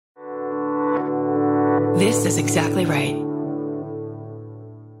This is exactly right.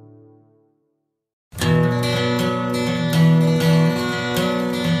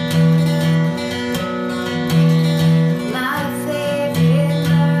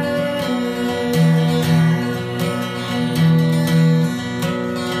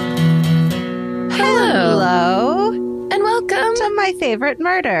 My favorite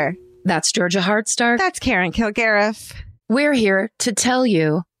murder. That's Georgia Hardstark. That's Karen Kilgariff. We're here to tell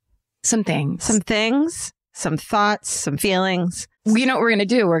you some things. Some things, some thoughts, some feelings. You know what we're going to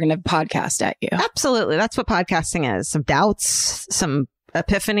do? We're going to podcast at you. Absolutely. That's what podcasting is. Some doubts, some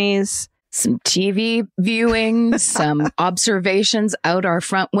epiphanies. Some TV viewing, some observations out our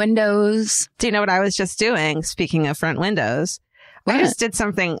front windows. Do you know what I was just doing? Speaking of front windows, what? I just did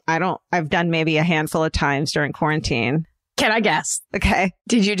something I've done maybe a handful of times during quarantine. Can I guess? Okay.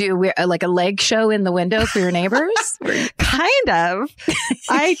 Did you do like a leg show in the window for your neighbors? Kind of.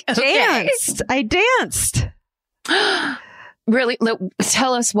 I Okay. danced. Really?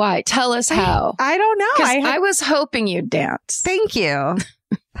 Tell us why. Tell us how. I don't know. I was hoping you'd dance. Thank you.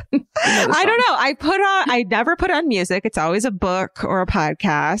 I don't know. I never put on music. It's always a book or a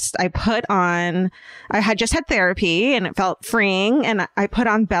podcast. I had just had therapy and it felt freeing. And I put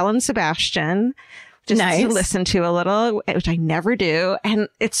on Belle and Sebastian. Just nice. To listen to a little, which I never do. And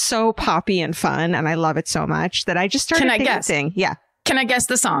it's so poppy and fun. And I love it so much that I just started dancing. Guess? Yeah. Can I guess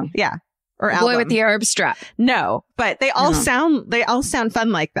the song? Yeah. Or Boy album. with the Arab Strap. No, but they all sound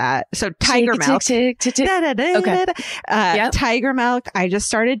fun like that. So Tiger Milk. Tiger Milk. I just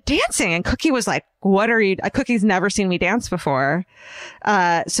started dancing and Cookie was like, what are you? Cookie's never seen me dance before.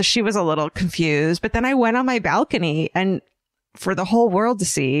 So she was a little confused, but then I went on my balcony and for the whole world to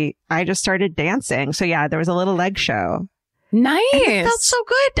see, I just started dancing. So yeah, there was a little leg show. Nice. And it felt so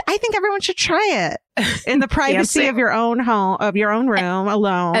good. I think everyone should try it in the privacy of your own home, of your own room,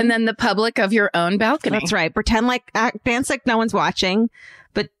 alone. And then the public of your own balcony. That's right. Pretend dance like no one's watching.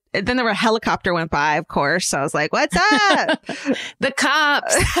 But then a helicopter went by, of course. So I was like, what's up? The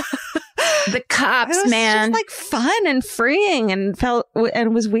cops. The cops, it was man. Just like fun and freeing and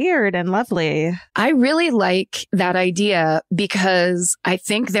was weird and lovely. I really like that idea because I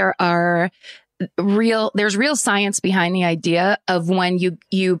think there's real science behind the idea of when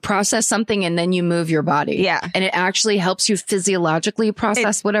you process something and then you move your body. Yeah. And it actually helps you physiologically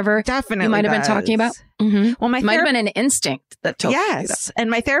process whatever definitely you might have been talking about. Mm-hmm. Well, might have been an instinct that told you that. And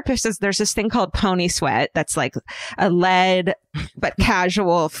my therapist says there's this thing called pony sweat. That's like a lead, but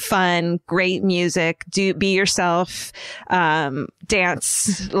casual, fun, great music. Be yourself,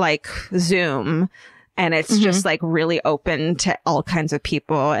 dance like Zoom. And it's just like really open to all kinds of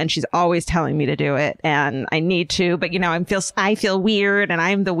people. And she's always telling me to do it. And I need to, but I feel weird and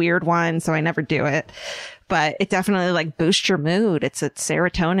I'm the weird one. So I never do it, but it definitely like boosts your mood. It's a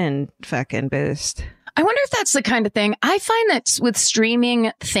serotonin fucking boost. I wonder if that's the kind of thing. I find that with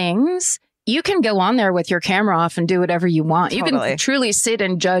streaming things, you can go on there with your camera off and do whatever you want. Totally. You can truly sit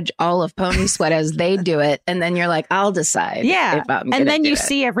and judge all of Pony Sweat as they do it. And then you're like, I'll decide. Yeah. And then you it.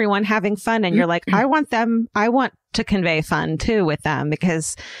 see everyone having fun and you're like, I want to convey fun too with them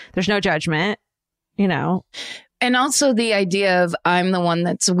because there's no judgment, you know. And also the idea of I'm the one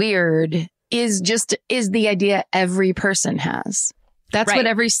that's weird is the idea every person has. That's what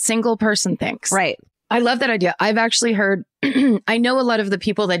every single person thinks. Right. I love that idea. I've actually heard, I know a lot of the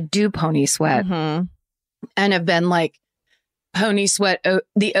people that do Pony Sweat and have been like Pony Sweat,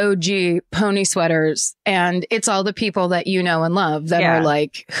 the OG Pony Sweaters. And it's all the people that you know and love that are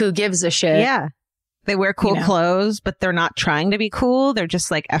like, who gives a shit? Yeah. They wear cool clothes, but they're not trying to be cool. They're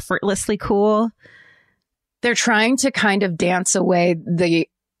just like effortlessly cool. They're trying to kind of dance away the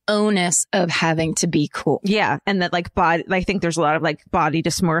onus of having to be cool. Yeah. And that like body, I think there's a lot of like body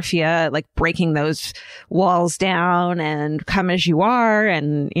dysmorphia, like breaking those walls down and come as you are.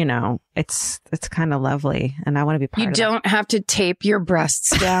 And, you know, it's kind of lovely. And I want to be part of it. You don't have to tape your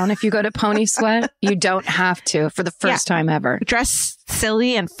breasts down if you go to Pony Sweat. You don't have to for the first time ever. Dress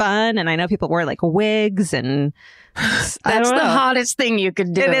silly and fun. And I know people wear like wigs and that's the hottest thing you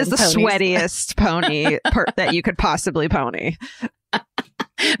could do. It is the sweatiest pony that you could possibly pony.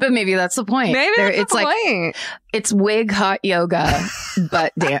 But maybe that's the point. Maybe that's the point. It's wig hot yoga,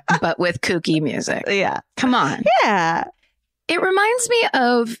 but with kooky music. Yeah. Come on. Yeah. It reminds me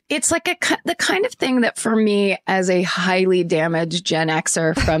of, it's like the kind of thing that for me as a highly damaged Gen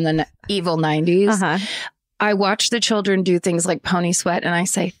Xer from the evil 90s, I watch the children do things like Pony Sweat and I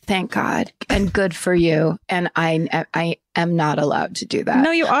say, thank God and good for you. And I am not allowed to do that. No,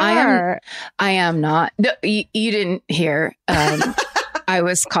 you are. I am not. No, you didn't hear. I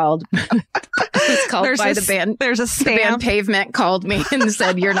was called by the band. There's a stamp. The band Pavement called me and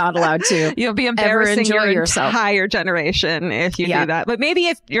said, you're not allowed to. You'll be embarrassing enjoy your yourself. entire generation if you do that. But maybe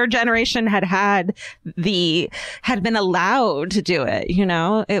if your generation had been allowed to do it, you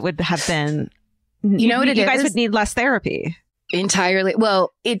know, it would have been, you know what it is? You guys would need less therapy. Entirely.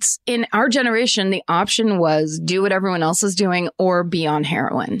 Well, it's in our generation, the option was do what everyone else is doing or be on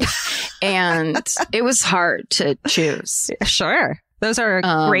heroin. And it was hard to choose. Sure. Those are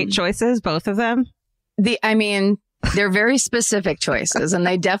great choices, both of them. They're very specific choices and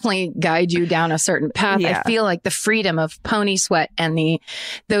they definitely guide you down a certain path. Yeah. I feel like the freedom of Pony Sweat and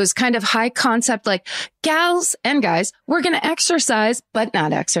those kind of high concept, like gals and guys, we're going to exercise, but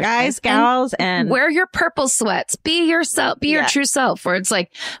not exercise. Guys, gals, and wear your purple sweats, be yourself, be your true self. Where it's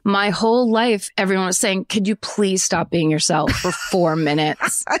like my whole life, everyone was saying, could you please stop being yourself for 4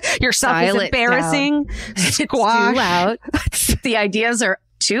 minutes? Yourself is embarrassing. It's too loud. The ideas are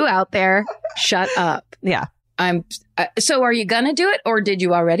too out there. Shut up. Yeah. So are you going to do it or did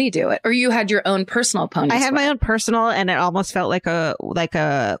you already do it? Or you had your own personal Pony Sweat? I had my own personal and it almost felt like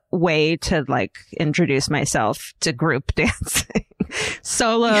a way to like introduce myself to group dancing.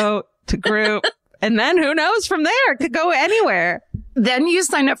 Solo to group. And then who knows from there? It could go anywhere. Then you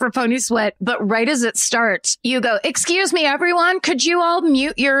sign up for Pony Sweat, but right as it starts, you go, excuse me, everyone, could you all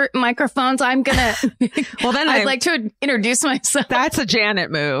mute your microphones? I'm going to, well, then I'd like to introduce myself. That's a Janet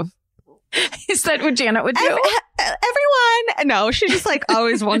move. Is that what Janet would do? Everyone. No, she just like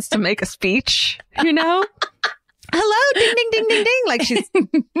always wants to make a speech, you know? Hello, ding, ding, ding, ding, ding. Like she's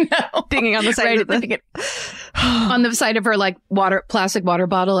dinging on the side on the side of her like plastic water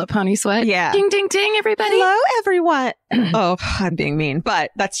bottle at Pony Sweat. Yeah. Ding, ding, ding, everybody. Hello, everyone. Oh, I'm being mean,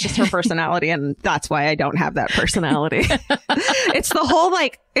 but that's just her personality. And that's why I don't have that personality. It's the whole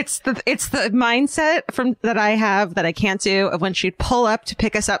like, it's the mindset that I have that I can't do of when she'd pull up to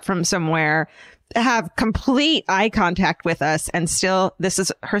pick us up from somewhere, have complete eye contact with us and still, this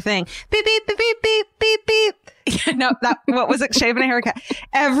is her thing. Beep, beep, beep, beep, beep, beep, beep. No, what was it? Shaving a haircut.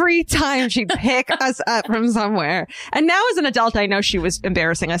 Every time she'd pick us up from somewhere. And now as an adult, I know she was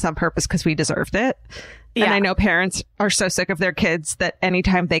embarrassing us on purpose because we deserved it. Yeah. And I know parents are so sick of their kids that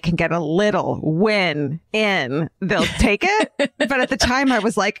anytime they can get a little win in, they'll take it. But at the time I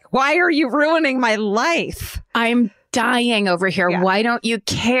was like, why are you ruining my life? I'm dying over here. Yeah. Why don't you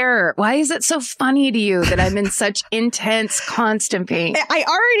care? Why is it so funny to you that I'm in such intense, constant pain? I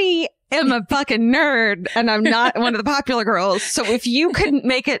already am a fucking nerd and I'm not one of the popular girls. So if you couldn't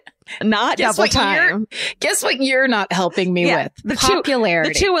make it not double time. Guess what you're not helping me with? The popularity.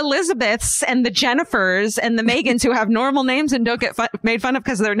 The two Elizabeths and the Jennifers and the Megans who have normal names and don't get made fun of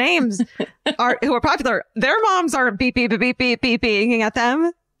because their names who are popular. Their moms are beep, beep, beep, beep, beep, beeping at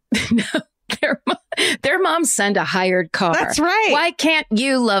them. No. Their moms send a hired car. That's right. Why can't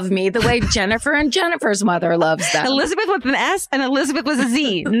you love me the way Jennifer and Jennifer's mother loves them? Elizabeth with an S and Elizabeth with a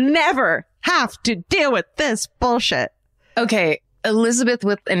Z. Never have to deal with this bullshit. Okay. Elizabeth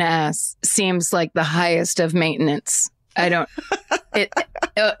with an S seems like the highest of maintenance. I don't.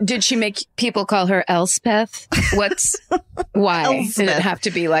 Did she make people call her Elspeth? Why Elspeth. Did it have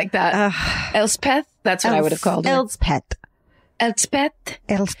to be like that? Elspeth? That's what I would have called her. Elspeth. Elspeth?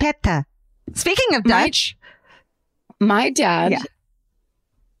 Elspeth. Speaking of Dutch, my dad,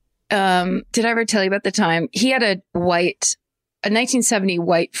 did I ever tell you about the time he had a 1970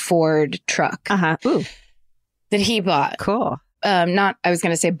 white Ford truck Ooh. that he bought? Cool. I was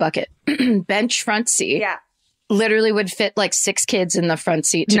going to say bucket, bench front seat. Yeah. Literally would fit like 6 kids in the front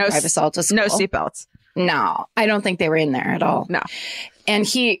seat to drive us all to school. No seatbelts. No, I don't think they were in there at all. No. And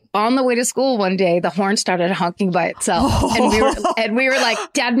on the way to school one day, the horn started honking by itself. And we were like,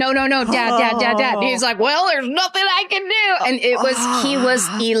 Dad, no, Dad. And he's like, well, there's nothing I can do. And he was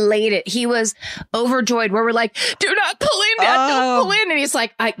elated. He was overjoyed where we're like, do not pull in, Dad, don't pull in. And he's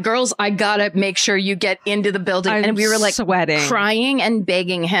like, girls, I gotta make sure you get into the building. And we were like sweating, crying and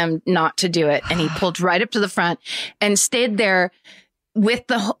begging him not to do it. And he pulled right up to the front and stayed there with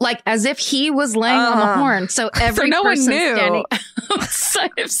as if he was laying on the horn. So every person standing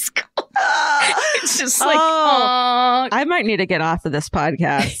outside of school. It's just like, I might need to get off of this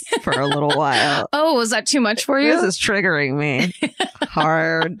podcast for a little while. Oh, was that too much for you? This is triggering me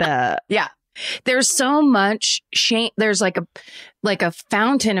hard. Yeah. There's so much shame. There's like a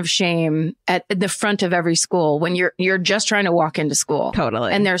fountain of shame at the front of every school when you're just trying to walk into school.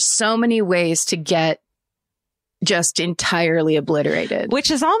 Totally. And there's so many ways to get just entirely obliterated. Which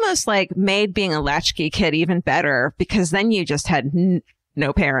is almost like made being a latchkey kid even better because then you just had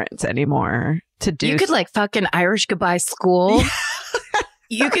no parents anymore to do. You could like fucking Irish goodbye school.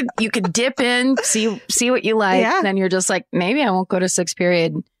 you could dip in, see what you like. Yeah. Then you're just like, maybe I won't go to sixth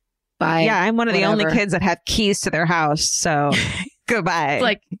period. Bye. Yeah, I'm one of the only whatever. kids that have keys to their house. So goodbye.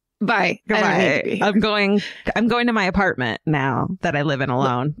 Like, bye. I don't need to be here. I'm going to my apartment now that I live in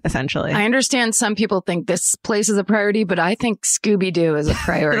alone, essentially. I understand some people think this place is a priority, but I think Scooby-Doo is a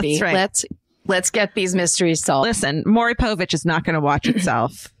priority. That's right. Let's get these mysteries solved. Listen, Maury Povich is not going to watch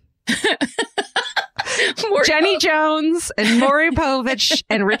itself. Jenny Jones and Maury Povich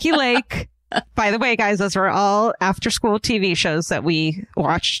and Ricky Lake. By the way, guys, those were all after school TV shows that we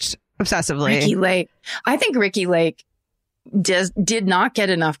watched obsessively. Ricky Lake. I think Ricky Lake did not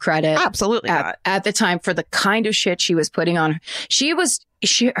get enough credit. Absolutely not. At the time for the kind of shit she was putting on.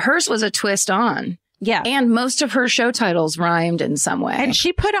 Hers was a twist on. Yeah. And most of her show titles rhymed in some way. And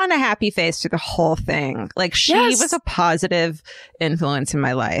she put on a happy face through the whole thing. Like she was a positive influence in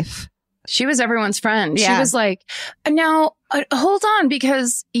my life. She was everyone's friend. Yeah. She was like, now hold on,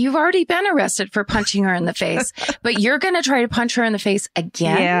 because you've already been arrested for punching her in the face, but you're going to try to punch her in the face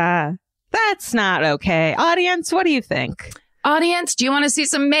again. Yeah. That's not okay. Audience, what do you think? Audience, do you want to see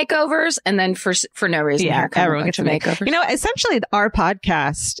some makeovers? And then for no reason, everyone gets a makeover. You know, essentially, our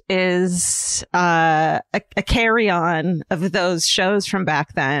podcast is a carry-on of those shows from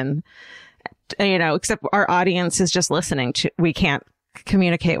back then. You know, except our audience is just listening to. We can't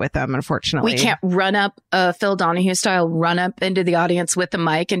communicate with them, unfortunately. We can't run up Phil Donahue style, run up into the audience with the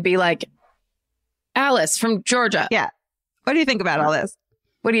mic and be like, Alice from Georgia. Yeah. What do you think about all this?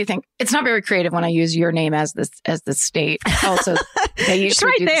 What do you think? It's not very creative when I use your name as the state. Also, they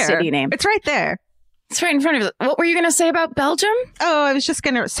usually do the city name. It's right there. It's right in front of you. What were you going to say about Belgium? Oh, I was just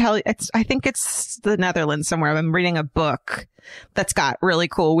going to tell you. I think it's the Netherlands somewhere. I'm reading a book that's got really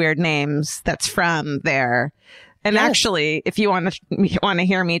cool, weird names that's from there. And actually, if you want to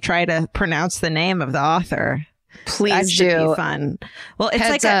hear me try to pronounce the name of the author, please that should do. Be fun. Well, it's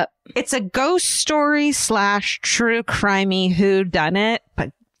Heads like up. It's a ghost story / true crimey whodunit,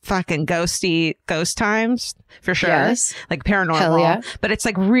 but fucking ghosty ghost times for sure. Yes. Like paranormal. Hell yeah. But it's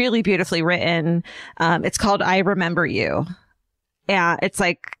like really beautifully written. It's called I Remember You. Yeah, it's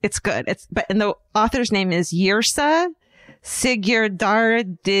good. And the author's name is Yrsa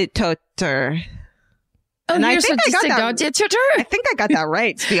Sigurðardóttir. Oh, and I think I got that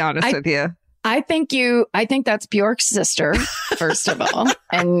right, to be honest with you. I think that's Bjork's sister, first of all,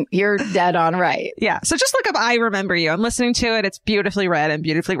 and you're dead on right. Yeah. So just look up I Remember You. I'm listening to it. It's beautifully read and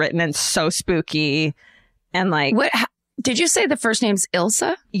beautifully written and so spooky. And like, what did you say the first name's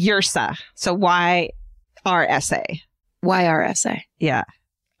Ilsa? Yrsa. So YRSA. YRSA. Yeah.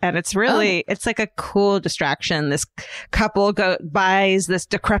 And it's really, it's like a cool distraction. This couple buys this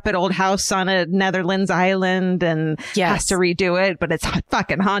decrepit old house on a Netherlands island and has to redo it, but it's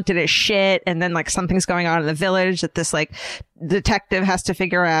fucking haunted as shit. And then like something's going on in the village that this like detective has to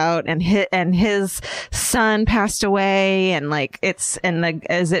figure out, and his son passed away, and like ghosty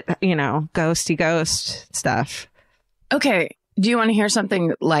ghost stuff. Okay. Do you want to hear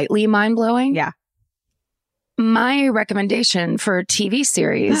something lightly mind blowing? Yeah. My recommendation for a TV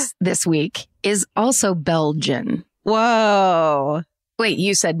series this week is also Belgian. Whoa. Wait,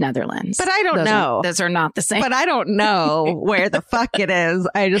 you said Netherlands. But I don't know. Those are not the same. But I don't know where the fuck it is.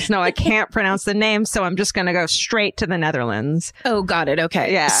 I just know I can't pronounce the name, so I'm just going to go straight to the Netherlands. Oh, got it.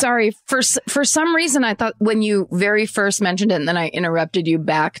 Okay. Yeah. Sorry. For some reason, I thought when you very first mentioned it, and then I interrupted you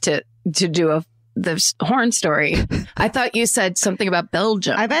back to do the horn story, I thought you said something about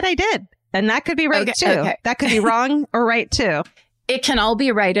Belgium. I bet I did. And that could be right, too. Okay. That could be wrong or right, too. It can all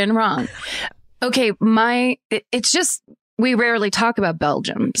be right and wrong. Okay. It's just, we rarely talk about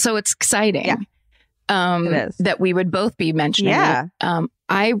Belgium. So it's exciting. Yeah. It is. That we would both be mentioning it.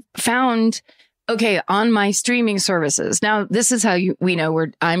 I found, on my streaming services. Now, this is how we know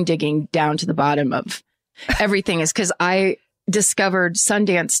I'm digging down to the bottom of everything, is because I discovered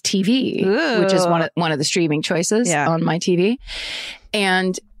Sundance TV, which is one of the streaming choices on my TV.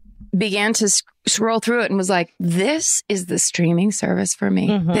 And began to scroll through it and was like, this is the streaming service for me.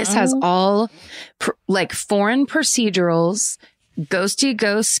 Mm-hmm. This has all foreign procedurals, ghosty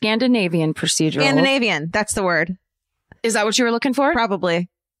ghost Scandinavian procedurals. Scandinavian. That's the word. Is that what you were looking for? Probably.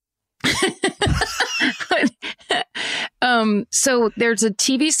 So there's a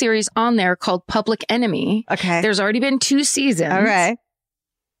TV series on there called Public Enemy. Okay. There's already been 2 seasons. All right.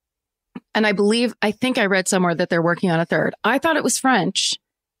 And I think I read somewhere that they're working on a 3rd. I thought it was French.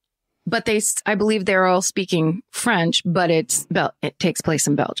 But I believe they're all speaking French, but it takes place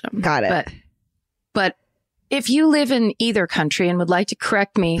in Belgium. Got it. But if you live in either country and would like to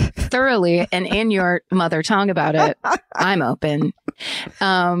correct me thoroughly and in your mother tongue about it, I'm open.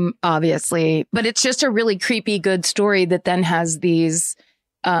 Obviously, but it's just a really creepy, good story that then has these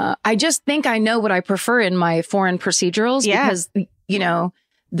I just think I know what I prefer in my foreign procedurals because, you know,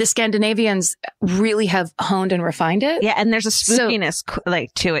 the Scandinavians really have honed and refined it. Yeah. And there's a spookiness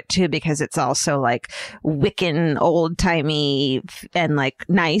like to it too, because it's also like Wiccan, old timey and like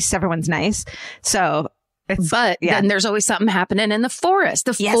nice. Everyone's nice. So then there's always something happening in the forest.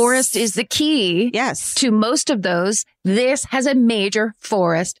 The forest is the key to most of those. This has a major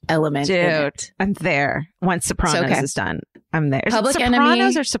forest element in it. I'm there. Once Sopranos is done, I'm there. Is Public it Sopranos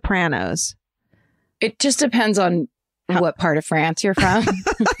Enemy or Sopranos? It just depends on what part of France you're from.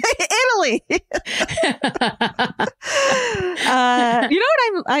 Italy. You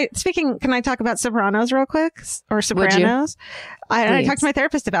know what speaking, can I talk about Sopranos real quick? Or Sopranos? I talked to my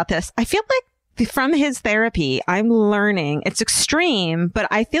therapist about this. I feel like from his therapy, I'm learning, it's extreme, but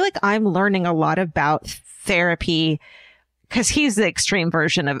I feel like I'm learning a lot about therapy because he's the extreme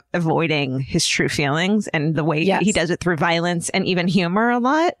version of avoiding his true feelings and the way he does it through violence and even humor a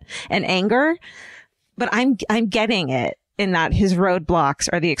lot and anger. But I'm getting it in that his roadblocks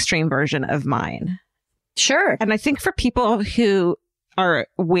are the extreme version of mine. Sure. And I think for people who are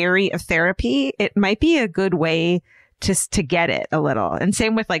wary of therapy, it might be a good way to get it a little. And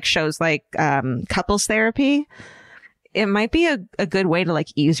same with like shows like couples therapy. It might be a good way to like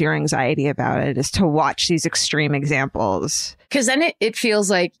ease your anxiety about it is to watch these extreme examples. Because then it feels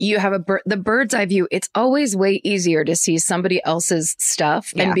like you have the bird's eye view. It's always way easier to see somebody else's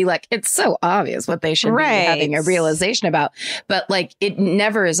stuff and be like, it's so obvious what they should be having a realization about. But like, it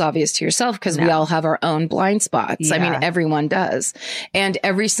never is obvious to yourself because we all have our own blind spots. Yeah. I mean, everyone does. And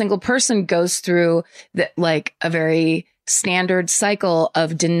every single person goes through like a very standard cycle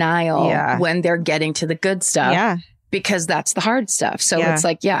of denial when they're getting to the good stuff. Yeah. Because that's the hard stuff. So it's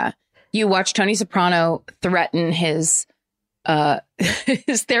like, you watch Tony Soprano threaten his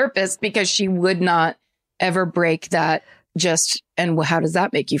therapist because she would not ever break that and how does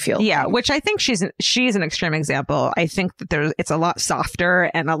that make you feel? Yeah, which I think she's an extreme example. I think that it's a lot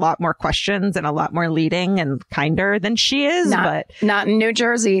softer and a lot more questions and a lot more leading and kinder than she is. But not in New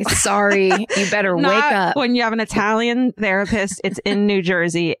Jersey. Sorry. You better wake up. When you have an Italian therapist, it's in New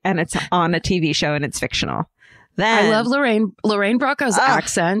Jersey and it's on a TV show and it's fictional. Then, I love Lorraine Bracco's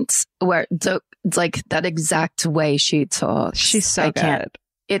accent, where it's like that exact way she talks. She's so good.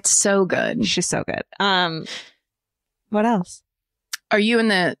 It's so good. She's so good. What else? Are you in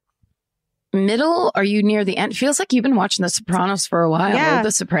the middle? Are you near the end? Feels like you've been watching The Sopranos for a while. Yeah. Or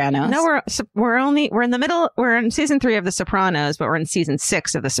The Sopranos. No, we're in the middle. We're in season 3 of The Sopranos, but we're in season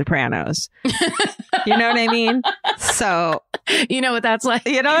 6 of The Sopranos. You know what I mean? So you know what that's like.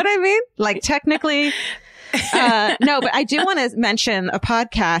 You know what I mean? Like technically. No, but I do want to mention a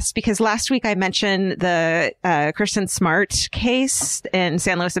podcast because last week I mentioned the Kristen Smart case in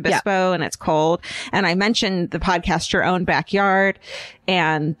San Luis Obispo and it's cold. And I mentioned the podcast Your Own Backyard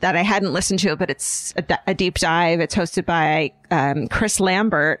and that I hadn't listened to it, but it's a deep dive. It's hosted by Chris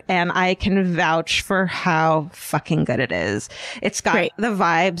Lambert, and I can vouch for how fucking good it is. It's got the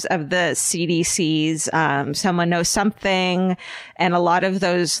vibes of the CDC's Someone Knows Something and a lot of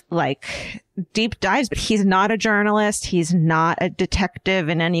those like deep dives, but he's not a journalist. He's not a detective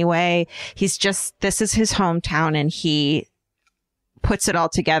in any way. This is his hometown and he puts it all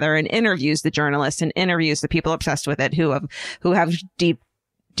together and interviews the journalists and interviews the people obsessed with it who have deep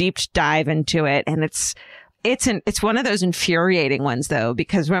dive into it. And it's one of those infuriating ones though,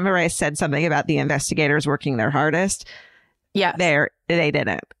 because remember I said something about the investigators working their hardest. Yeah. They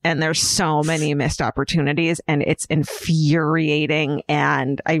didn't. And there's so many missed opportunities and it's infuriating.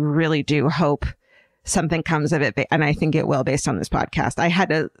 And I really do hope something comes of it. And I think it will based on this podcast.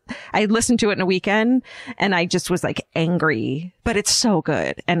 I listened to it in a weekend and I just was like angry, but it's so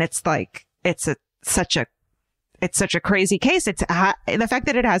good. And it's like, it's such a crazy case. The fact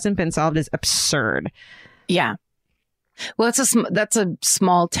that it hasn't been solved is absurd. Yeah. Well, that's a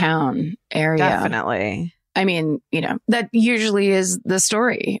small town area. Definitely. I mean, you know, that usually is the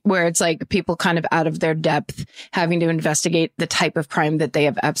story where it's like people kind of out of their depth having to investigate the type of crime that they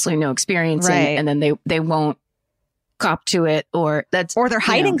have absolutely no experience in. And then they won't cop to it or they're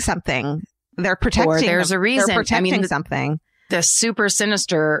hiding something. They're protecting. Or there's a reason. They're protecting something. The super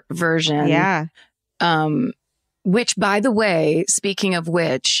sinister version. Yeah. Which, by the way, speaking of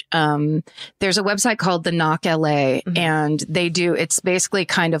which, there's a website called The Knock LA, and it's basically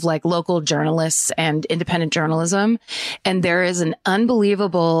kind of like local journalists and independent journalism. And there is an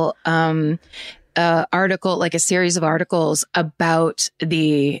unbelievable, article, like a series of articles about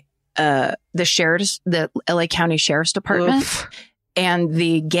the LA County Sheriff's Department and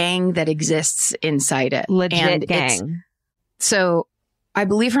the gang that exists inside it. Legit gang. So I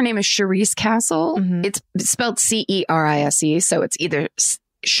believe her name is Charisse Castle. It's spelled Cerise. So it's either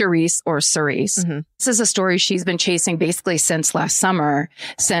Charisse or Cerise. Mm-hmm. This is a story she's been chasing basically since last summer,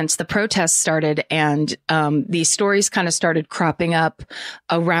 since the protests started. And these stories kind of started cropping up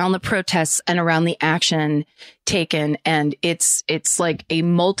around the protests and around the action taken. And it's like a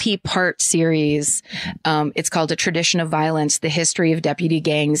multi-part series. It's called A Tradition of Violence, The History of Deputy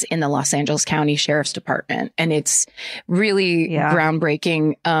Gangs in the Los Angeles County Sheriff's Department. And it's really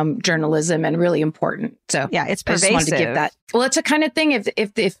groundbreaking journalism and really important. So yeah, it's pervasive. I just wanted to give that. Well, it's a kind of thing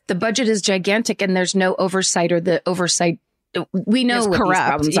if the budget is gigantic and there's no oversight, or the oversight, we know what these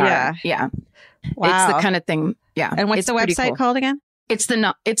problems are. Yeah. Wow. It's the kind of thing. Yeah. And what's the website called again?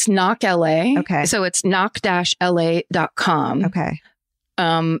 It's Knock LA. Okay. So it's knock-la.com. Okay.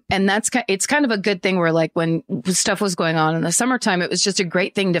 And it's kind of a good thing where, like, when stuff was going on in the summertime, it was just a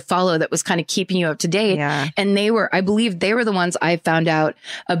great thing to follow that was kind of keeping you up to date. Yeah. And I believe they were the ones I found out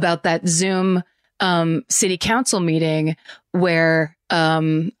about that Zoom city council meeting where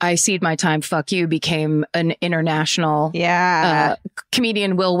I Cede My Time, Fuck You became an international.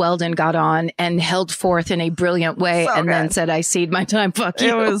 Comedian Will Weldon got on and held forth in a brilliant way, and then said, I Cede My Time, Fuck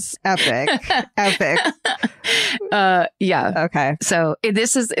You. It was epic. Epic. Yeah. Okay. So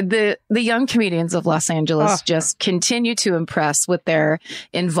this is the young comedians of Los Angeles just continue to impress with their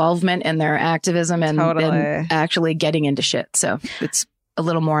involvement and their activism and actually getting into shit. So it's a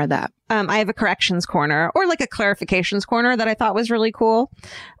little more of that. I have a corrections corner, or like a clarifications corner, that I thought was really cool.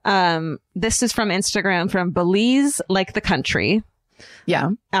 This is from Instagram, from Belize like the country. Yeah.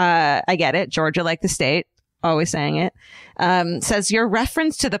 I get it. Georgia like the state. Always saying it. Says your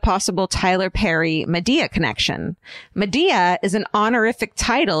reference to the possible Tyler Perry Madea connection. Madea is an honorific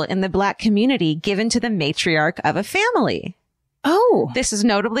title in the Black community given to the matriarch of a family. Oh, this is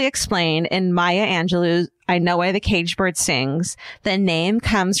notably explained in Maya Angelou's I Know Why the Caged Bird Sings. The name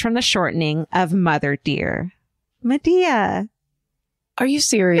comes from the shortening of Mother Dear. Madea. Are you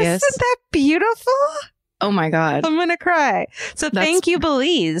serious? Isn't that beautiful? Oh my God. I'm going to cry. So thank you,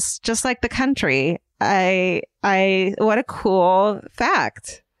 Belize. Just like the country. What a cool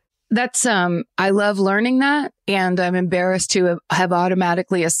fact. That's, I love learning that. And I'm embarrassed to have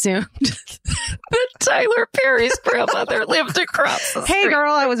automatically assumed that Tyler Perry's grandmother lived across the street. Hey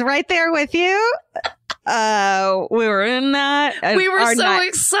girl, I was right there with you. We were in that. We were so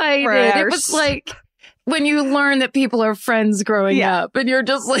excited. It was like when you learn that people are friends growing up, and you're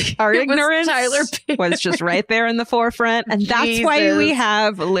just like, our ignorance Tyler Perry was just right there in the forefront. And that's why we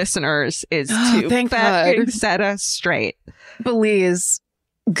have listeners, is to fucking set us straight. Belize.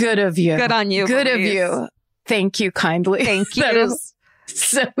 Good of you. Good on you. Good of you. Thank you kindly. Thank you. That is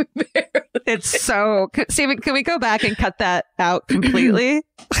so embarrassing. It's so... Steven, can we go back and cut that out completely?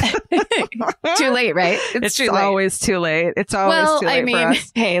 Too late, right? It's too always too late. It's always too late for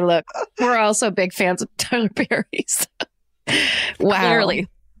us. Hey, look, we're also big fans of Tyler Perry. So. Wow. Clearly.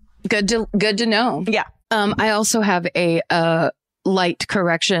 Good to know. Yeah. I also have a light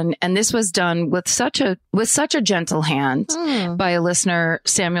correction, and this was done with such a gentle hand by a listener,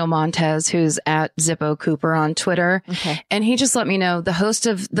 Samuel Montez, who's at Zippo Cooper on Twitter. Okay. And he just let me know, the host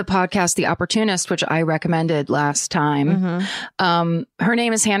of the podcast The Opportunist, which I recommended last time, her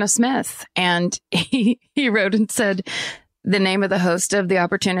name is Hannah Smith, and he wrote and said, the name of the host of The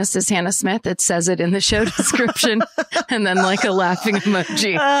Opportunist is Hannah Smith. It says it in the show description, and then like a laughing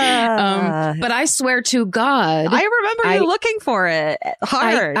emoji. But I swear to God, I remember you looking for it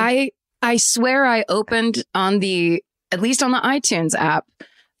hard. I swear I opened at least on the iTunes app,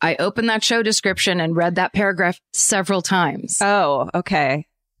 I opened that show description and read that paragraph several times. Oh, okay.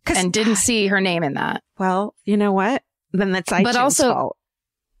 And didn't see her name in that. Well, you know what? Then that's iTunes' but also, fault.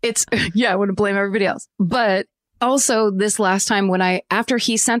 I want to blame everybody else. But also, this last time after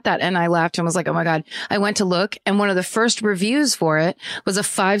he sent that, and I laughed and was like, oh my God, I went to look, and one of the first reviews for it was a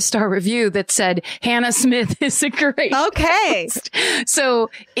 5-star review that said, Hannah Smith is a great host. So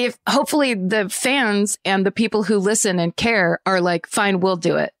hopefully the fans and the people who listen and care are like, fine, we'll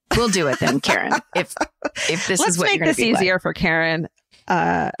do it. We'll do it then, Karen. If this is what you're going to be like. Let's make this easier for Karen.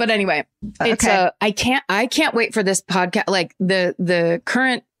 But anyway, it's I can't wait for this podcast. Like the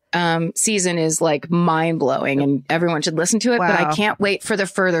current season is like mind blowing, and everyone should listen to it. Wow. But I can't wait for the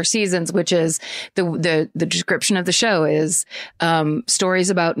further seasons, which is the description of the show is stories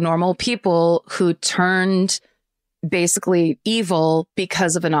about normal people who turned basically evil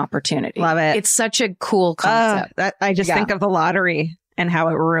because of an opportunity. Love it. It's such a cool concept. I just think of the lottery and how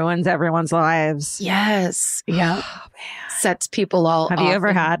it ruins everyone's lives. Yes. Yeah. Oh, man. Sets people all Have off. you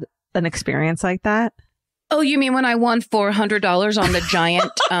ever had an experience like that? Oh, you mean when I won $400 on the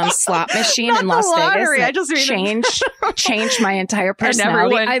giant slot machine in Las Vegas? I just changed my entire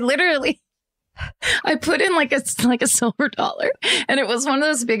personality. I literally I put in like a silver dollar, and it was one of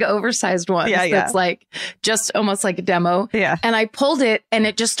those big oversized ones that's like just almost like a demo. Yeah. And I pulled it and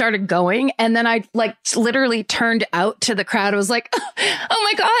it just started going. And then I like literally turned out to the crowd. I was like, oh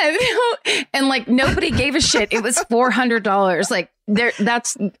my God. And like nobody gave a shit. It was $400. Like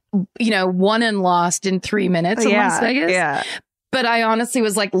that's, won and lost in 3 minutes in Las Vegas. Yeah. But I honestly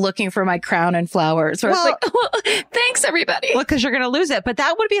was like looking for my crown and flowers. So I was like, oh, thanks, everybody. Well, because you're going to lose it. But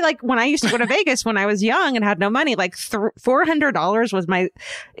that would be like when I used to go to Vegas when I was young and had no money, like $400 was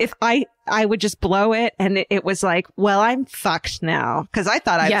if I would just blow it. And it was like, well, I'm fucked now because I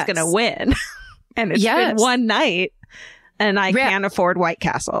thought I was going to win. And it's been one night and I can't afford White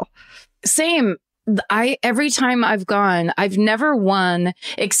Castle. Same. Every time I've gone, I've never won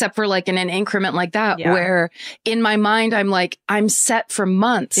except for like in an increment like that, where in my mind, I'm like, I'm set for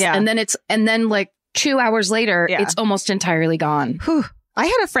months. Yeah. And then like 2 hours later, it's almost entirely gone. Whew. I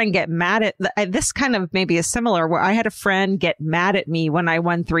had a friend get mad at this kind of maybe is similar where I had a friend get mad at me when I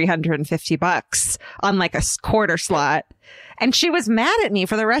won $350 on like a quarter slot. And she was mad at me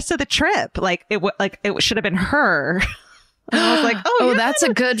for the rest of the trip. Like it should have been her. And I was like, oh, that's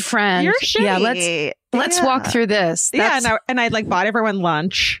a good friend. You're shitty. Yeah, let's walk through this. And I like bought everyone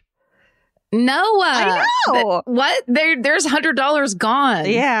lunch. No, I know. What? There's $100 gone.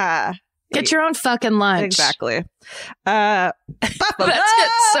 Yeah. Get your own fucking lunch. Exactly. That's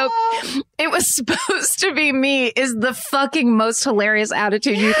it. So it was supposed to be me is the fucking most hilarious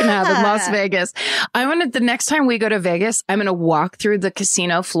attitude you can have in Las Vegas. The next time we go to Vegas, I'm going to walk through the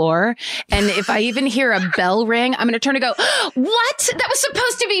casino floor. And if I even hear a bell ring, I'm going to turn and go, what? That was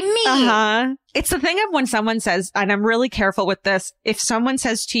supposed to be me. Uh-huh. It's the thing of when someone says, and I'm really careful with this. If someone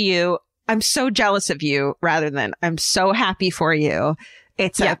says to you, I'm so jealous of you rather than I'm so happy for you.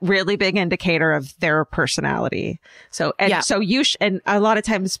 It's a really big indicator of their personality. So, and a lot of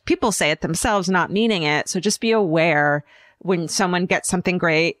times people say it themselves, not meaning it. So just be aware when someone gets something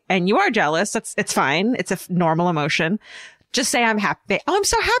great and you are jealous. It's fine. It's a normal emotion. Just say, I'm happy. Oh, I'm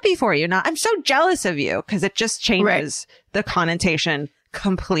so happy for you. Not, I'm so jealous of you. Cause it just changes the connotation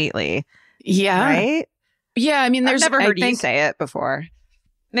completely. Yeah. Right? Yeah. I mean, I've never heard you say it before.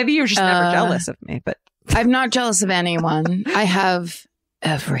 Maybe you're just never jealous of me, but I'm not jealous of anyone. I have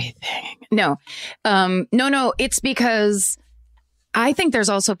everything. No. It's because I think there's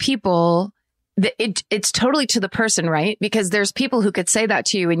also people that it's totally to the person, right? Because there's people who could say that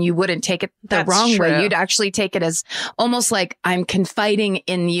to you and you wouldn't take it the wrong way. You'd actually take it as almost like I'm confiding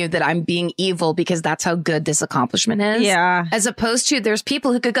in you that I'm being evil because that's how good this accomplishment is. Yeah. As opposed to there's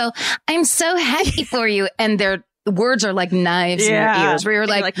people who could go, I'm so happy for you. And their words are like knives in your ears where you're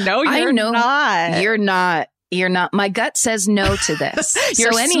like, no, you're not. You're not. You're not. My gut says no to this.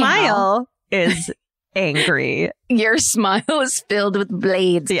 Your smile is angry. Your smile is filled with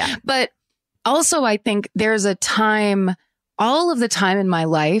blades. Yeah. But also, I think there's a time, all of the time in my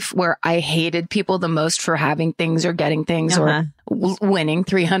life where I hated people the most for having things or getting things or winning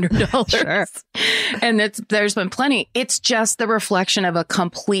 $300. Sure. And there's been plenty. It's just the reflection of a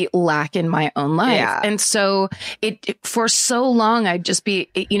complete lack in my own life. Yeah. And so for so long, I'd just be,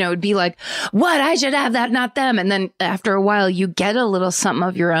 it'd be like, what? I should have that, not them. And then after a while, you get a little something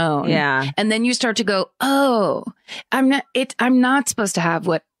of your own. Yeah. And then you start to go, oh, I'm not supposed to have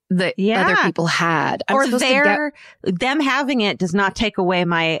what the other people had. Them having it does not take away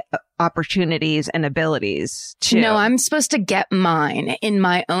my opportunities and abilities too. No, I'm supposed to get mine in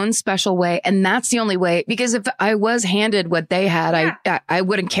my own special way. And that's the only way, because if I was handed what they had, I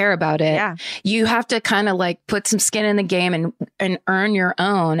wouldn't care about it. Yeah. You have to kind of like put some skin in the game and earn your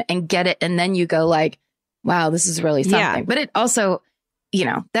own and get it. And then you go like, wow, this is really something. Yeah. But it also,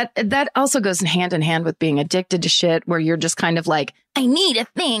 that also goes hand in hand with being addicted to shit where you're just kind of like, I need a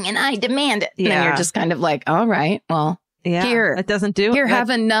thing and I demand it. And then you're just kind of like, all right, well, here. It doesn't do Here, have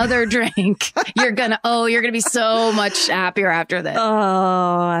another drink. You're gonna be so much happier after this.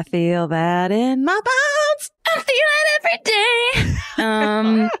 Oh, I feel that in my bones. I feel it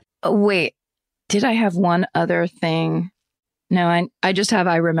every day. Wait, did I have one other thing? No, I just have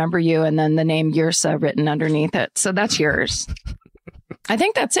I remember you and then the name Yrsa written underneath it. So that's yours. I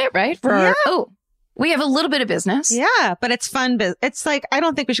think that's it, right? We have a little bit of business. Yeah, but it's fun. It's like, I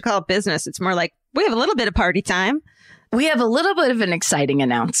don't think we should call it business. It's more like we have a little bit of party time. We have a little bit of an exciting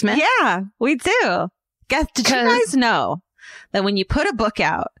announcement. Yeah, we do. Did you guys know that when you put a book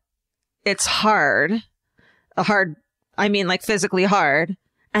out, it's hard, I mean like physically hard,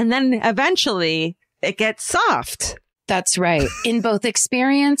 and then eventually it gets soft. That's right. In both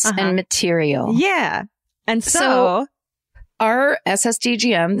experience and material. Yeah. And so our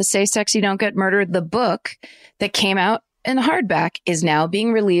SSDGM, the Say Sexy Don't Get Murdered, the book that came out in hardback is now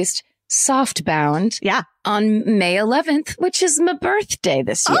being released Softbound. Yeah. On May 11th, which is my birthday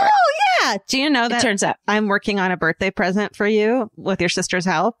this year. Oh, yeah. Do you know that it turns out I'm working on a birthday present for you with your sister's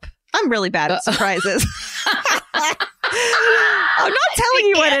help? I'm really bad at surprises. I'm not telling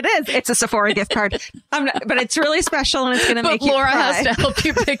you what it is. It's a Sephora gift card. But it's really special and it's going to make you Laura cry. has to help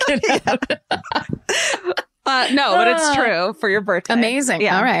you pick it up. No, but it's true for your birthday. Amazing.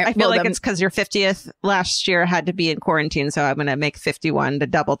 Yeah. All right. I feel like it's because your 50th last year had to be in quarantine. So I'm going to make 51 the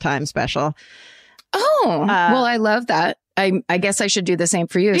double time special. Oh, well, I love that. I guess I should do the same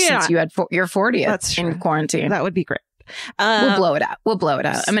for you since you had your 40th in quarantine. That would be great. We'll blow it out.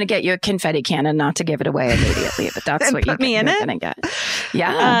 I'm going to get you a confetti cannon, not to give it away immediately, but that's what you're going to get.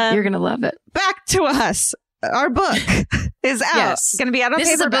 Yeah, you're going to love it. Back to us. Our book is out. Yes. Going to be out on paperback.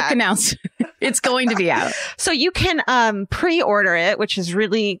 This is a book announcement. It's going to be out. So you can pre-order it, which is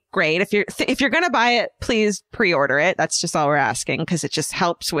really great. If you're going to buy it, please pre-order it. That's just all we're asking because it just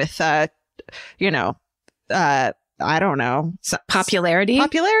helps with I don't know. Popularity,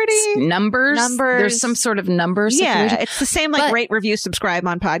 numbers. There's some sort of numbers. Yeah, it's the same like rate, review, subscribe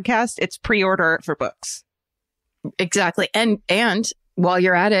on podcast. It's pre-order for books. Exactly. And while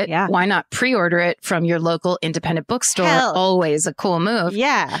you're at it, why not pre-order it from your local independent bookstore? Always a cool move.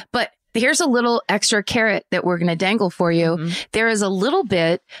 Yeah. But here's a little extra carrot that we're going to dangle for you. Mm-hmm. There is a little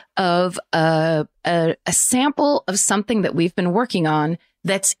bit of a sample of something that we've been working on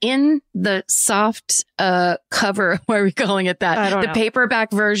that's in the soft cover. Why are we calling it that? I don't know.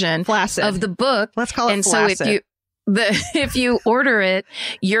 Paperback version Flaccid. of the book. Let's call it and Flaccid. So if you order it,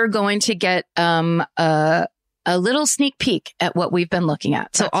 you're going to get a little sneak peek at what we've been looking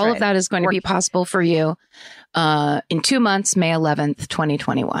at. So all of that is going to be possible for you in 2 months, May 11th,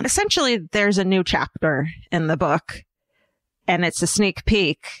 2021. Essentially, there's a new chapter in the book, and it's a sneak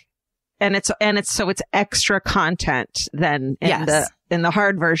peek. And it's extra content than in the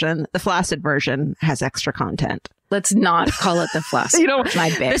hard version. The Flaccid version has extra content. Let's not call it the Flaccid.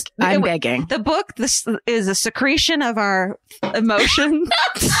 I'm begging. The book, this is a secretion of our emotion.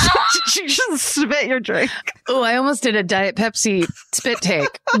 You just spit your drink. Oh, I almost did a Diet Pepsi spit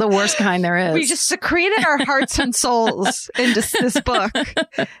take. The worst kind there is. We just secreted our hearts and souls into this book.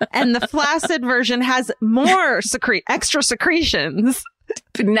 And the Flaccid version has more extra secretions.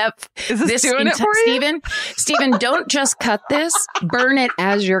 Is this doing it for you? Stephen, don't just cut this. Burn it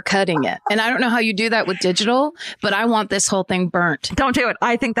as you're cutting it. And I don't know how you do that with digital, but I want this whole thing burnt. Don't do it.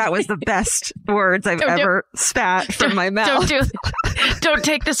 I think that was the best words I've ever spat from my mouth. Don't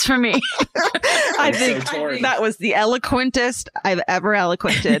take this from me. I think that was the eloquentest I've ever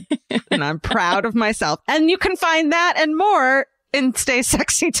eloquented. And I'm proud of myself. And you can find that and more in Stay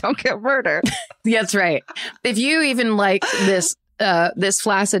Sexy, Don't Get Murdered. That's right. If you even like this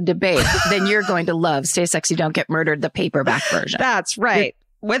flaccid debate, then you're going to love Stay Sexy, Don't Get Murdered, the paperback version. That's right.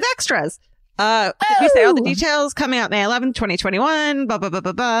 With extras. Did we say all the details? Coming out May 11th, 2021. Blah, blah, blah,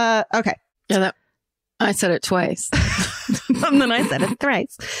 blah, blah. Okay. Yeah, I said it twice. And then I said it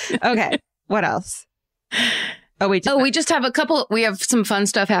thrice. Okay. What else? We just have we have some fun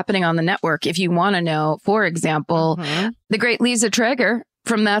stuff happening on the network. If you want to know, for example, the great Lisa Traeger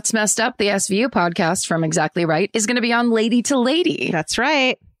from That's Messed Up, the SVU podcast from Exactly Right, is going to be on Lady to Lady. That's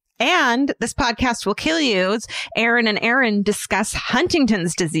right. And This Podcast Will Kill You. Aaron and Aaron discuss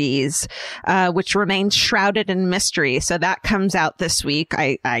Huntington's disease, which remains shrouded in mystery. So that comes out this week.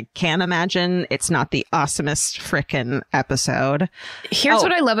 I can't imagine it's not the awesomest frickin' episode. Here's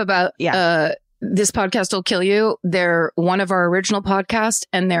what I love about This Podcast Will Kill You. They're one of our original podcasts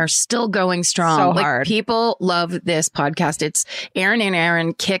and they're still going strong. So hard. People love this podcast. It's Aaron and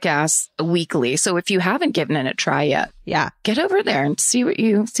Aaron kick ass weekly. So if you haven't given it a try yet, get over there and see what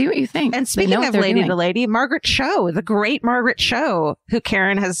you think. And speaking of Lady to Lady, Margaret Cho, the great Margaret Cho, who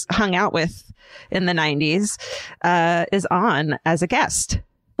Karen has hung out with in the 90s, is on as a guest.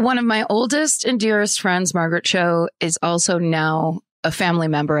 One of my oldest and dearest friends, Margaret Cho, is also now a family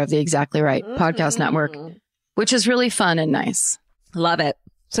member of the Exactly Right podcast network, which is really fun and nice. Love it.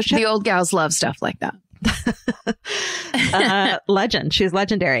 So the old gals love stuff like that. Legend. She's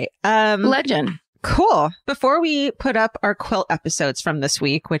legendary. Legend. Cool. Before we put up our quilt episodes from this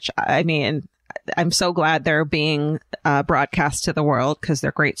week, which I mean, I'm so glad they're being broadcast to the world because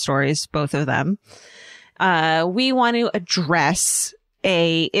they're great stories, both of them. We want to address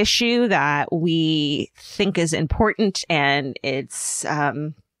a issue that we think is important, and it's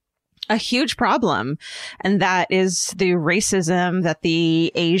a huge problem, and that is the racism that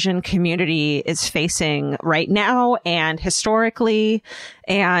the Asian community is facing right now and historically.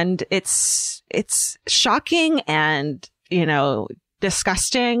 And it's shocking and,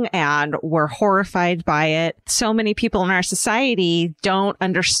 disgusting and we're horrified by it. So many people in our society don't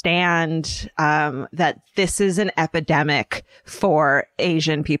understand that this is an epidemic for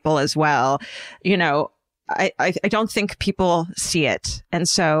Asian people as well. You know, I don't think people see it. And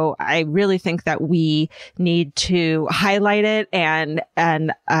so I really think that we need to highlight it and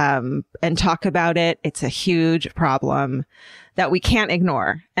talk about it. It's a huge problem that we can't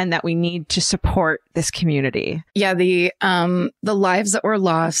ignore and that we need to support this community. Yeah. The lives that were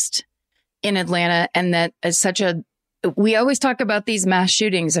lost in Atlanta, and that is such a, we always talk about these mass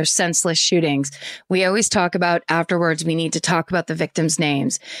shootings or senseless shootings. We always talk about afterwards, we need to talk about the victims'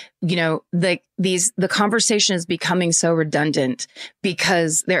 names. You know, the conversation is becoming so redundant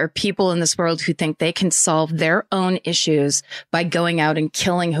because there are people in this world who think they can solve their own issues by going out and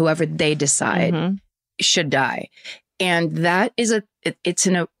killing whoever they decide should die. And that is it's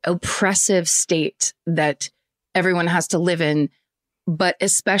an oppressive state that everyone has to live in. But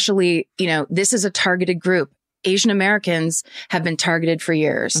especially, you know, this is a targeted group. Asian Americans have been targeted for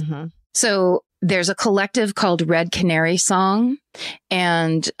years. So there's a collective called Red Canary Song,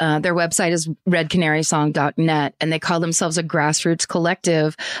 and their website is redcanarysong.net. And they call themselves a grassroots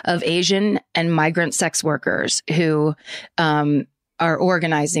collective of Asian and migrant sex workers who are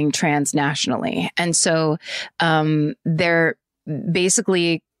organizing transnationally. And so they're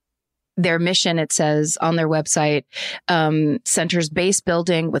basically, their mission, it says on their website, centers base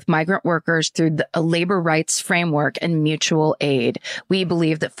building with migrant workers through a labor rights framework and mutual aid. We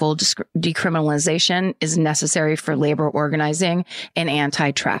believe that full decriminalization is necessary for labor organizing and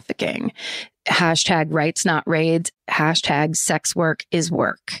anti-trafficking. Hashtag rights not raids. Hashtag sex work is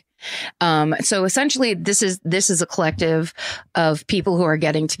work. So essentially this is a collective of people who are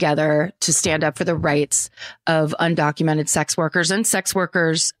getting together to stand up for the rights of undocumented sex workers and sex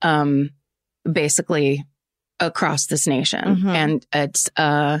workers, basically across this nation. And it's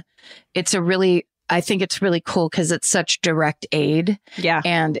a really, I think it's really cool because it's such direct aid. Yeah.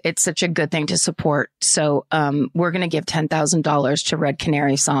 And it's such a good thing to support. So, we're going to give $10,000 to Red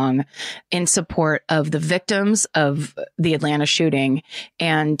Canary Song in support of the victims of the Atlanta shooting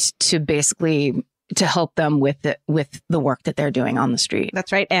and to basically to help them with the work that they're doing on the street.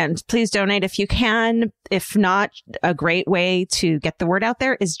 That's right. And please donate if you can. If not, a great way to get the word out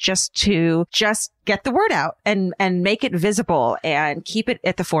there is just get the word out and make it visible and keep it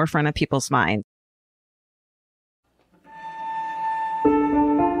at the forefront of people's minds.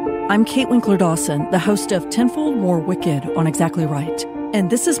 I'm Kate Winkler-Dawson, the host of Tenfold More Wicked on Exactly Right. And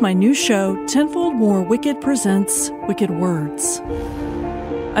this is my new show, Tenfold More Wicked presents Wicked Words.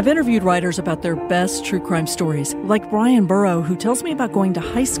 I've interviewed writers about their best true crime stories, like Brian Burrow, who tells me about going to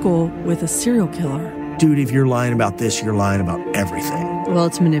high school with a serial killer. Dude, if you're lying about this, you're lying about everything. Well,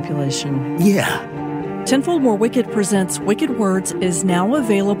 it's manipulation. Yeah. Tenfold More Wicked presents Wicked Words is now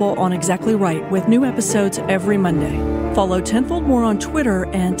available on Exactly Right with new episodes every Monday. Follow Tenfold More on Twitter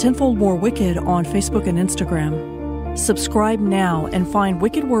and Tenfold More Wicked on Facebook and Instagram. Subscribe now and find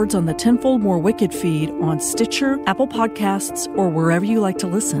Wicked Words on the Tenfold More Wicked feed on Stitcher, Apple Podcasts, or wherever you like to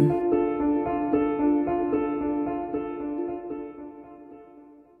listen.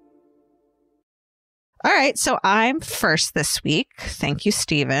 All right. So I'm first this week. Thank you,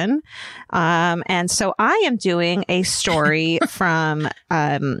 Stephen. And so I am doing a story from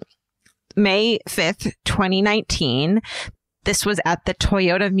May 5th, 2019. This was at the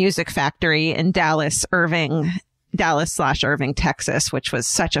Toyota Music Factory in Dallas/Irving, Texas, which was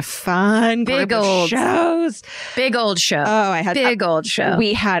such a fun group of shows. Big old show. Oh, I had big old show.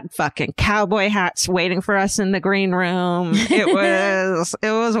 We had fucking cowboy hats waiting for us in the green room. It was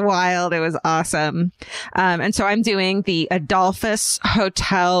wild. It was awesome. And so I'm doing the Adolphus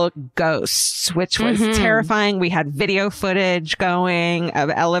Hotel Ghosts, which was terrifying. We had video footage going of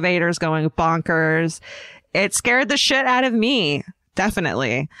elevators going bonkers. It scared the shit out of me.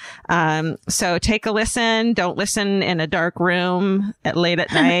 Definitely. So take a listen. Don't listen in a dark room late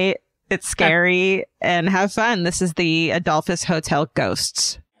at night. It's scary and have fun. This is the Adolphus Hotel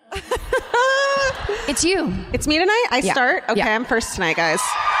Ghosts. It's you. It's me tonight? I start? Okay, I'm first tonight, guys.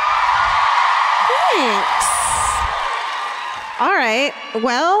 Thanks. All right.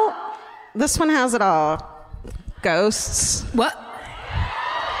 Well, this one has it all. Ghosts. What?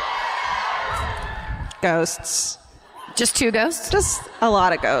 Ghosts. Just two ghosts? Just a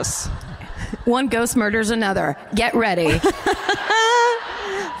lot of ghosts. One ghost murders another. Get ready.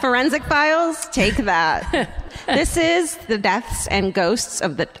 Forensic Files, take that. This is the deaths and ghosts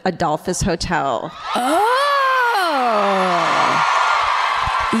of the Adolphus Hotel. Oh.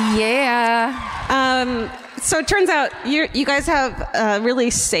 Yeah. So it turns out you guys have a really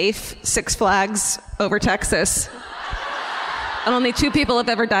safe Six Flags over Texas. Only 2 people have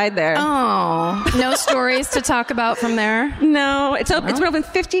ever died there. Oh, no stories to talk about from there? No, it's been open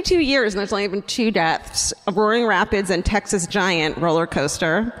 52 years and there's only been 2 deaths. A Roaring Rapids and Texas Giant roller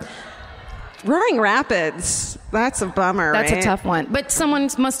coaster. Roaring Rapids, that's a bummer, That's right? a tough one. But someone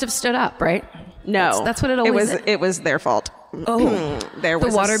must have stood up, right? No. That's what it always is. It was their fault. Oh, there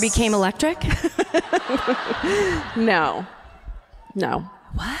was the water became electric? No.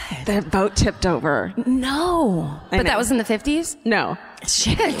 What? The boat tipped over. No. But that was in the 50s? No.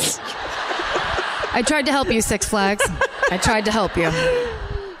 Shit. I tried to help you, Six Flags. I tried to help you.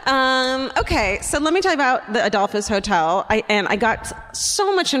 Okay, so let me tell you about the Adolphus Hotel. I got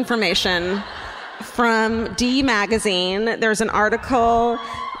so much information from D Magazine. There's an article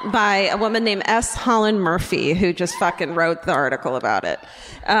by a woman named S. Holland Murphy who just fucking wrote the article about it.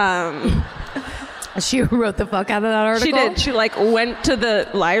 She wrote the fuck out of that article? She did. She went to the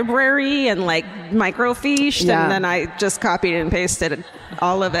library and microfiched, and then I just copied and pasted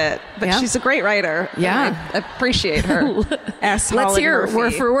all of it. But she's a great writer. Yeah. I appreciate her. S. Let's Holland hear Murphy.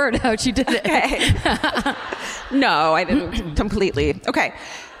 word for word how she did it. Okay. No, I didn't completely. Okay.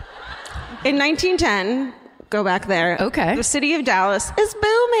 In 1910, go back there. Okay. The city of Dallas is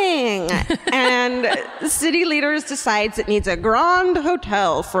booming. And the city leaders decides it needs a grand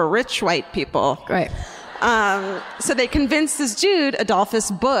hotel for rich white people. Right. So they convinced this dude,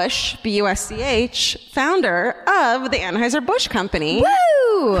 Adolphus Busch, B-U-S-C-H, founder of the Anheuser-Busch Company.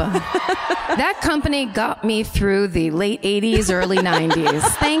 Woo! That company got me through the late 80s, early 90s.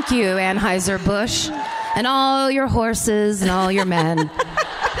 Thank you, Anheuser-Busch, and all your horses and all your men.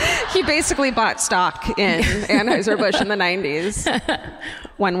 He basically bought stock in Anheuser-Busch in the 90s.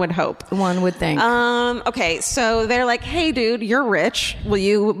 One would hope. One would think. Okay, so they're like, hey, dude, you're rich. Will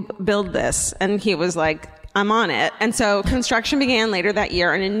you build this? And he was like, I'm on it. And so construction began later that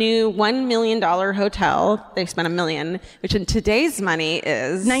year on a new $1 million hotel. They spent $1 million, which in today's money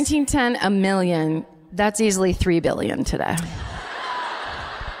is... 1910, $1 million. That's easily $3 billion today.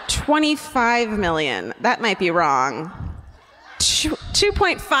 $25 million. That might be wrong.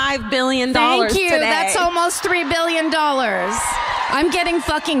 $2.5 billion Thank you. Today. That's almost $3 billion. I'm getting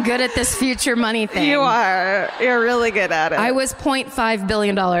fucking good at this future money thing. You are. You're really good at it. I was $0.5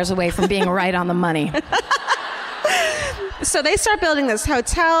 billion away from being right on the money. So they start building this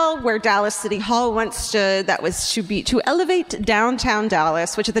hotel where Dallas City Hall once stood. That was to elevate downtown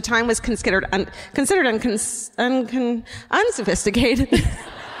Dallas, which at the time was considered unsophisticated.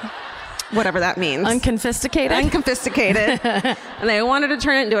 Whatever that means. Unconsophisticated? Unconsophisticated. And they wanted to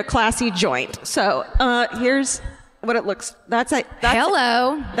turn it into a classy joint. So here's what it looks.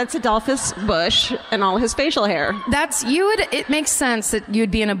 Hello. That's Adolphus Busch and all his facial hair. It makes sense that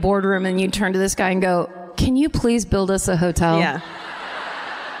you'd be in a boardroom and you'd turn to this guy and go, can you please build us a hotel? Yeah.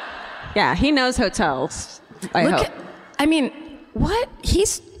 Yeah, he knows hotels. I hope. What?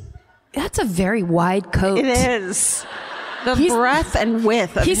 That's a very wide coat. It is. The breadth and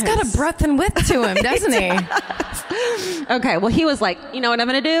width of He's got a breadth and width to him, doesn't he? Okay, well, he was like, you know what I'm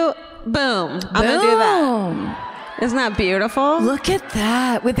going to do? Boom. I'm going to do that. Isn't that beautiful? Look at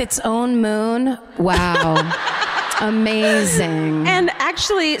that with its own moon. Wow. Amazing. And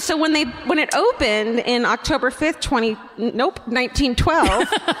actually, so when it opened in October 5th, 1912,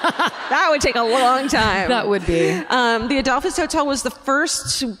 that would take a long time. That would be. The Adolphus Hotel was the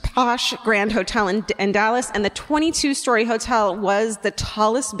first posh grand hotel in Dallas, and the 22-story hotel was the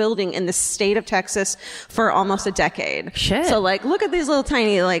tallest building in the state of Texas for almost a decade. Shit. So look at these little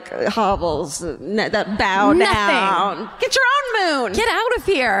tiny hovels that bow down. Get your own moon. Get out of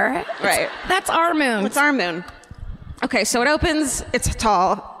here. Right. That's our moon. It's our moon. Okay, so it opens, it's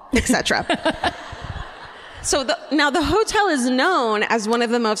tall, etc. So now the hotel is known as one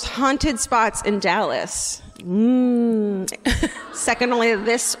of the most haunted spots in Dallas. Second only to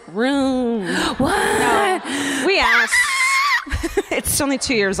this room. What? No, we asked. It's only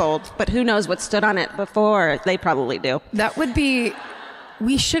 2 years old, but who knows what stood on it before? They probably do. That would be...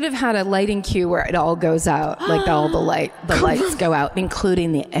 We should have had a lighting cue where it all goes out, like all the lights go out,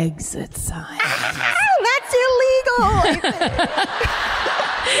 including the exit sign. That's illegal.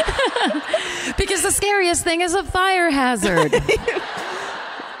 Because the scariest thing is a fire hazard.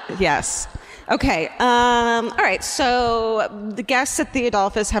 Yes. Okay. All right. So the guests at the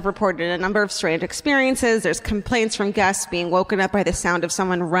Adolphus have reported a number of strange experiences. There's complaints from guests being woken up by the sound of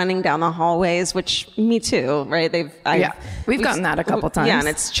someone running down the hallways, which me too, right? We've gotten that a couple times. Yeah, and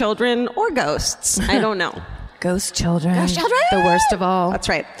it's children or ghosts. I don't know. Ghost children. Ghost children. The worst of all. That's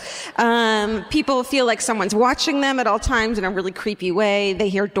right. People feel like someone's watching them at all times in a really creepy way. They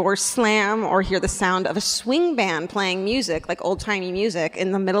hear doors slam or hear the sound of a swing band playing music, like old-timey music,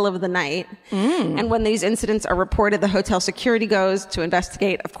 in the middle of the night. And when these incidents are reported, the hotel security goes to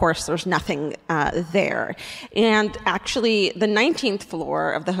investigate. Of course, there's nothing there. And actually, the 19th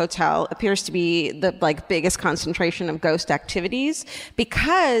floor of the hotel appears to be the biggest concentration of ghost activities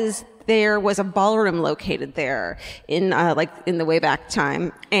because there was a ballroom located there in the way back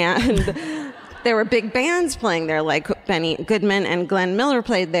time. And there were big bands playing there, like Benny Goodman and Glenn Miller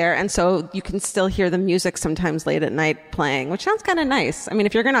played there. And so you can still hear the music sometimes late at night playing, which sounds kind of nice. I mean,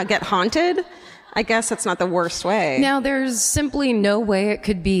 if you're going to get haunted, I guess that's not the worst way. Now, there's simply no way it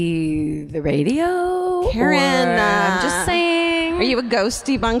could be the radio. Karen, I'm just saying. Are you a ghost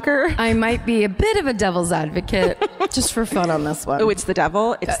debunker? I might be a bit of a devil's advocate, just for fun on this one. Oh, it's the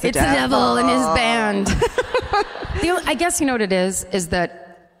devil? It's the devil and his band. I guess you know what it is that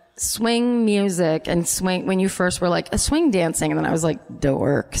swing music and swing, when you first were like, a swing dancing, and then I was like,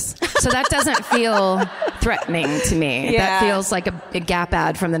 dorks. So that doesn't feel threatening to me. Yeah. That feels like a Gap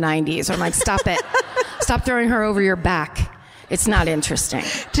ad from the 90s. Or I'm like, stop it. Stop throwing her over your back. It's not interesting.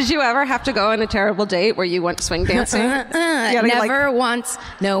 Did you ever have to go on a terrible date where you went swing dancing? Never once.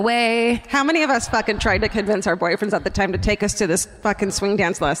 No way. How many of us fucking tried to convince our boyfriends at the time to take us to this fucking swing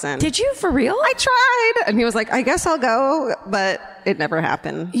dance lesson? Did you, for real? I tried. And he was like, I guess I'll go. But it never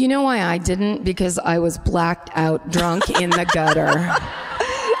happened. You know why I didn't? Because I was blacked out drunk in the gutter.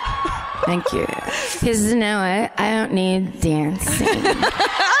 Thank you. Because I don't need dancing.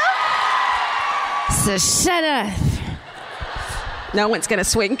 So shut up. No one's going to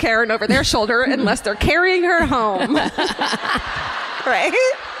swing Karen over their shoulder unless they're carrying her home. Right?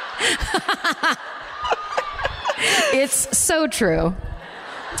 It's so true.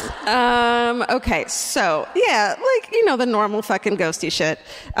 Okay, so, yeah, the normal fucking ghosty shit.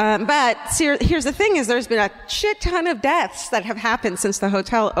 But here's the thing is there's been a shit ton of deaths that have happened since the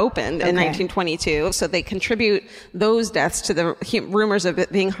hotel opened in 1922. So they contribute those deaths to the rumors of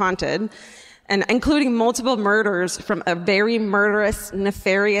it being haunted. And including multiple murders from a very murderous,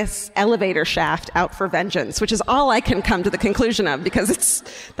 nefarious elevator shaft out for vengeance, which is all I can come to the conclusion of because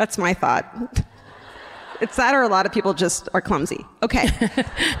that's my thought. It's that or a lot of people just are clumsy. Okay.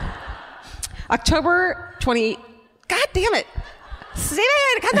 October 20... God damn it. Steven,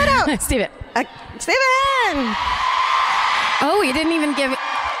 cut that out. Steven. Steven! Oh, you didn't even give...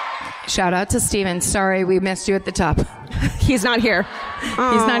 Shout out to Steven. Sorry, we missed you at the top. He's not here. He's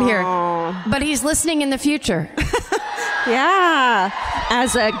not here. But he's listening in the future. Yeah.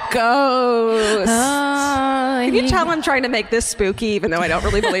 As a ghost. Can you tell I'm trying to make this spooky even though I don't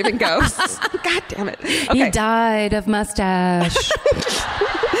really believe in ghosts? God damn it. Okay. He died of mustache.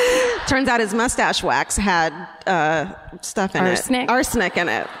 Turns out his mustache wax had stuff in it. Arsenic in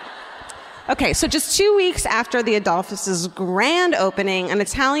it. Okay, so just 2 weeks after the Adolphus' grand opening, an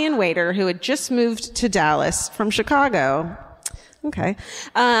Italian waiter who had just moved to Dallas from Chicago, okay,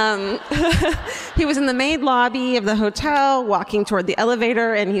 he was in the main lobby of the hotel walking toward the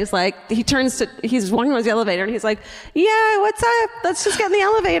elevator, and he's walking towards the elevator, and he's like, yeah, what's up? Let's just get in the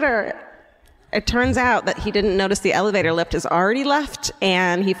elevator. It turns out that he didn't notice the elevator lift has already left,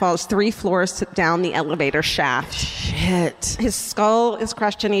 and he falls 3 floors down the elevator shaft. Shit. His skull is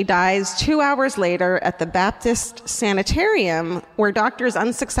crushed, and he dies 2 hours later at the Baptist Sanitarium, where doctors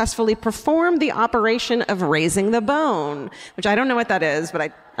unsuccessfully performed the operation of raising the bone, which I don't know what that is,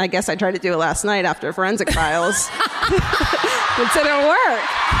 but I guess I tried to do it last night after forensic files. It didn't work.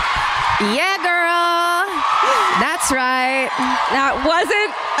 Yeah, girl. That's right.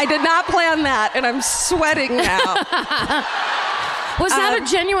 I did not plan that, and I'm sweating now. Was that a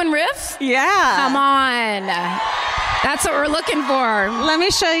genuine riff? Yeah. Come on. That's what we're looking for. Let me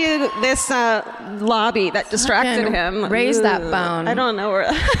show you this lobby that distracted him. Raise that bone. I don't know where...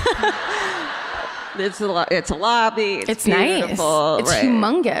 It's a lobby. It's nice. beautiful. It's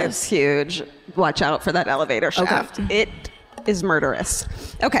humongous. It's huge. Watch out for that elevator shaft. Okay. It is murderous.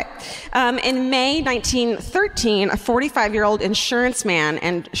 Okay. In May 1913, a 45-year-old insurance man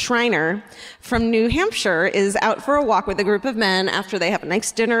and Shriner from New Hampshire is out for a walk with a group of men after they have a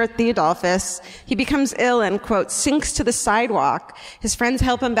nice dinner at the Adolphus. He becomes ill and, quote, sinks to the sidewalk. His friends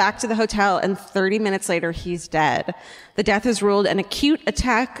help him back to the hotel, and 30 minutes later, he's dead. The death is ruled an acute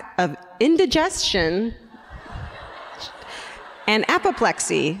attack of indigestion and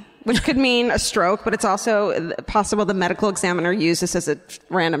apoplexy, which could mean a stroke, but it's also possible the medical examiner used this as a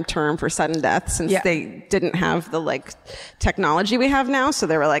random term for sudden death since they didn't have the technology we have now. So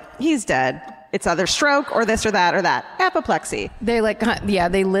they were like, he's dead. It's either stroke or this or that or that. Apoplexy. They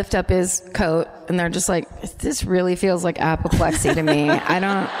they lift up his coat and they're just like, this really feels like apoplexy to me. And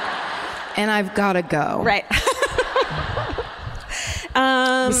I've got to go. Right.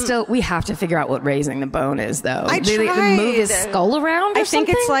 We have to figure out what raising the bone is, though. I Do they tried. move his skull around or I think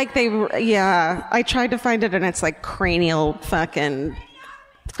something? it's like I tried to find it and it's like cranial fucking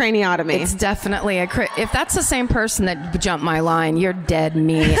craniotomy. It's definitely if that's the same person that jumped my line, you're dead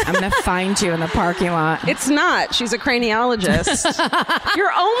meat. I'm going to find you in the parking lot. It's not. She's a craniologist.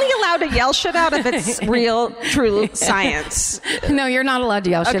 You're only allowed to yell shit out if it's real, true science. No, you're not allowed to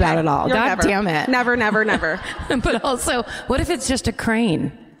yell shit out at all. God damn it. Never, never, never. But also, what if it's just a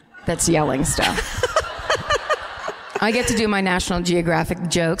crane that's yelling stuff? I get to do my National Geographic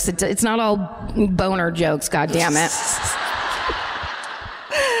jokes. It's not all boner jokes, God damn it.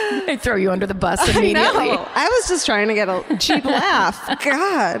 I throw you under the bus immediately. I was just trying to get a cheap laugh.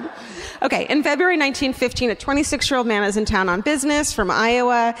 God. Okay, in February 1915, a 26-year-old man is in town on business from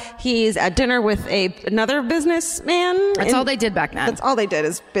Iowa. He's at dinner with another businessman. That's all they did back then. That's all they did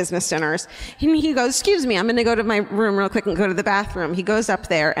is business dinners. He goes, excuse me, I'm going to go to my room real quick and go to the bathroom. He goes up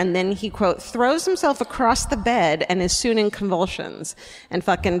there and then he, quote, throws himself across the bed and is soon in convulsions and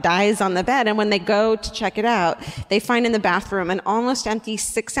fucking dies on the bed. And when they go to check it out, they find in the bathroom an almost empty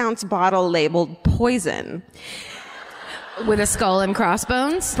 6-ounce bottle labeled poison. With a skull and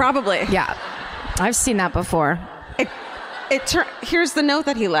crossbones? Probably. Yeah. I've seen that before. Here's the note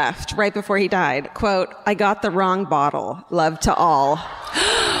that he left right before he died. Quote, I got the wrong bottle. Love to all.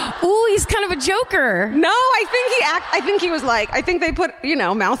 Ooh, he's kind of a joker. No, I think he was like, I think they put,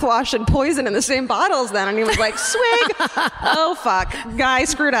 mouthwash and poison in the same bottles then. And he was like, swig. Oh, fuck. Guy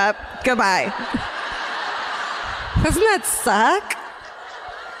screwed up. Goodbye. Doesn't that suck?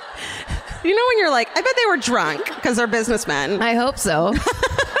 You know when you're like, I bet they were drunk because they're businessmen. I hope so.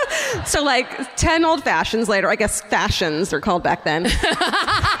 So like 10 old fashions later, I guess fashions they're called back then.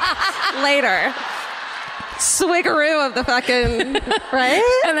 Later, swiggeroo of the fucking,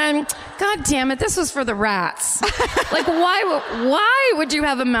 right? And then, God damn it, this was for the rats. Like, why would you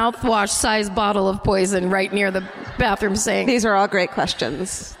have a mouthwash-sized bottle of poison right near the bathroom sink? These are all great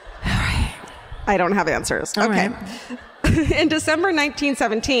questions. All right. I don't have answers. All okay. right. In December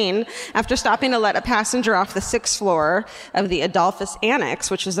 1917, after stopping to let a passenger off the 6th floor of the Adolphus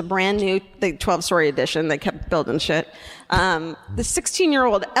Annex, which is a brand new 12-story addition, they kept building shit, the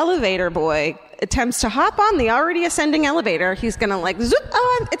 16-year-old elevator boy attempts to hop on the already ascending elevator. He's going to like, zoop,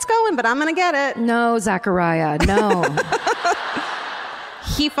 it's going, but I'm going to get it. No, Zachariah, no.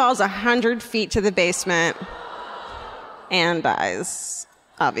 He falls 100 feet to the basement and dies,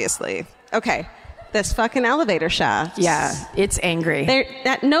 obviously. Okay. This fucking elevator shaft. Yeah, it's angry.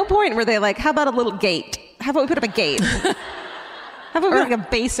 At no point were they like, how about a little gate? How about we put up a gate? How about we put like a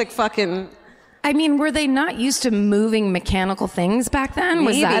basic fucking... I mean, were they not used to moving mechanical things back then?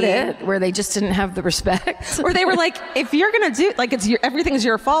 Maybe. Was that it? Where they just didn't have the respect? Or they were like, if you're going to do... Like, everything's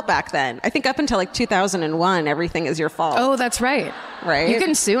your fault back then. I think up until like 2001, everything is your fault. Oh, that's right. Right? You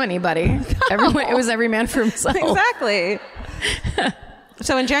can sue anybody. It was every man for himself. Exactly.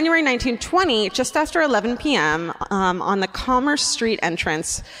 So in January 1920, just after 11 p.m., on the Commerce Street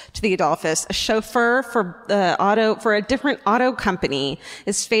entrance to the Adolphus, a chauffeur for a different auto company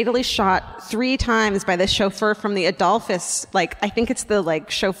is fatally shot 3 times by the chauffeur from the Adolphus. Like, I think it's the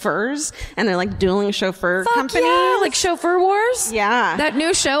like chauffeurs, and they're like dueling chauffeur companies. Yeah, like Chauffeur Wars? Yeah. That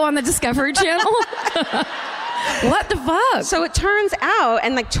new show on the Discovery Channel? What the fuck? So it turns out,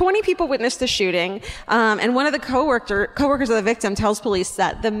 and like 20 people witnessed the shooting, and one of the co-workers of the victim tells police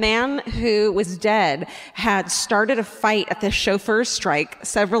that the man who was dead had started a fight at the chauffeur's strike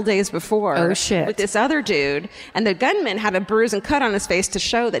several days before. Oh, shit. With this other dude, and the gunman had a bruise and cut on his face to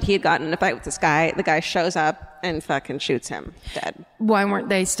show that he had gotten in a fight with this guy. The guy shows up and fucking shoots him dead. Why weren't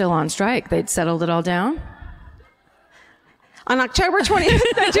they still on strike? They'd settled it all down? On October 20th,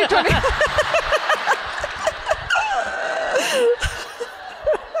 1920.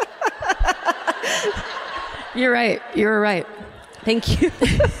 You're right. You're right. Thank you.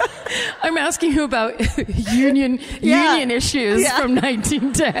 I'm asking you about union issues from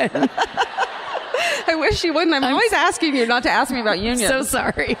 1910. I wish you wouldn't. I'm always asking you not to ask me about unions. So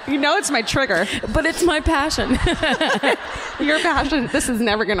sorry. You know it's my trigger. But it's my passion. Your passion. This is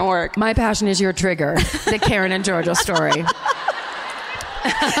never going to work. My passion is your trigger. The Karen and Georgia story.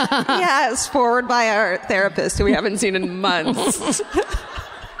 Yes, forward by our therapist who we haven't seen in months.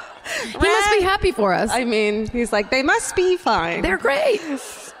 He must be happy for us. I mean, he's like, they must be fine. They're great.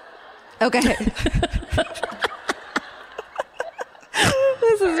 Okay.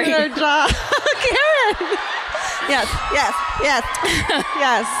 This is your job. Karen. Yes.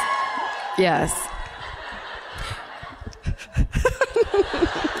 Yes.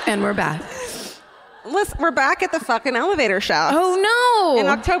 And we're back. Listen, we're back at the fucking elevator shaft. Oh, no. In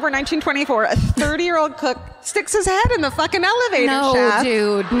October 1924, a 30-year-old cook sticks his head in the fucking elevator shaft.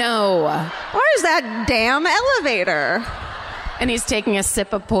 No, dude, no. Where's that damn elevator? And he's taking a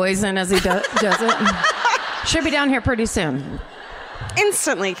sip of poison as he does it. Should be down here pretty soon.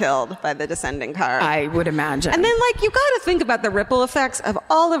 Instantly killed by the descending car. I would imagine. And then, like, you got to think about the ripple effects of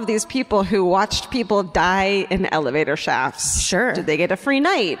all of these people who watched people die in elevator shafts. Sure. Did they get a free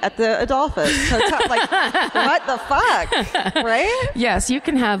night at the Adolphus Hotel? Like, what the fuck? Right? Yes, you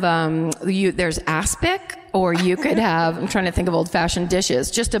can have, there's aspic, or you could have, I'm trying to think of old-fashioned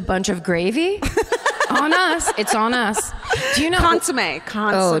dishes, just a bunch of gravy. On us. It's on us. Do you know? Consomme.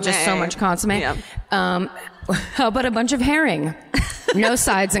 Oh, just so much consomme. Yeah. How about a bunch of herring? No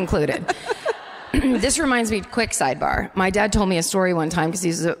sides included. This reminds me, quick sidebar. My dad told me a story one time because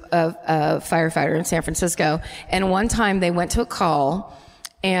he's a firefighter in San Francisco. And one time they went to a call,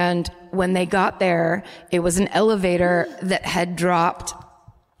 and when they got there, it was an elevator that had dropped.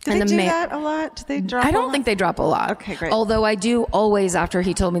 Do they do that a lot? Do they drop? I don't think they drop a lot. Okay, great. Although I do always, after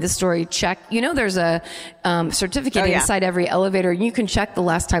he told me the story, check. You know, there's a certificate inside every elevator, and you can check the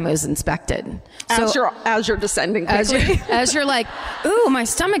last time it was inspected. As you're descending quickly. As you're like, ooh, my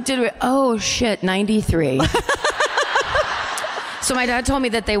stomach did it. Oh shit, 93. So my dad told me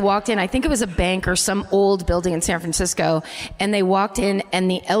that they walked in, I think it was a bank or some old building in San Francisco, and they walked in and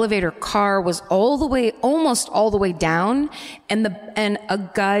the elevator car was almost all the way down, and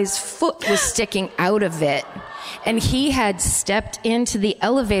a guy's foot was sticking out of it. And he had stepped into the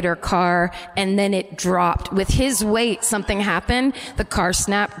elevator car, and then it dropped. With his weight, something happened. The car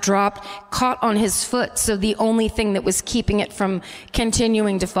snapped, dropped, caught on his foot. So the only thing that was keeping it from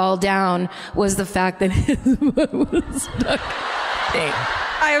continuing to fall down was the fact that his foot was stuck.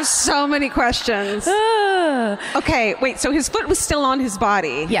 I have so many questions. Okay, wait, so his foot was still on his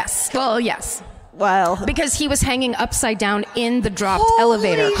body? Yes. Well, yes. Well, because he was hanging upside down in the dropped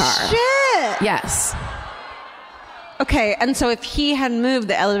elevator car. Shit. Yes. Okay, and so if he had moved,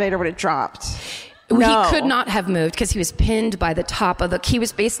 the elevator would have dropped. No. He could not have moved because he was pinned by the top of he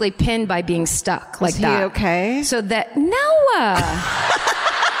was basically pinned by being stuck like that. Was he okay? So that, Noah!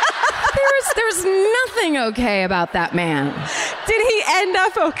 There's nothing okay about that man. Did he end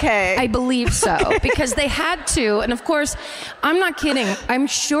up okay? I believe so, because they had to. And of course, I'm not kidding. I'm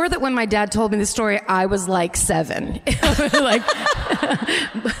sure that when my dad told me the story, I was like 7. Like,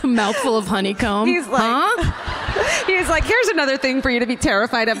 mouthful of honeycomb. He's like, here's another thing for you to be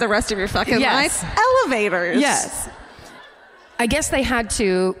terrified of the rest of your fucking life. Elevators. Yes. I guess they had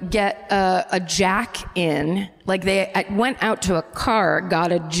to get a jack in. Like they went out to a car,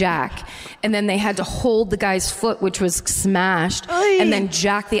 got a jack, and then they had to hold the guy's foot, which was smashed, and then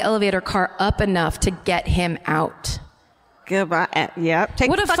jack the elevator car up enough to get him out. Goodbye. Yep.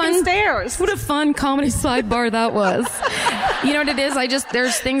 Take the fucking stairs. What a fun comedy sidebar that was. You know what it is?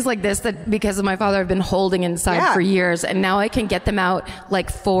 There's things like this that because of my father I've been holding inside for years, and now I can get them out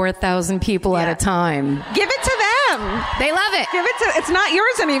like 4,000 people at a time. Give it to them. They love it. It's not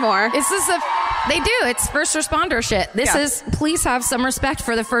yours anymore. They do. It's first responder shit. Please have some respect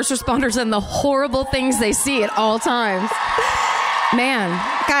for the first responders and the horrible things they see at all times. Man.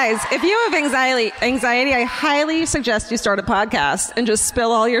 Guys, if you have anxiety, I highly suggest you start a podcast and just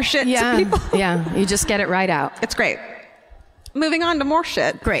spill all your shit to people. Yeah, you just get it right out. It's great. Moving on to more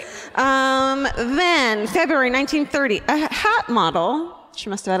shit. Great. Then, February 1930, a hat model, she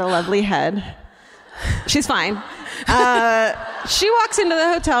must have had a lovely head. She's fine. She walks into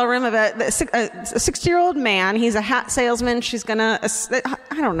the hotel room of a 60-year-old man. He's a hat salesman. She's gonna,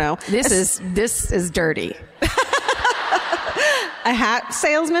 I don't know. This is dirty. A hat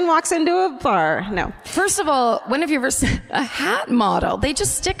salesman walks into a bar. No. First of all, when have you ever seen a hat model? They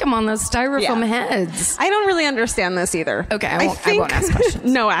just stick them on those styrofoam heads. I don't really understand this either. Okay, I won't ask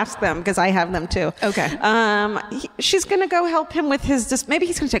questions. No, ask them because I have them too. Okay. She's going to go help him with his, maybe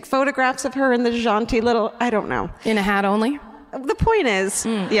he's going to take photographs of her in the jaunty little, I don't know. In a hat only? The point is,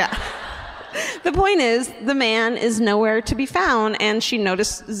 the point is, the man is nowhere to be found, and she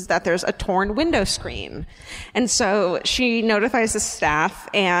notices that there's a torn window screen. And so she notifies the staff,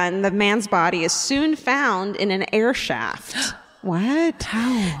 and the man's body is soon found in an air shaft. What?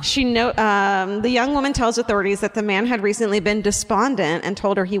 How? The young woman tells authorities that the man had recently been despondent and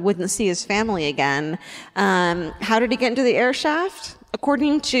told her he wouldn't see his family again. How did he get into the air shaft?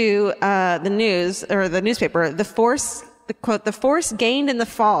 According to the news, or the newspaper, the force gained in the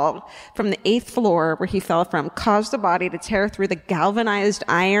fall from the 8th floor where he fell from caused the body to tear through the galvanized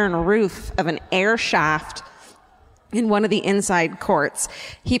iron roof of an air shaft in one of the inside courts.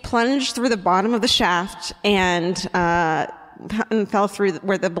 He plunged through the bottom of the shaft and fell through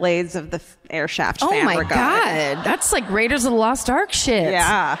where the blades of the air shaft fan were going. Oh my God. That's like Raiders of the Lost Ark shit.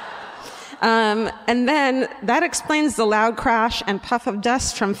 Yeah. And then that explains the loud crash and puff of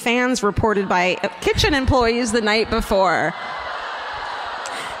dust from fans reported by kitchen employees the night before.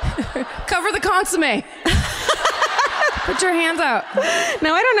 Cover the consomme. Put your hands out.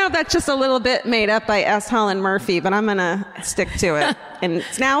 Now, I don't know if that's just a little bit made up by S. Holland Murphy, but I'm going to stick to it. And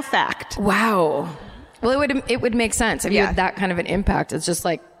it's now fact. Wow. Well, it would make sense if you had that kind of an impact. It's just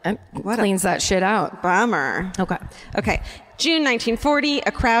like, cleans that shit out. Bummer. Okay. June 1940,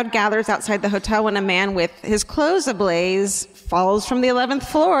 a crowd gathers outside the hotel when a man with his clothes ablaze falls from the 11th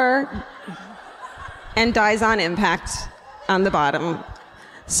floor and dies on impact on the bottom.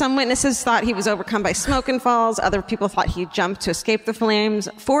 Some witnesses thought he was overcome by smoke and falls. Other people thought he jumped to escape the flames.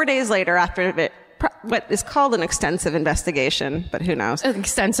 4 days later, after what is called an extensive investigation, but who knows? An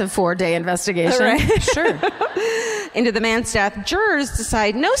extensive 4-day investigation. Right. Sure. Into the man's death, jurors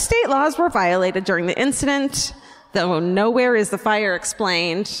decide no state laws were violated during the incident, though nowhere is the fire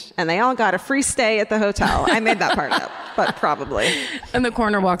explained, and they all got a free stay at the hotel. I made that part up, but probably. And the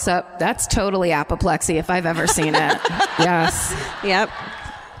coroner walks up. That's totally apoplexy if I've ever seen it. Yes. Yep.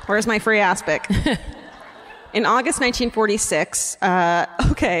 Where's my free aspic? In August 1946,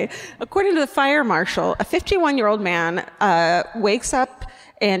 according to the fire marshal, a 51-year-old man wakes up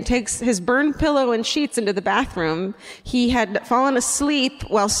and takes his burned pillow and sheets into the bathroom. He had fallen asleep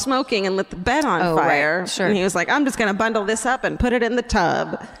while smoking and lit the bed on fire. Right. Sure. And he was like, I'm just going to bundle this up and put it in the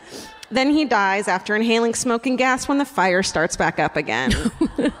tub. Then he dies after inhaling smoking gas when the fire starts back up again.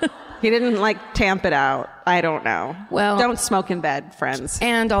 He didn't tamp it out. I don't know. Well, don't smoke in bed, friends.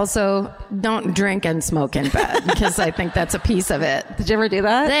 And also, don't drink and smoke in bed, because I think that's a piece of it. Did you ever do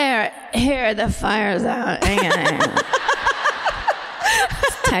that? Here, the fire's out.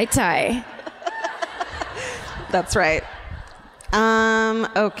 Tie. That's right.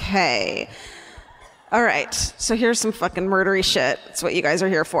 Okay. All right. So here's some fucking murdery shit. That's what you guys are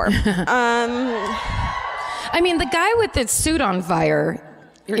here for. I mean, the guy with the suit on fire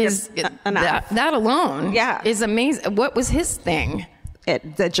is that alone is amazing. What was his thing?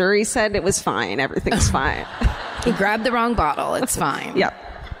 The jury said it was fine. Everything's fine. He grabbed the wrong bottle. It's fine. Yep.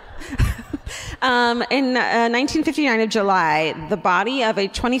 In 1959 of July, the body of a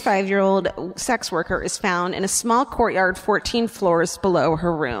 25-year-old sex worker is found in a small courtyard 14 floors below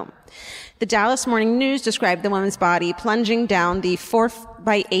her room. The Dallas Morning News described the woman's body plunging down the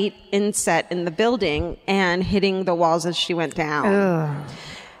 4x8 inset in the building and hitting the walls as she went down. Ugh.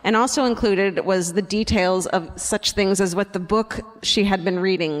 And also included was the details of such things as what the book she had been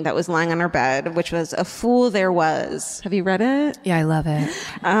reading that was lying on her bed, which was A Fool There Was. Have you read it? Yeah, I love it.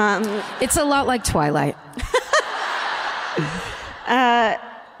 It's a lot like Twilight. I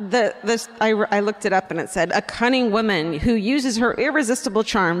looked it up and it said, a cunning woman who uses her irresistible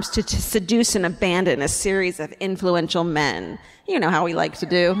charms to seduce and abandon a series of influential men. You know how we like to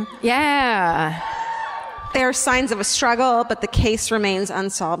do. Yeah. There are signs of a struggle, but the case remains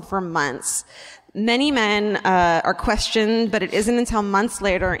unsolved for months. Many men are questioned, but it isn't until months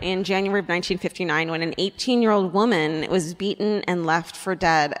later in January of 1959 when an 18-year-old woman was beaten and left for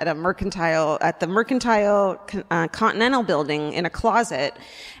dead at the Mercantile Continental Building in a closet.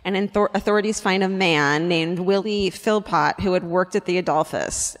 And authorities find a man named Willie Philpott who had worked at the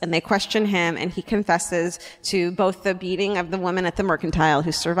Adolphus. And they question him, and he confesses to both the beating of the woman at the Mercantile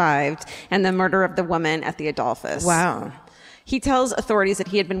who survived and the murder of the woman at the Adolphus. Wow. He tells authorities that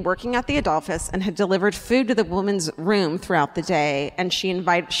he had been working at the Adolphus and had delivered food to the woman's room throughout the day. And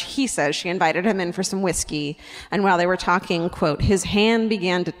he says she invited him in for some whiskey. And while they were talking, quote, his hand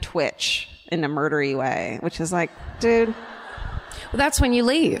began to twitch in a murdery way, which is like, dude. Well, that's when you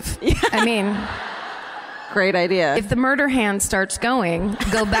leave. Yeah. I mean, great idea. If the murder hand starts going,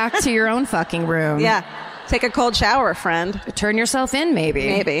 go back to your own fucking room. Yeah. Take a cold shower, friend. Turn yourself in, maybe.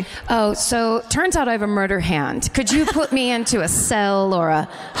 Maybe. Oh, so turns out I have a murder hand. Could you put me into a cell or a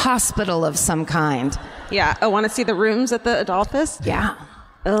hospital of some kind? Yeah. Oh, want to see the rooms at the Adolphus? Yeah.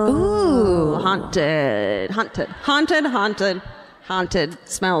 Oh, ooh. Haunted.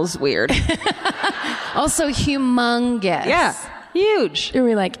 Smells weird. Also humongous. Yeah. Huge. And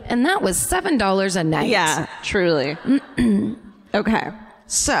we're like, and that was $7 a night. Yeah, truly. Okay.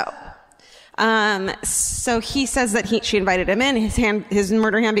 So he says that she invited him in. His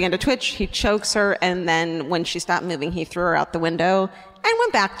murder hand began to twitch. He chokes her, and then when she stopped moving, he threw her out the window and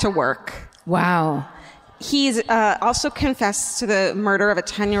went back to work. Wow. He's also confessed to the murder of a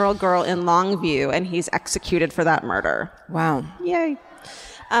 10-year-old girl in Longview, and he's executed for that murder. Wow. Yay.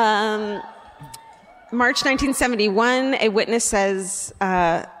 March 1971, a witness says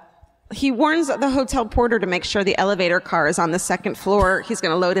he warns the hotel porter to make sure the elevator car is on the second floor. He's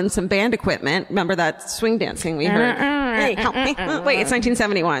going to load in some band equipment. Remember that swing dancing we heard? Hey, help me. Wait, it's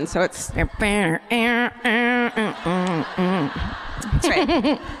 1971, so it's... That's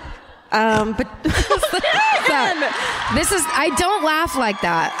right. But this is, I don't laugh like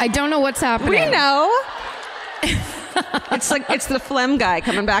that. I don't know what's happening. We know. It's the phlegm guy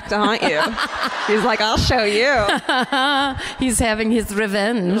coming back to haunt you. He's like, I'll show you. He's having his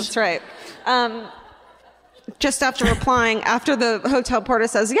revenge. That's right. Just after replying, after the hotel porter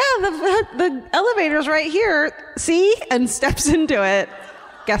says, yeah, the elevator's right here, see? And steps into it.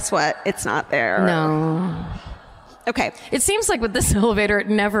 Guess what? It's not there. No. Okay. It seems like with this elevator, it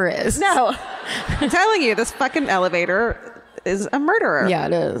never is. No. I'm telling you, this fucking elevator is a murderer. Yeah,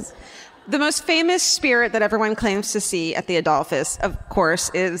 it is. The most famous spirit that everyone claims to see at the Adolphus, of course,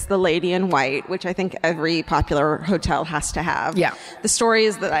 is the Lady in White, which I think every popular hotel has to have. Yeah. The story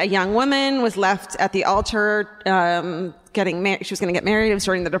is that a young woman was left at the altar getting married. She was going to get married. It was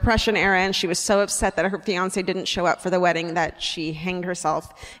during the Depression era, and she was so upset that her fiancé didn't show up for the wedding that she hanged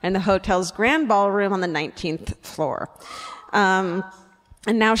herself in the hotel's grand ballroom on the 19th floor.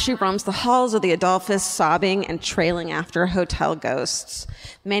 And now she roams the halls of the Adolphus, sobbing and trailing after hotel ghosts.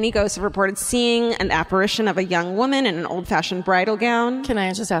 Many ghosts have reported seeing an apparition of a young woman in an old-fashioned bridal gown. Can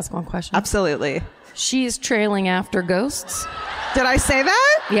I just ask one question? Absolutely. She's trailing after ghosts? Did I say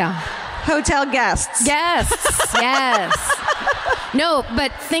that? Yeah. Hotel guests. Guests, yes. No,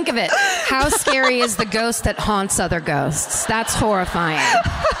 but think of it. How scary is the ghost that haunts other ghosts? That's horrifying.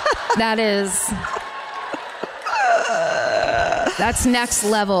 That is... That's next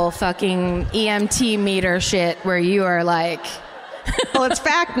level fucking EMT meter shit where you are like... Well, it's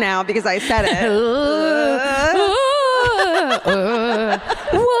fact now because I said it.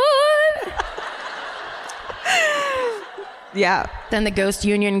 What? Yeah. Then the ghost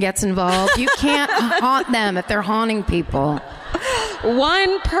union gets involved. You can't haunt them if they're haunting people.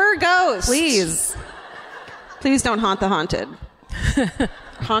 One per ghost. Please. Please don't haunt the haunted.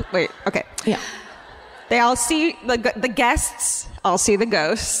 Wait, okay. Yeah. They all see, the guests all see the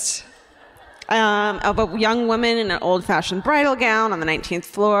ghost of a young woman in an old-fashioned bridal gown on the 19th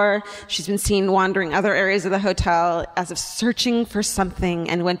floor. She's been seen wandering other areas of the hotel as if searching for something.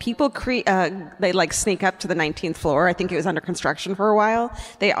 And when people they like sneak up to the 19th floor, I think it was under construction for a while,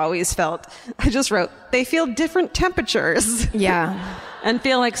 they always felt, I just wrote, they feel different temperatures. Yeah. And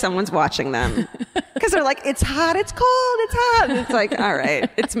feel like someone's watching them. Because they're like, it's hot, it's cold, it's hot. And it's like, all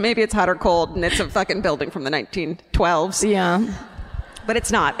right, maybe it's hot or cold, and it's a fucking building from the 1912s. Yeah. But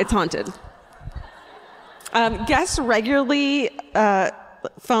it's not. It's haunted. Guests regularly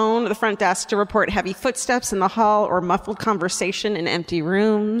phone the front desk to report heavy footsteps in the hall or muffled conversation in empty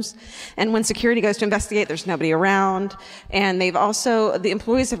rooms. And when security goes to investigate, there's nobody around. And the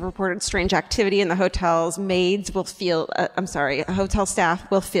employees have reported strange activity in the hotels. Maids will feel, hotel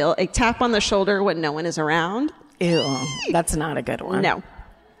staff will feel a tap on the shoulder when no one is around. Ew. That's not a good one. No.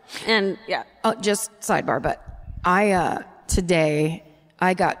 And yeah. Oh, just sidebar, but today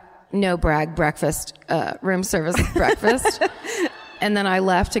I got no brag breakfast, room service breakfast. And then I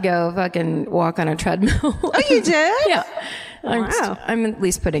left to go fucking walk on a treadmill. Oh, you did? Yeah. Wow. I'm at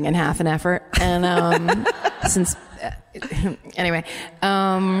least putting in half an effort. And anyway,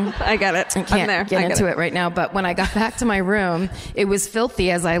 I get it. I can't get into it right now. But when I got back to my room, it was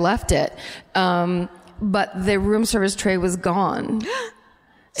filthy as I left it. But the room service tray was gone.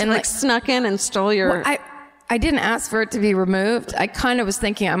 So and snuck in and stole your... Well, I didn't ask for it to be removed. I kind of was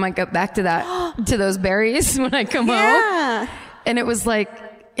thinking I might go back to that, to those berries when I come home. And it was like,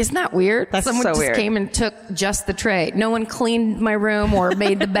 isn't that weird? That's Someone so just weird. Came and took just the tray. No one cleaned my room or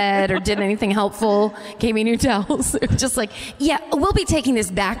made the bed or did anything helpful. Gave me new towels. It was just like, yeah, we'll be taking this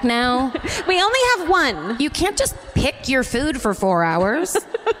back now. We only have one. You can't just pick your food for 4 hours.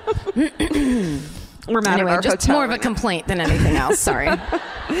 We're mad at our just hotel. More of a complaint than anything else. Sorry.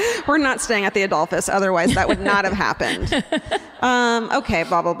 We're not staying at the Adolphus. Otherwise, that would not have happened. Okay,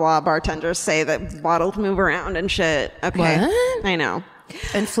 blah, blah, blah. Bartenders say that bottles move around and shit. Okay. What? I know.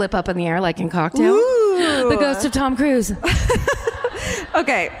 And flip up in the air like in Cocktail. Ooh. The ghost of Tom Cruise.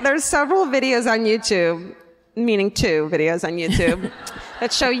 Okay, there's several videos on YouTube, meaning 2 videos on YouTube,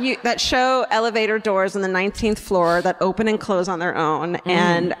 that show elevator doors on the 19th floor that open and close on their own.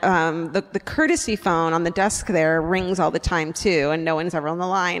 And the courtesy phone on the desk there rings all the time too, and no one's ever on the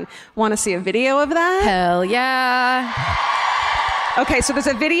line. Want to see a video of that? Hell yeah. Okay, so there's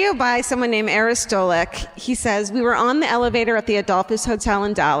a video by someone named Aristolik. He says, we were on the elevator at the Adolphus Hotel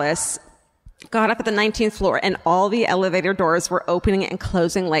in Dallas. got up at the 19th floor and all the elevator doors were opening and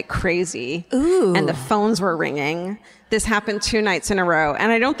closing like crazy. Ooh. And the phones were ringing. This happened 2 nights in a row.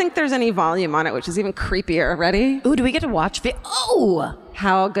 And I don't think there's any volume on it, which is even creepier. Ready? Ooh, do we get to watch Oh!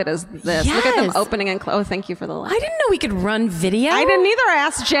 How good is this? Yes. Look at them opening and closing. Oh, thank you for the light. I didn't know we could run video. I didn't either. I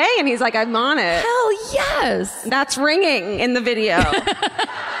asked Jay and he's like, I'm on it. Hell yes. That's ringing in the video.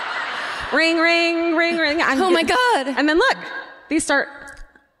 Ring, ring, ring, ring. Oh my God. And then look, these start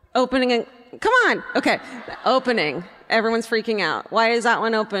opening and come on. Okay. Opening. Everyone's freaking out. Why is that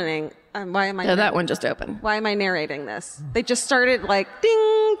one opening? Why am I? No, that one just opened. Why am I narrating this? They just started like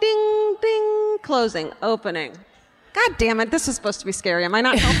ding, ding, ding, closing, opening. God damn it. This is supposed to be scary. Am I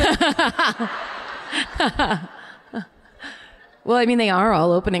not helping? Well, I mean, they are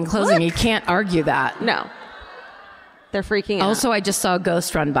all open and closing. Look. You can't argue that. No. They're freaking out. Also, I just saw a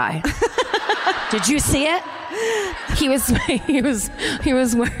ghost run by. Did you see it? He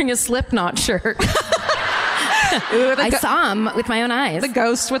was wearing a Slipknot shirt. Ooh, I saw him with my own eyes. the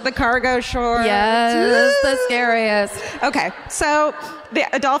ghost with the cargo shorts. Yes, the scariest. Okay, so the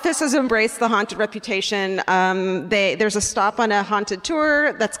Adolphus has embraced the haunted reputation. There's a stop on a haunted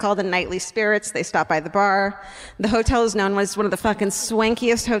tour that's called the Nightly Spirits. They stop by the bar. The hotel is known as one of the fucking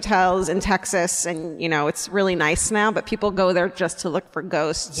swankiest hotels in Texas, and you know it's really nice now. But people go there just to look for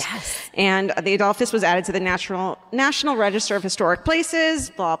ghosts. Yes. And the Adolphus was added to the National Register of Historic Places.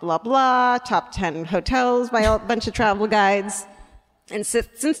 Blah blah blah. Top 10 hotels by a bunch of travel guides. And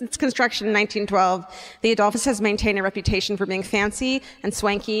since its construction in 1912, the Adolphus has maintained a reputation for being fancy and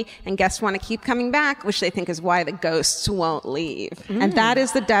swanky, and guests want to keep coming back, which they think is why the ghosts won't leave. And that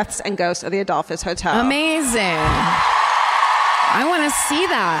is the deaths and ghosts of the Adolphus Hotel. Amazing. I want to see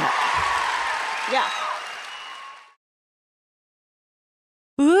that. Yeah.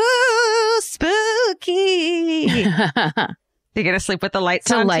 Ooh, spooky. You're going to sleep with the lights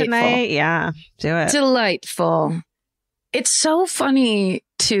on tonight? Yeah, do it. Delightful. It's so funny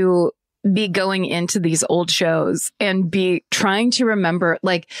to be going into these old shows and be trying to remember,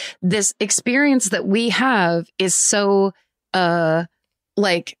 like, this experience that we have is so,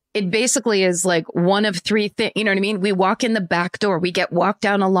 like, it basically is like one of 3 things. You know what I mean? We walk in the back door. We get walked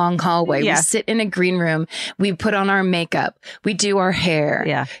down a long hallway. Yeah. We sit in a green room. We put on our makeup. We do our hair.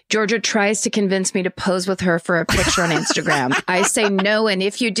 Yeah. Georgia tries to convince me to pose with her for a picture on Instagram. I say no, and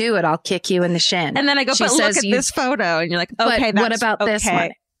if you do it, I'll kick you in the shin. And then I go, She but look says at this photo. And you're like, okay, but what about this okay.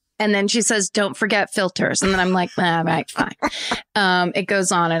 one? And then she says, don't forget filters. And then I'm like, right, fine. It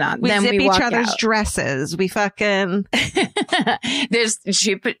goes on and on. We then zip we walk each other's out. dresses. We fucking...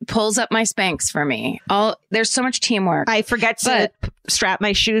 She pulls up my Spanx for me. There's so much teamwork. I forget to strap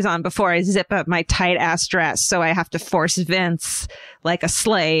my shoes on before I zip up my tight ass dress. So I have to force Vince like a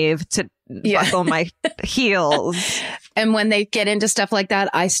slave to buckle my heels. And when they get into stuff like that,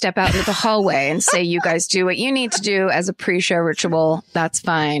 I step out into the hallway and say, you guys do what you need to do as a pre-show ritual. That's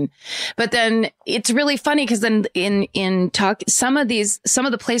fine. But then it's really funny because then in talk, some of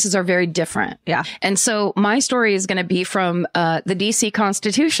the places are very different. Yeah. And so my story is going to be from the DC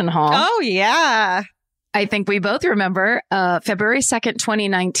Constitution Hall. Oh, yeah. I think we both remember, February 2nd,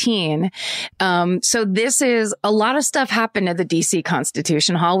 2019. So this is a lot of stuff happened at the DC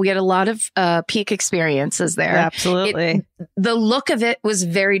Constitution Hall. We had a lot of peak experiences there. Absolutely. The look of it was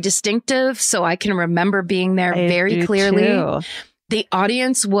very distinctive. So I can remember being there very clearly. Too. The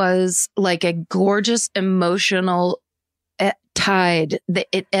audience was like a gorgeous, emotional tide.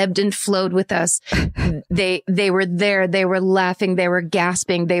 It ebbed and flowed with us. They were there. They were laughing. They were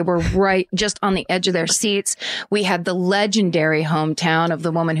gasping. They were right just on the edge of their seats. We had the legendary hometown of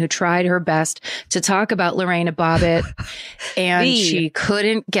the woman who tried her best to talk about Lorena Bobbitt, and she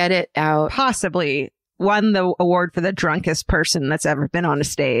couldn't get it out. Possibly won the award for the drunkest person that's ever been on a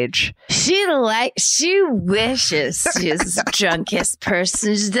stage. She wishes she's the drunkest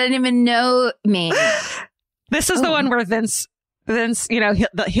person. She doesn't even know me. This is the one where Vince, you know,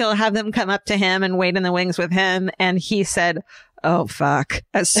 he'll have them come up to him and wait in the wings with him. And he said, oh, fuck.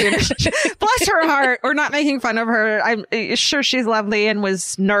 As soon as bless her heart. We're not making fun of her. I'm sure she's lovely and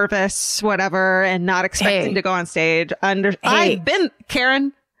was nervous, whatever, and not expecting to go on stage. I've been,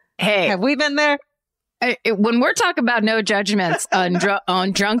 Karen. Hey, have we been there? When we're talking about no judgments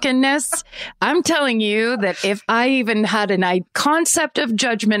on drunkenness, I'm telling you that if I even had a concept of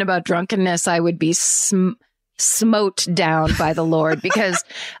judgment about drunkenness, I would be smote down by the Lord, because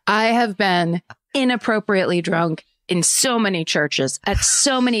I have been inappropriately drunk in so many churches, at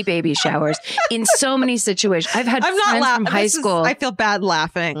so many baby showers, in so many situations. I've had friends from high school. I feel bad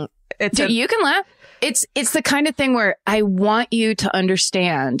laughing. You can laugh. It's the kind of thing where I want you to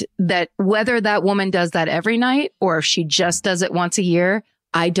understand that whether that woman does that every night or if she just does it once a year,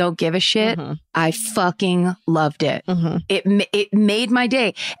 I don't give a shit. I fucking loved it. It made my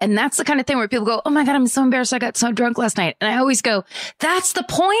day. And that's the kind of thing where people go, oh my God, I'm so embarrassed. I got so drunk last night. And I always go, that's the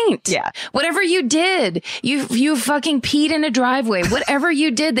point. Yeah. Whatever you did, you fucking peed in a driveway, whatever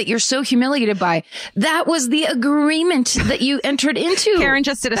you did that you're so humiliated by, that was the agreement that you entered into. Karen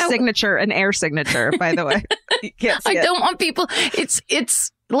just did an air signature, by the way. You can't see I don't want people.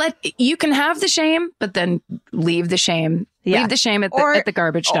 You can have the shame, but then leave the shame. Yeah. Leave the shame at the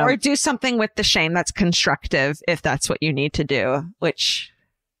garbage dump. Or do something with the shame that's constructive if that's what you need to do, which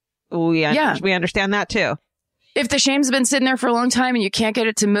we understand that too. If the shame's been sitting there for a long time and you can't get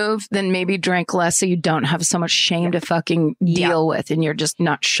it to move, then maybe drink less so you don't have so much shame to fucking deal with and you're just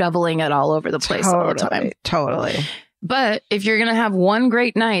not shoveling it all over the place all the time. Totally. But if you're going to have one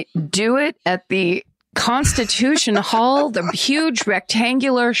great night, do it at the Constitution Hall, the huge,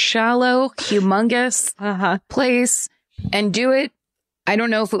 rectangular, shallow, humongous place, and do it. I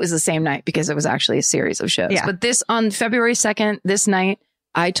don't know if it was the same night because it was actually a series of shows. Yeah. But on February 2nd, this night,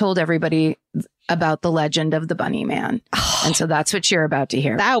 I told everybody about the legend of the Bunny Man. And so that's what you're about to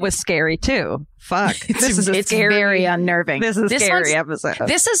hear. That was scary too. Fuck. It's very unnerving. This is a scary episode.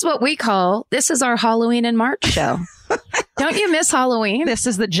 This is what we call, this is our Halloween in March show. Don't you miss Halloween? This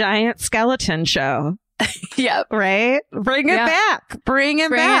is the giant skeleton show. Yep. Right? Bring it back. Bring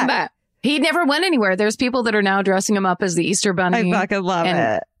him back. He never went anywhere. There's people that are now dressing him up as the Easter Bunny. I fucking love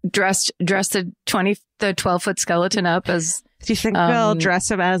it. Dressed the 12-foot skeleton up as. Do you think they'll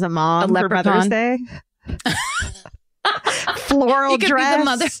dress him as a mom for Mother's Day? Floral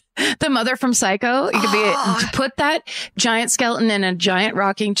dress. Be the mother from Psycho. You could put that giant skeleton in a giant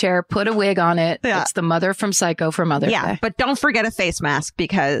rocking chair, put a wig on it. Yeah. It's the mother from Psycho for Mother's Day. But don't forget a face mask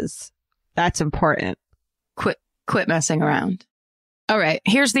because that's important. Quit messing around. All right,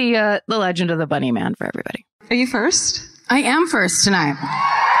 here's the legend of the Bunny Man for everybody. Are you first? I am first tonight.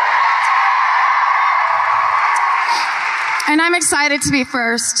 And I'm excited to be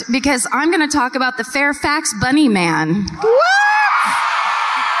first because I'm going to talk about the Fairfax Bunny Man. What?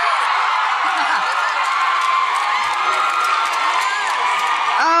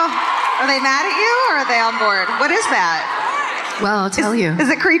 Oh, are they mad at you or are they on board? What is that? Well, I'll tell you. Is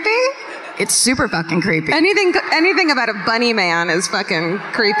it creepy? It's super fucking creepy. Anything about a bunny man is fucking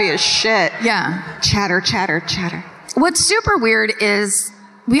creepy as shit. Yeah. Chatter, chatter, chatter. What's super weird is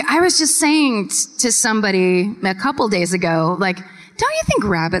I was just saying to somebody a couple days ago, like, don't you think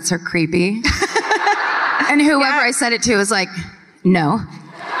rabbits are creepy? And whoever I said it to was like, no.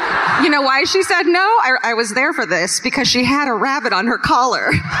 You know why she said no? I was there for this because she had a rabbit on her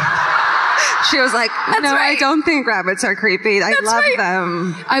collar. She was like, no, right. I don't think rabbits are creepy. I love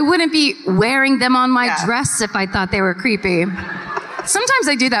them. I wouldn't be wearing them on my dress if I thought they were creepy. Sometimes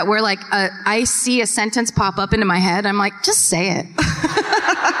I do that where like I see a sentence pop up into my head. I'm like, just say it.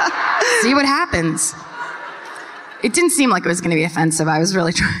 See what happens. It didn't seem like it was going to be offensive. I was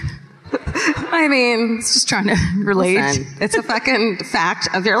really trying. I mean, it's just trying to relate. Listen, it's a fucking fact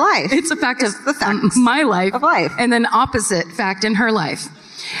of your life. It's a fact of the facts my life. Of life. And then opposite fact in her life.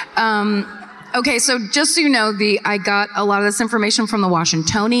 Okay, so just so you know, I got a lot of this information from the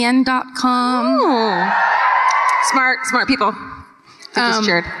Washingtonian.com. Oh. Smart people.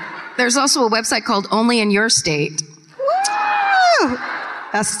 There's also a website called Only in Your State. Woo!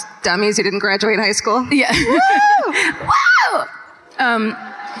 That's dummies who didn't graduate high school. Yeah. Wow!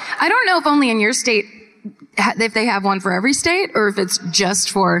 I don't know if Only in Your State, if they have one for every state or if it's just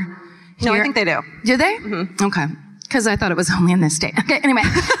for here. No, I think they do. Do they? Mm-hmm. Okay. Because I thought it was only in this state. Okay, anyway.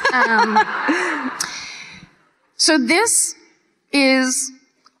 So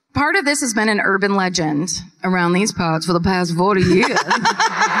part of this has been an urban legend around these parts for the past 40 years.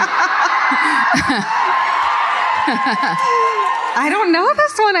 I don't know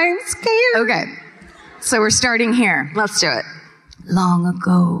this one. I'm scared. Okay. So we're starting here. Let's do it. Long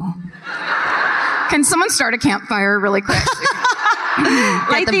ago. Can someone start a campfire really quick?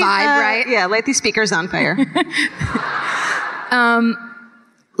 Get the vibe right? Yeah, light these speakers on fire.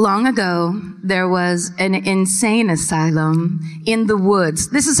 Long ago, there was an insane asylum in the woods.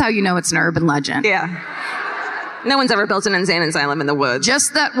 This is how you know it's an urban legend. Yeah. No one's ever built an insane asylum in the woods.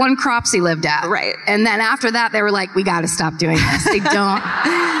 Just that one Cropsey lived at. Right. And then after that, they were like, we got to stop doing this.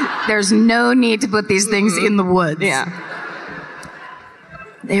 There's no need to put these things in the woods. Yeah.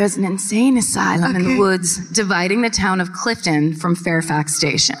 There was an insane asylum in the woods dividing the town of Clifton from Fairfax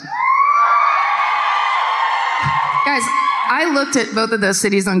Station. Guys, I looked at both of those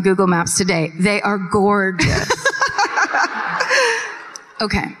cities on Google Maps today. They are gorgeous.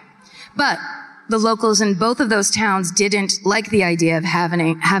 Okay. But the locals in both of those towns didn't like the idea of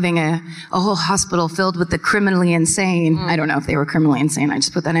having a whole hospital filled with the criminally insane. I don't know if they were criminally insane. I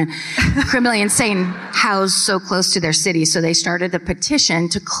just put that in. Criminally insane housed so close to their city. So they started a petition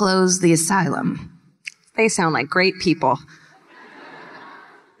to close the asylum. They sound like great people.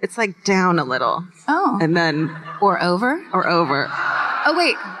 It's like down a little. Oh. And then. Or over? Or over. Oh,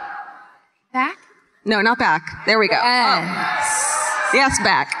 wait. Back? No, not back. There we go. Yes,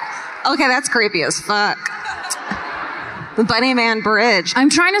 back. Okay, that's creepy as fuck. The Bunny Man Bridge.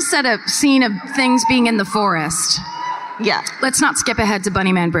 I'm trying to set a scene of things being in the forest. Yeah. Let's not skip ahead to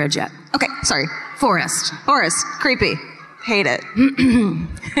Bunny Man Bridge yet. Okay, sorry. Forest. Forest. Creepy. Hate it.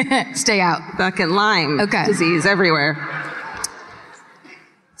 Stay out. Fucking Lyme disease everywhere.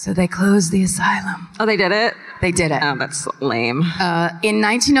 So they closed the asylum. Oh, they did it? They did it. Oh, that's lame. In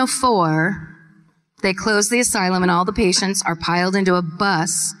 1904, they closed the asylum and all the patients are piled into a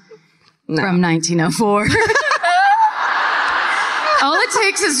bus from 1904. All it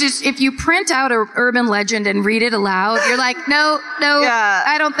takes is just, if you print out an urban legend and read it aloud, you're like, no,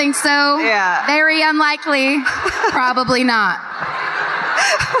 I don't think so. Yeah. Very unlikely. Probably not.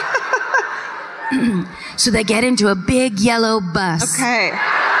 So they get into a big yellow bus. Okay.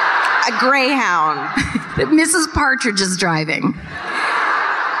 A Greyhound. That Mrs. Partridge is driving.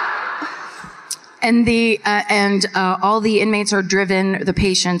 And all the inmates are driven, the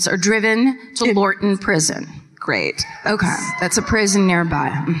patients are driven to Lorton Prison. Great. Okay, that's a prison nearby.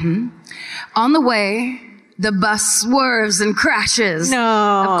 Mm-hmm. On the way, the bus swerves and crashes.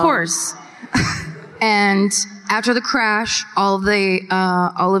 No. Of course. And after the crash, all of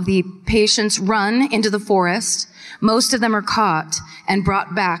the patients run into the forest. Most of them are caught and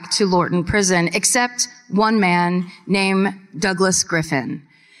brought back to Lorton Prison, except one man named Douglas Griffin.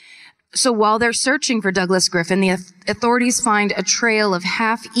 So while they're searching for Douglas Griffin, the authorities find a trail of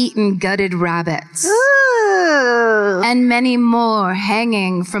half-eaten gutted rabbits. Ooh. And many more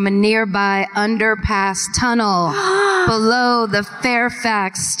hanging from a nearby underpass tunnel below the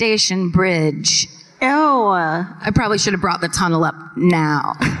Fairfax Station Bridge. Ew. I probably should have brought the tunnel up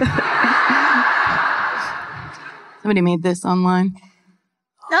now. Somebody made this online.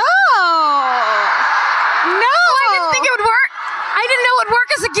 No! I didn't think it would work. I didn't know it would work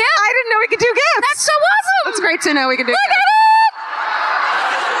as a gift. I didn't know we could do gifts. That's so awesome. It's great to know we can do Look gifts. at it.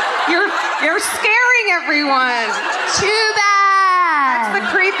 You're scaring everyone. Too bad.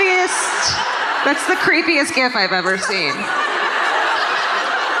 That's the creepiest gif I've ever seen.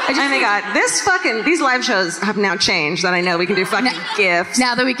 Oh my God, these live shows have now changed that I know we can do fucking gifts.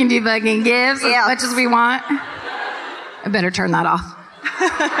 Now that we can do fucking gifts as much as we want. I better turn that off.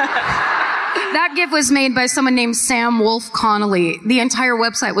 That GIF was made by someone named Sam Wolf Connolly. The entire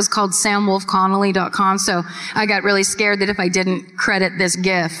website was called samwolfconnolly.com, so I got really scared that if I didn't credit this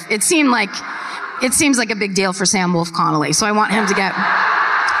GIF, it seems like a big deal for Sam Wolf Connolly, so I want him to get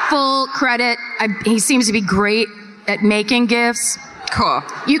full credit. He seems to be great at making GIFs. Cool.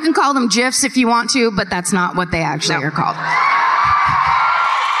 You can call them GIFs if you want to, but that's not what they actually are called.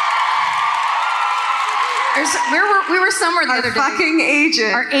 We were somewhere the other day. Fucking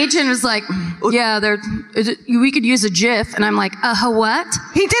agent. Our agent was like, yeah, we could use a GIF. And I'm like, what?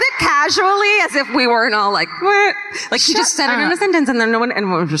 He did it casually as if we weren't all like, what? Like he just said it in a sentence and then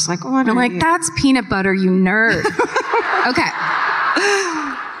and we were just like, what? I'm like, that's peanut butter, you nerd. Okay.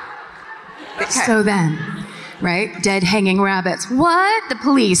 So then, right? Dead hanging rabbits. What? The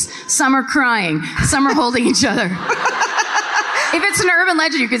police. Some are crying. Some are holding each other. If it's an urban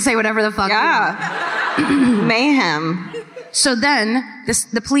legend, you can say whatever the fuck you want. Mayhem. So then,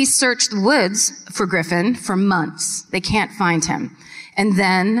 the police search the woods for Griffin for months. They can't find him. And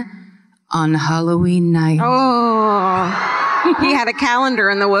then, on Halloween night... Oh. He had a calendar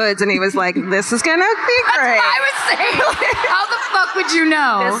in the woods, and he was like, this is gonna be great. That's what I was saying. How the fuck would you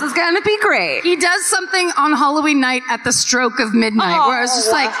know? This is gonna be great. He does something on Halloween night at the stroke of midnight, where I was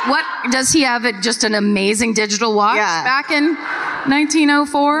just like, what? Does he have just an amazing digital watch back in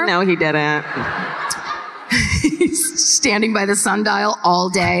 1904? No, he didn't. He's standing by the sundial all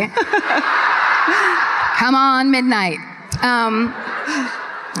day. Come on, midnight.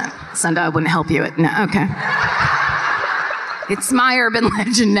 Sundial wouldn't help you. Okay. It's my urban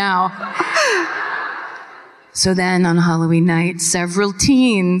legend now. So then on Halloween night, several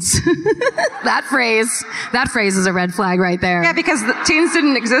teens. That phrase is a red flag right there. Yeah, because the teens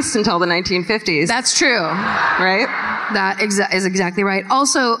didn't exist until the 1950s. That's true. Right? That is exactly right.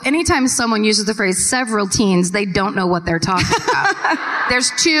 Also, anytime someone uses the phrase several teens, they don't know what they're talking about. There's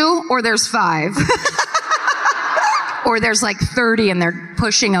 2 or there's 5. Or there's like 30 and they're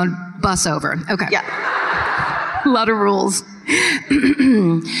pushing a bus over. Okay. Yeah. A lot of rules.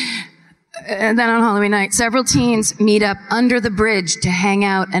 And then on Halloween night, several teens meet up under the bridge to hang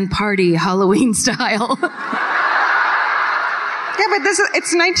out and party Halloween style. Yeah, but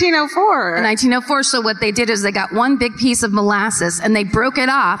it's 1904. 1904, so what they did is they got one big piece of molasses and they broke it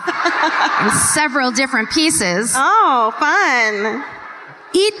off in several different pieces. Oh, fun.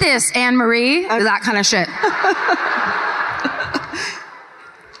 Eat this, Anne-Marie. Okay. That kind of shit.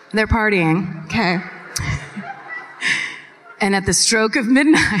 They're partying. Okay. And at the stroke of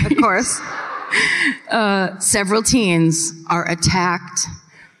midnight, of course, several teens are attacked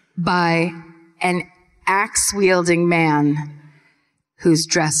by an axe-wielding man who's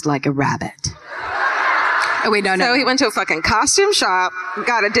dressed like a rabbit. Oh, wait, no. So he went to a fucking costume shop,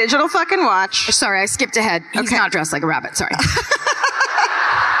 got a digital fucking watch. Sorry, I skipped ahead. He's not dressed like a rabbit, sorry.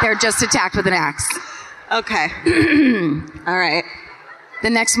 They're just attacked with an axe. Okay. All right. The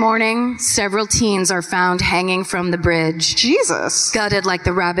next morning, several teens are found hanging from the bridge. Jesus. Gutted like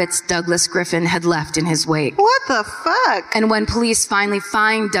the rabbits Douglas Griffin had left in his wake. What the fuck? And when police finally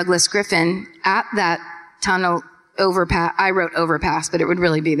find Douglas Griffin at that tunnel overpass, I wrote overpass, but it would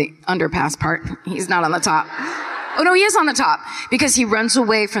really be the underpass part. He's not on the top. Oh no, he is on the top because he runs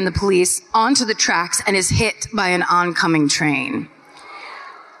away from the police onto the tracks and is hit by an oncoming train.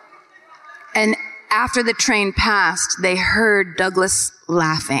 And after the train passed, they heard Douglas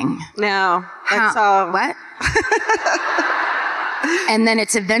laughing. No, that's all. What? And then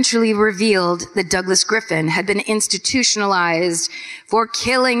it's eventually revealed that Douglas Griffin had been institutionalized for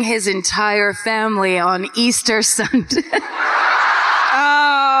killing his entire family on Easter Sunday.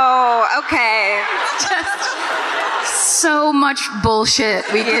 Oh, okay. So much bullshit.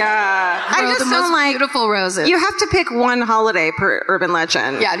 We could I just the most don't like beautiful roses. You have to pick one holiday per urban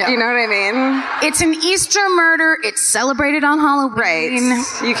legend. Yeah, no. You know what I mean? It's an Easter murder. It's celebrated on Halloween. Right.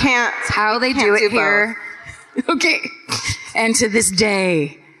 You can't. It's how they do it here. Okay. And to this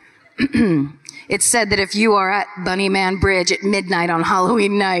day, it's said that if you are at Bunnyman Bridge at midnight on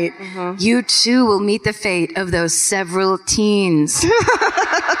Halloween night, you too will meet the fate of those several teens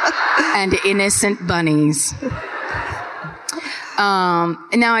and innocent bunnies. And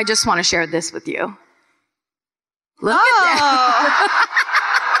now I just want to share this with you. Look at that.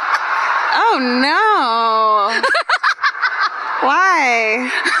 Oh no. Why?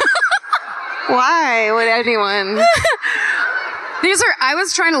 Why would anyone? I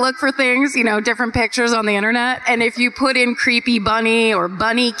was trying to look for things, different pictures on the internet. And if you put in creepy bunny or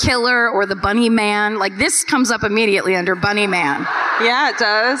bunny killer or the bunny man, like this comes up immediately under bunny man. Yeah, it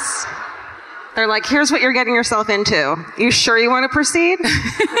does. They're like, here's what you're getting yourself into. You sure you want to proceed?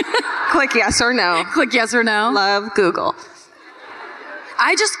 Click yes or no. Click yes or no. Love Google.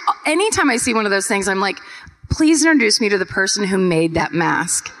 Anytime I see one of those things, I'm like, please introduce me to the person who made that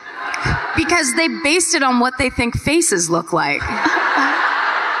mask. Because they based it on what they think faces look like.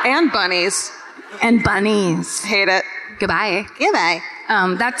 And bunnies. And bunnies. Hate it. Goodbye. Goodbye.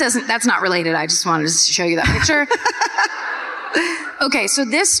 That's not related. I just wanted to show you that picture. Okay, so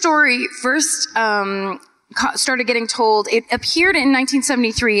this story first started getting told. It appeared in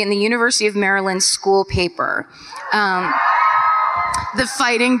 1973 in the University of Maryland school paper. The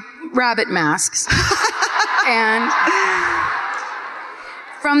Fighting Rabbit Masks. And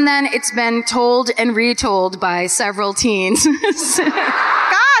from then, it's been told and retold by several teens. God,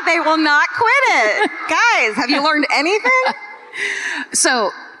 they will not quit it. Guys, have you learned anything?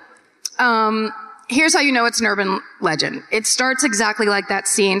 So, here's how you know it's an urban legend. It starts exactly like that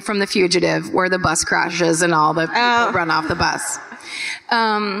scene from The Fugitive where the bus crashes and all the people run off the bus.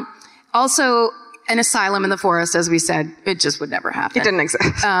 Also, an asylum in the forest, as we said, it just would never happen. It didn't exist.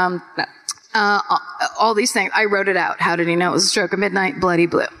 No. All these things. I wrote it out. How did he know it was a stroke of midnight? Bloody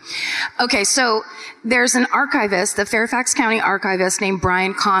blue. Okay, so there's an archivist, the Fairfax County archivist named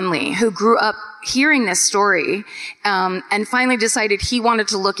Brian Conley, who grew up hearing this story, and finally decided he wanted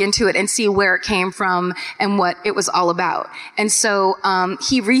to look into it and see where it came from and what it was all about. And so,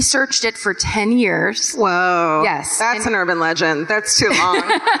 he researched it for 10 years. Whoa. Yes. That's an urban legend. That's too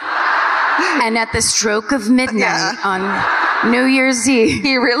long. And at the stroke of midnight on New Year's Eve,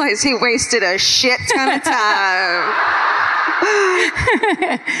 he realized he wasted a shit ton of time.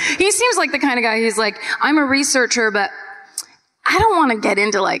 He seems like the kind of guy who's like, I'm a researcher, but I don't want to get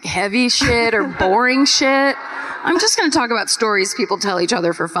into like heavy shit or boring shit. I'm just going to talk about stories people tell each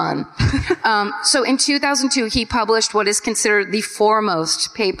other for fun. So in 2002, he published what is considered the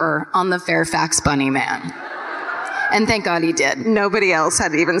foremost paper on the Fairfax Bunny Man. And thank God he did. Nobody else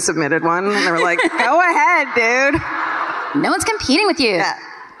had even submitted one. And they were like, go ahead, dude. No one's competing with you. Yeah.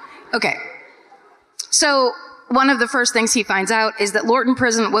 Okay. So one of the first things he finds out is that Lorton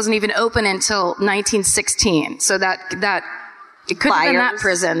Prison wasn't even open until 1916. So that It could have been that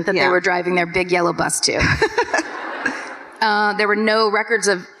prison that they were driving their big yellow bus to. There were no records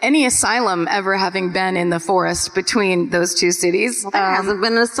of any asylum ever having been in the forest between those two cities. Well, there hasn't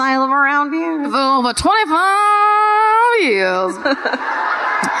been an asylum around here. For over 25 years.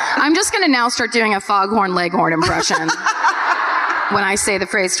 I'm just going to now start doing a Foghorn Leghorn impression when I say the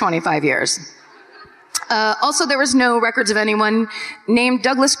phrase 25 years. Also, there was no records of anyone named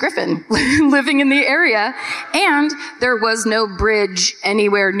Douglas Griffin living in the area, and there was no bridge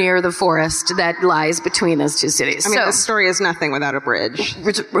anywhere near the forest that lies between those two cities. I mean, the story is nothing without a bridge.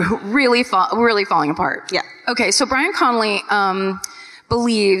 Really falling apart. Yeah. Okay, so Brian Conley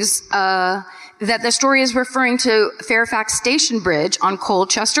believes that the story is referring to Fairfax Station Bridge on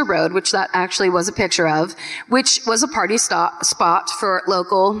Colchester Road, which that actually was a picture of, which was a party spot for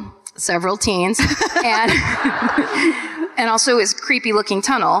local several teens, and and also his creepy looking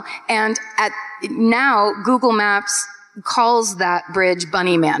tunnel. And now Google Maps calls that bridge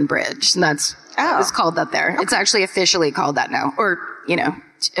Bunnyman Bridge. And it's called that there. Okay. It's actually officially called that now, or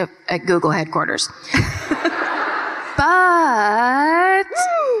at Google headquarters. But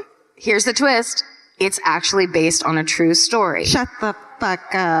here's the twist: it's actually based on a true story. Shut the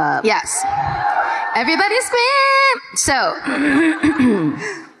fuck up. Yes. Everybody scream. So.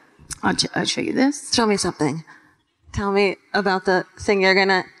 I'll show you this. Show me something. Tell me about the thing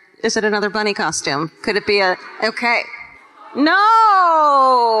is it another bunny costume? Could it be okay.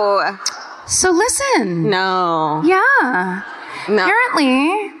 No! So listen. No. Yeah. No.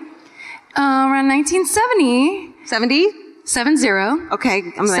 Apparently, around 1970. 70? 70. Okay,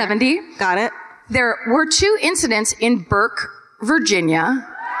 I'm there. 70. Got it. There were 2 incidents in Burke, Virginia.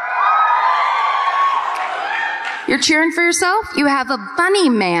 You're cheering for yourself? You have a bunny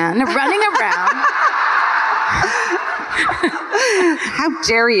man running around. How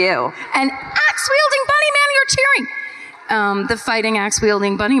dare you? An axe-wielding bunny man, you're cheering. The fighting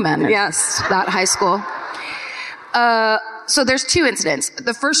axe-wielding bunny men. Yes. That high school. So there's 2 incidents.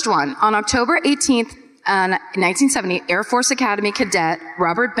 The first one, on October 18th, 1970, Air Force Academy cadet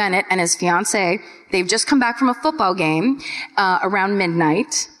Robert Bennett and his fiancée, they've just come back from a football game around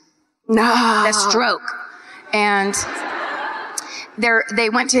midnight. No. A stroke. And they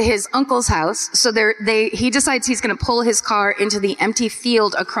went to his uncle's house. So he decides he's going to pull his car into the empty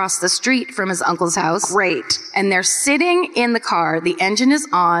field across the street from his uncle's house. Great. And they're sitting in the car. The engine is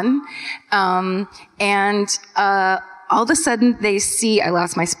on. And all of a sudden they see, I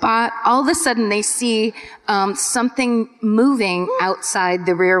lost my spot. All of a sudden they see, something moving outside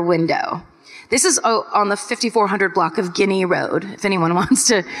the rear window. This is on the 5400 block of Guinea Road, if anyone wants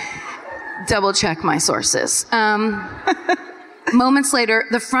to double check my sources. Moments later,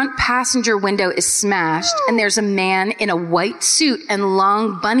 the front passenger window is smashed, and there's a man in a white suit and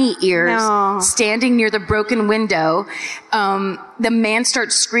long bunny ears standing near the broken window. The man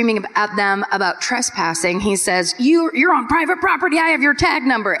starts screaming at them about trespassing. He says, "You're on private property. I have your tag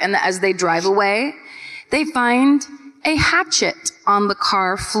number." And as they drive away, they find a hatchet on the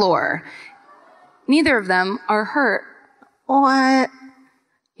car floor. Neither of them are hurt. What?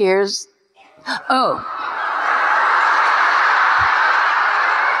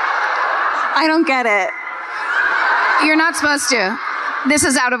 I don't get it. You're not supposed to. This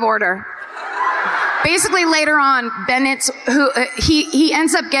is out of order. Basically, later on, Bennett, he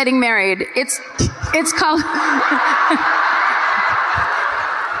ends up getting married. It's called.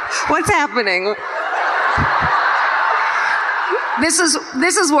 What's happening? This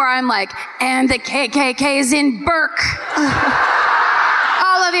is where I'm like, and the KKK is in Burke.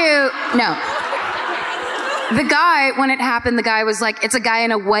 All of you. No. The guy, when it happened, the guy was like, it's a guy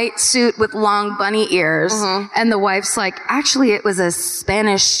in a white suit with long bunny ears. Mm-hmm. And the wife's like, actually, it was a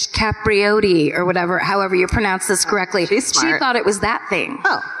Spanish capriote or whatever, however you pronounce this correctly. She's smart. She thought it was that thing.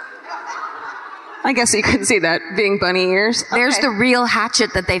 Oh. I guess you could see that being bunny ears. There's the real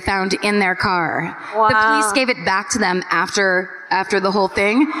hatchet that they found in their car. Wow. The police gave it back to them after the whole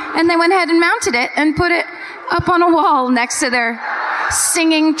thing. And they went ahead and mounted it and put it up on a wall next to their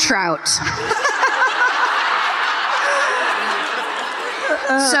singing trout.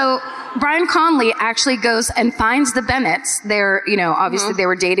 So Brian Conley actually goes and finds the Bennetts. They're, obviously they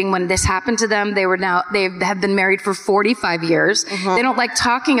were dating when this happened to them. They have been married for 45 years. Mm-hmm. They don't like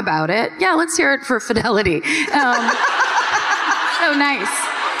talking about it. Yeah, let's hear it for fidelity. So nice.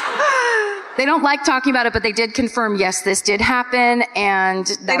 They don't like talking about it, but they did confirm, yes, this did happen. And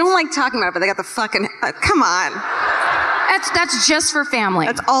they don't like talking about it, but they got the fucking, come on. That's just for family.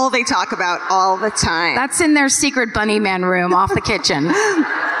 That's all they talk about all the time. That's in their secret bunny man room off the kitchen.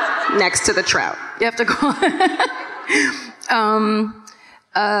 Next to the trout. You have to go.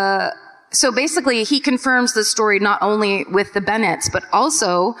 So basically, he confirms the story not only with the Bennetts, but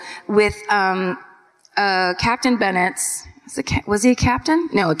also with Captain Bennett's. Was he a captain?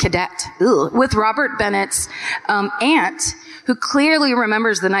 No, a cadet. Ugh. With Robert Bennett's aunt, who clearly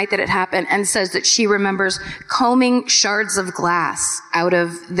remembers the night that it happened and says that she remembers combing shards of glass out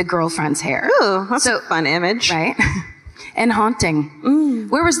of the girlfriend's hair. Ooh, that's a fun image. Right? And haunting.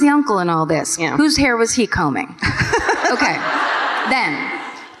 Where was the uncle in all this? Yeah. Whose hair was he combing? Okay. Then,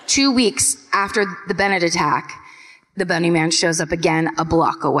 2 weeks after the Bennett attack, the Bunny Man shows up again a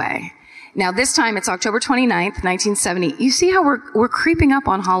block away. Now, this time it's October 29th, 1970. You see how we're creeping up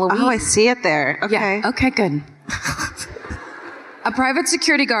on Halloween? Oh, I see it there. Okay. Yeah. Okay, good. A private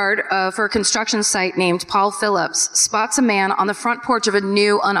security guard for a construction site named Paul Phillips spots a man on the front porch of a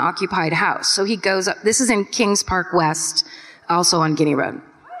new unoccupied house. So he goes up. This is in Kings Park West, also on Guinea Road.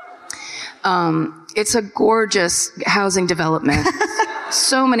 It's a gorgeous housing development.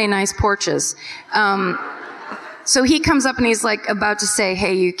 So many nice porches. So he comes up and he's like about to say,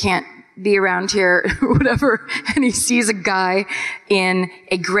 hey, you can't be around here or whatever. And he sees a guy in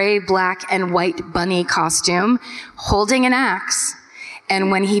a gray, black, and white bunny costume holding an axe.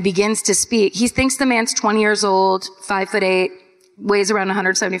 And when he begins to speak, he thinks the man's 20 years old, 5'8", weighs around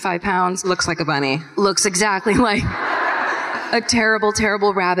 175 pounds. Looks like a bunny. Looks exactly like a terrible,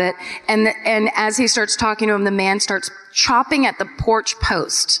 terrible rabbit. And as he starts talking to him, the man starts chopping at the porch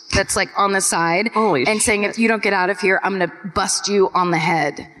post that's like on the side. Holy and saying, if you don't get out of here, I'm going to bust you on the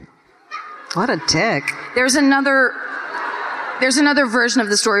head. What a dick. There's another version of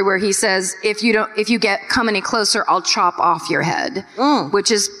the story where he says, if you come any closer, I'll chop off your head,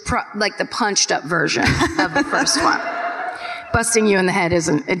 which is like the punched up version of the first one. Busting you in the head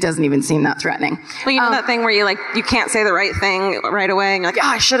doesn't even seem that threatening. Well, you know that thing where you can't say the right thing right away and you're like,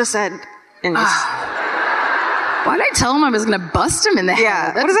 I should have said, and just... Why did I tell him I was going to bust him in the head?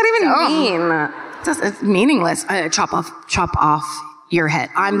 Yeah. What does that even mean? It's meaningless. Chop off your head.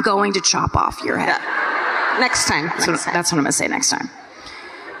 I'm going to chop off your head. Yeah. Next time. That's what I'm going to say next time.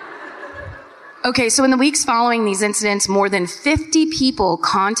 Okay, so in the weeks following these incidents, more than 50 people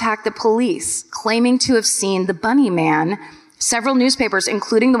contact the police claiming to have seen the Bunny Man. Several newspapers,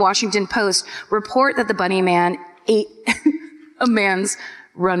 including the Washington Post, report that the Bunny Man ate a man's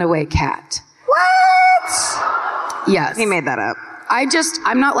runaway cat. What? Yes. He made that up.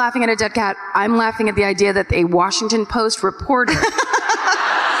 I'm not laughing at a dead cat. I'm laughing at the idea that a Washington Post reporter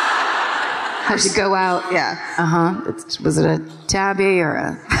had to go out. Yeah. Was it a tabby or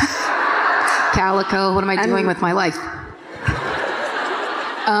a calico? What am I doing with my life?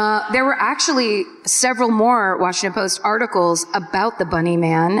 There were actually several more Washington Post articles about the Bunny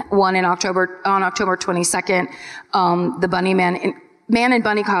Man. One on October 22nd, the Bunny Man in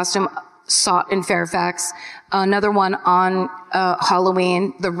bunny costume sought in Fairfax. Another one on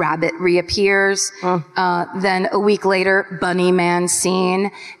Halloween, the rabbit reappears. Then a week later, Bunny Man seen.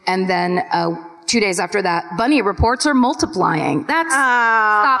 And then 2 days after that, bunny reports are multiplying.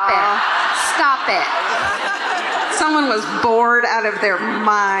 Stop it. Someone was bored out of their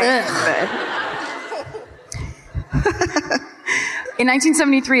mind. In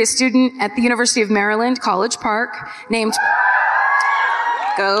 1973, a student at the University of Maryland, College Park, named...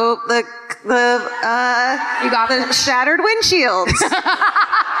 You got the shattered windshields.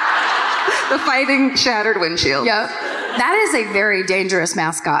 The fighting shattered windshield. Yeah. That is a very dangerous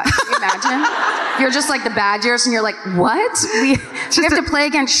mascot. Can you imagine? You're just like the Badgers and you're like, what? We have to play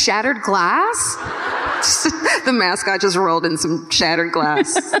against shattered glass? The mascot just rolled in some shattered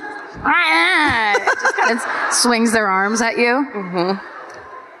glass. Just kind of swings their arms at you. Mm-hmm.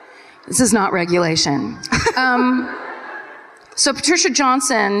 This is not regulation. So Patricia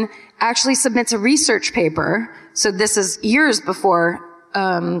Johnson actually submits a research paper. So this is years before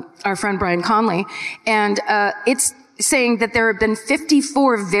our friend Brian Conley. And it's saying that there have been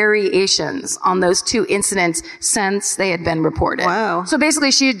 54 variations on those two incidents since they had been reported. Wow. So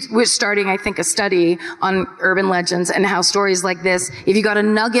basically she was starting, I think, a study on urban legends and how stories like this, if you got a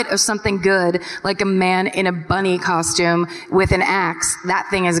nugget of something good, like a man in a bunny costume with an axe, that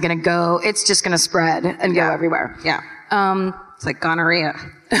thing is going to go, it's just going to spread and go everywhere. Yeah. It's like gonorrhea.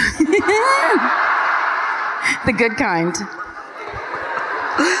 The good kind.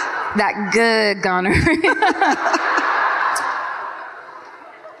 That good gonorrhea.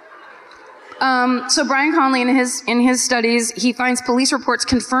 So Brian Conley, in his studies, he finds police reports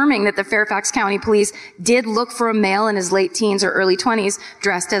confirming that the Fairfax County Police did look for a male in his late teens or early 20s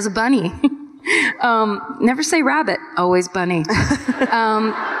dressed as a bunny. Never say rabbit, always bunny.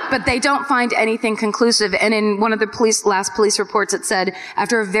 But they don't find anything conclusive. And in one of the last police reports, it said,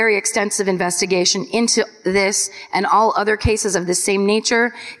 after a very extensive investigation into this and all other cases of the same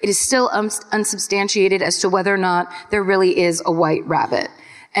nature, it is still unsubstantiated as to whether or not there really is a white rabbit.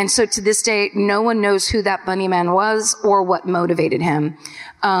 And so to this day, no one knows who that bunny man was or what motivated him.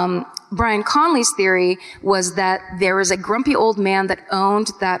 Brian Conley's theory was that there was a grumpy old man that owned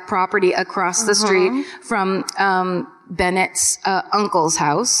that property across the street from Bennett's uncle's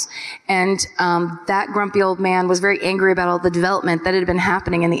house. And that grumpy old man was very angry about all the development that had been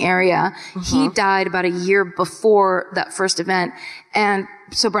happening in the area. He died about a year before that first event. And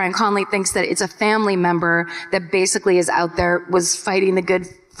so Brian Conley thinks that it's a family member that basically is out there, was fighting the good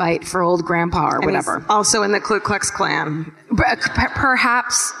fight for old grandpa or whatever. He's also in the Ku Klux Klan.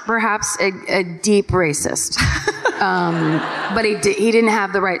 Perhaps a deep racist. But he didn't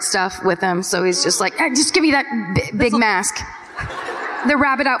have the right stuff with him, so he's just like, just give me that big mask. The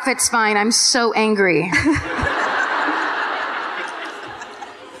rabbit outfit's fine. I'm so angry.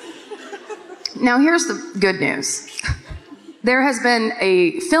 Now here's the good news. There has been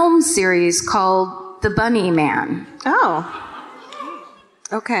a film series called The Bunny Man. Oh.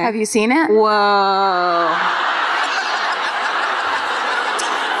 Okay. Have you seen it? Whoa.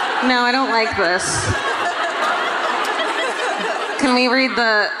 No, I don't like this. Can we read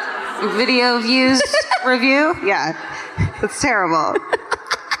the video views review? Yeah. It's terrible.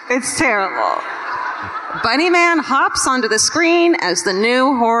 It's terrible. Bunny Man hops onto the screen as the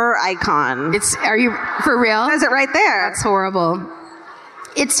new horror icon. Are you for real? Says it right there. That's horrible.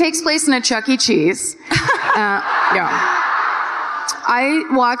 It takes place in a Chuck E. Cheese. Yeah. I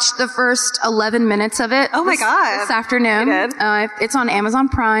watched the first 11 minutes of it. Oh my God. This afternoon. You did? It's on Amazon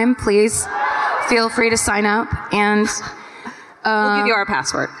Prime. Please feel free to sign up. And we'll give you our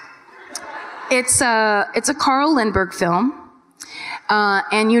password. It's a Carl Lindbergh film.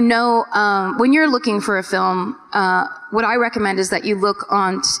 And when you're looking for a film, what I recommend is that if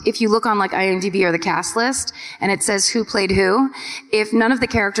you look on like IMDb or the cast list and it says who played who, if none of the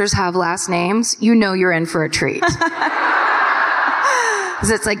characters have last names, you're in for a treat.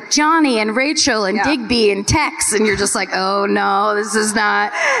 Because it's like Johnny and Rachel and Digby and Tex, and you're just like, oh no, this is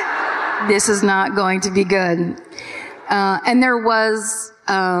not going to be good. And there was,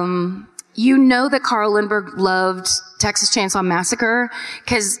 that Carl Lindbergh loved Texas Chainsaw Massacre,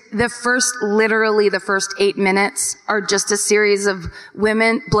 because the first 8 minutes are just a series of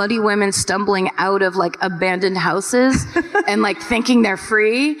bloody women stumbling out of like abandoned houses and like thinking they're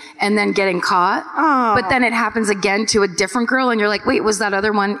free and then getting caught. Oh. But then it happens again to a different girl and you're like, wait, was that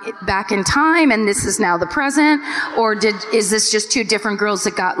other one back in time and this is now the present? Or is this just two different girls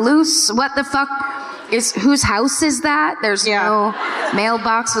that got loose? What the fuck? Whose house is that? There's no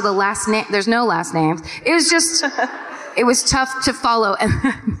mailbox with a last name. There's no last names. It was tough to follow. And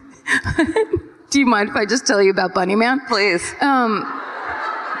do you mind if I just tell you about Bunny Man? Please.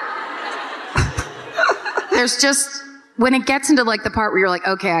 There's just, when it gets into like the part where you're like,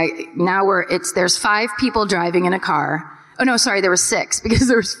 okay, there's 5 people driving in a car. Oh no, sorry, there were 6 because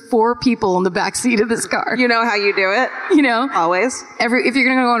there was 4 people in the back seat of this car. You know how you do it? Always. If you're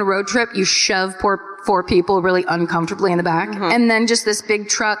gonna go on a road trip, you shove 4 people really uncomfortably in the back. Mm-hmm. And then just this big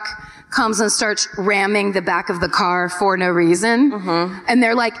truck comes and starts ramming the back of the car for no reason. Mm-hmm. And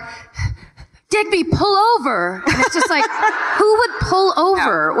they're like, Digby, pull over. And it's just like, who would pull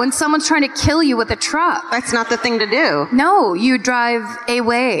over when someone's trying to kill you with a truck? That's not the thing to do. No, you drive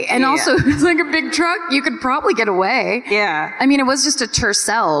away. And also, it's like a big truck. You could probably get away. Yeah. I mean, it was just a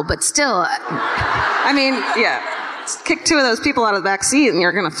Tercel, but still. I mean, just kick 2 of those people out of the back seat and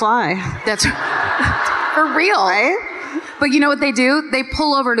you're going to fly. That's for real. Right? But you know what they do? They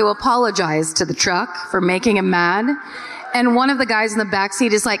pull over to apologize to the truck for making him mad. And one of the guys in the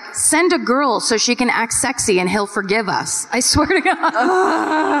backseat is like, send a girl so she can act sexy and he'll forgive us. I swear to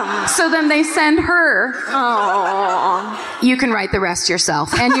God. So then they send her. Oh. You can write the rest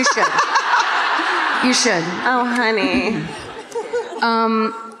yourself. And you should. You should. Oh, honey.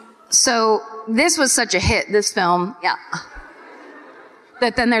 So this was such a hit, this film. Yeah.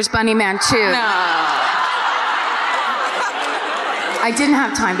 That then there's Bunny Man 2. No. I didn't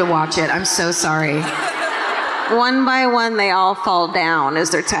have time to watch it. I'm so sorry. One by one, they all fall down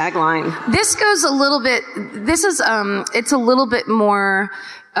is their tagline. This goes a little bit, it's a little bit more,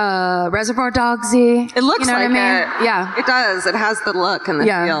 Reservoir Dogsy. It looks like it. Yeah. It does. It has the look and the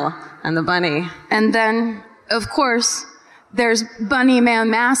feel and the bunny. And then, of course, there's Bunny Man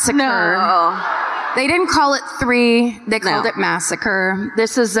Massacre. No. They didn't call it 3. They called it Massacre.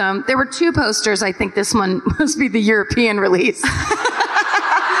 This is, there were 2 posters. I think this one must be the European release.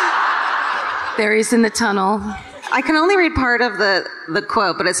 There he's in the tunnel. I can only read part of the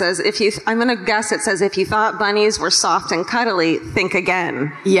quote, but it says, I'm going to guess it says, if you thought bunnies were soft and cuddly, think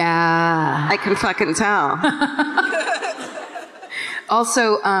again. Yeah. I can fucking tell.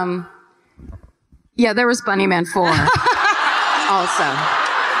 Also, there was Bunnyman 4. Also.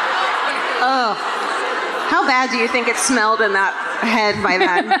 Oh. How bad do you think it smelled in that head by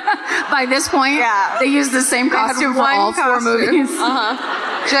then? By this point, yeah. They used the same costume for all 4 movies.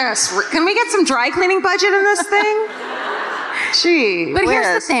 Can we get some dry cleaning budget in this thing? Gee. But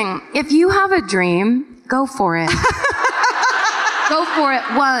here's the thing. If you have a dream, go for it. Go for it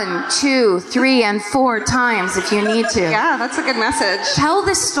 1, 2, 3, and 4 times if you need to. Yeah, that's a good message. Tell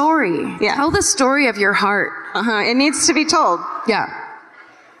the story. Yeah. Tell the story of your heart. It needs to be told. Yeah.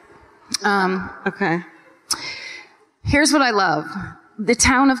 Okay. Here's what I love. The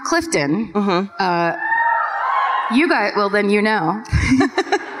town of Clifton, you guys, well then you know,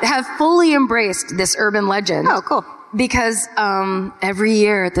 have fully embraced this urban legend. Oh, cool. Because every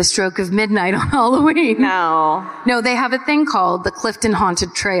year at the stroke of midnight on Halloween. No, they have a thing called the Clifton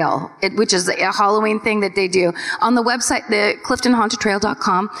Haunted Trail, which is a Halloween thing that they do. On the website, the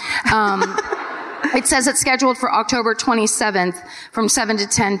CliftonHauntedTrail.com, it says it's scheduled for October 27th from 7 to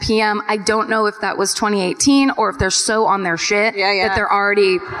 10 p.m. I don't know if that was 2018 or if they're so on their shit that they're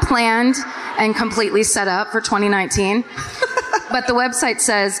already planned and completely set up for 2019. But the website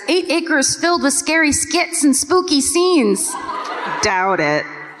says 8 acres filled with scary skits and spooky scenes. Doubt it.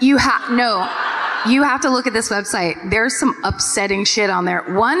 You have to look at this website. There's some upsetting shit on there.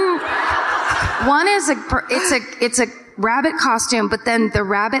 One is it's a rabbit costume, but then the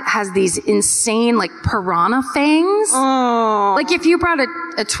rabbit has these insane like piranha fangs. Oh. Like if you brought a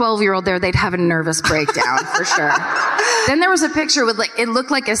 12-year-old there, they'd have a nervous breakdown for sure. Then there was a picture with it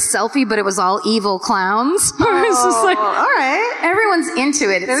looked like a selfie, but it was all evil clowns. It's just like, all right. Everyone's into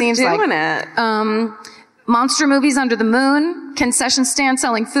it. They're seems doing like it. Monster movies under the moon, concession stand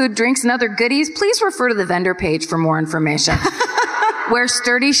selling food, drinks, and other goodies. Please refer to the vendor page for more information. Wear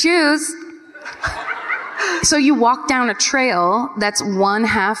sturdy shoes. So you walk down a trail that's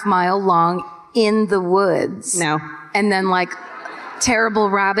 1/2 mile long in the woods. No. And then terrible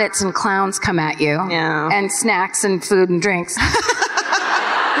rabbits and clowns come at you. Yeah. And snacks and food and drinks.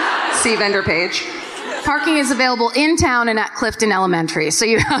 See vendor page. Parking is available in town and at Clifton Elementary. So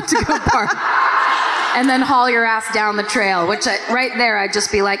you have to go park. And then haul your ass down the trail, which right there I'd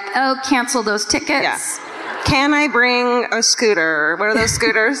just be like, oh, cancel those tickets. Yeah. Can I bring a scooter? What are those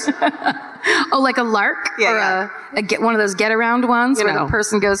scooters? Oh, like a lark? Yeah, or one of those get-around ones where the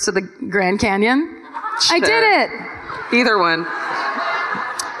person goes to the Grand Canyon? Sure. I did it. Either one.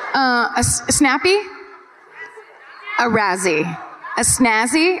 A snappy? A razzie. A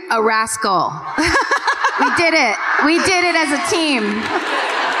snazzy? A rascal. We did it. We did it as a team.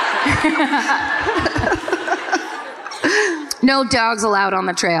 No dogs allowed on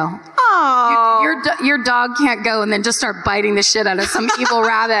the trail. Oh. Your dog can't go and then just start biting the shit out of some evil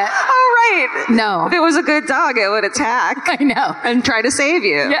rabbit. Oh, right. No. If it was a good dog, it would attack. I know. And try to save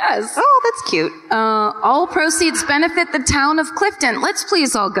you. Yes. Oh, that's cute. All proceeds benefit the town of Clifton. Let's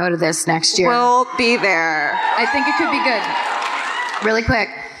please all go to this next year. We'll be there. I think it could be good. Really quick.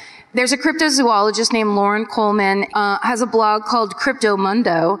 There's a cryptozoologist named Lauren Coleman, has a blog called Crypto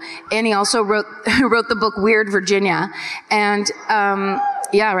Mundo, and he also wrote the book Weird Virginia. And,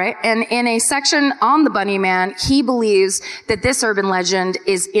 right. And in a section on the Bunny Man, he believes that this urban legend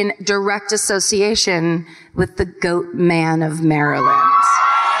is in direct association with the Goat Man of Maryland.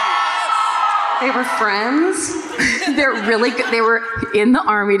 They were friends? They're really good. They were in the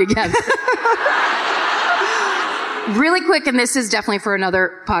army together. Really quick, and this is definitely for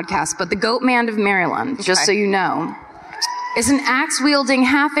another podcast, but the Goat Man of Maryland, just so you know, is an axe-wielding,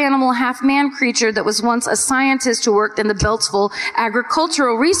 half-animal, half-man creature that was once a scientist who worked in the Beltsville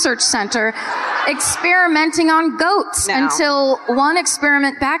Agricultural Research Center experimenting on goats until one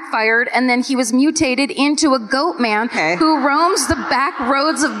experiment backfired, and then he was mutated into a goat man who roams the back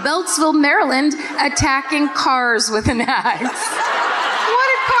roads of Beltsville, Maryland, attacking cars with an axe. What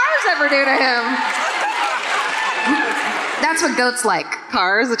did cars ever do to him? That's what goats like.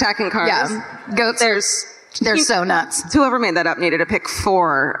 Cars, attacking cars. Yeah. Goats, they're so nuts. Whoever made that up needed to pick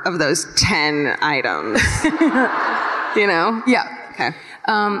 4 of those 10 items. You know? Yeah. Okay.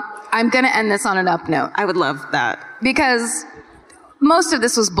 I'm going to end this on an up note. I would love that. Because most of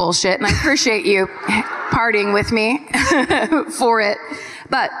this was bullshit, and I appreciate you partying with me for it.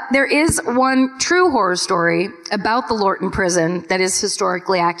 But there is one true horror story about the Lorton prison that is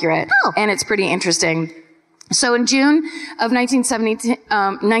historically accurate, and it's pretty interesting. So in June of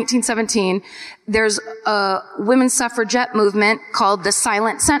 1917, there's a women's suffragette movement called the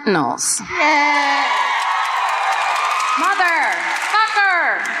Silent Sentinels. Yeah.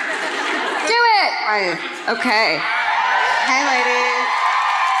 Hi. Okay. Hey, ladies.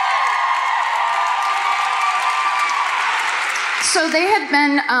 So they had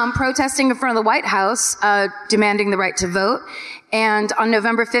been protesting in front of the White House, demanding the right to vote. And on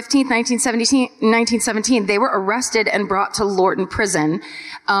November 15th, 1917, they were arrested and brought to Lorton Prison.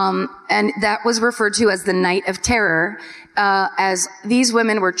 And that was referred to as the Night of Terror, as these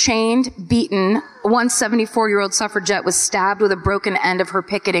women were chained, beaten. One 74-year-old suffragette was stabbed with a broken end of her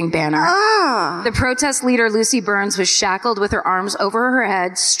picketing banner. The protest leader, Lucy Burns, was shackled with her arms over her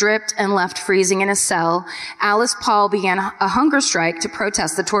head, stripped, and left freezing in a cell. Alice Paul began a hunger strike to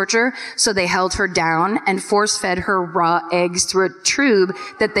protest the torture, so they held her down and force-fed her raw eggs through a tube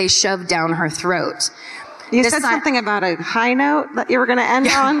that they shoved down her throat. You said something about a high note that you were going to end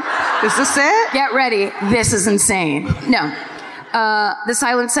on? Is this it? Get ready. This is insane. No. The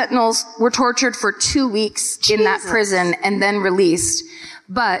Silent Sentinels were tortured for 2 weeks in that prison and then released.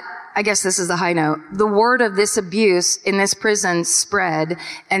 But I guess this is the high note. The word of this abuse in this prison spread,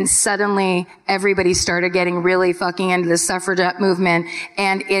 and suddenly everybody started getting really fucking into the suffragette movement.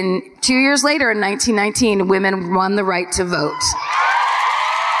 And 2 years later, in 1919, women won the right to vote.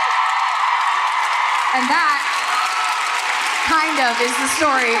 And that kind of is the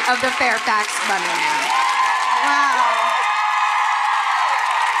story of the Fairfax Bunnymen. Wow.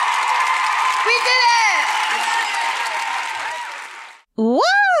 We did it!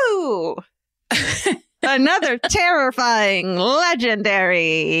 Woo! Another terrifying,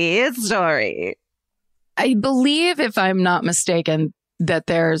 legendary story. I believe, if I'm not mistaken, that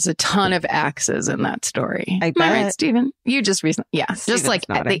there's a ton of axes in that story. I bet. Am I right, Stephen? You just recently, yeah. Steven's just like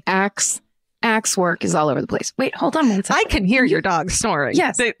nodding. the axe work is all over the place. Wait, hold on one second. I can hear your dog snoring.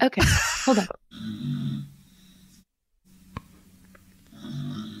 Yes. Okay. Hold on.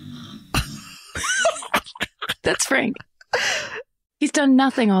 That's Frank. He's done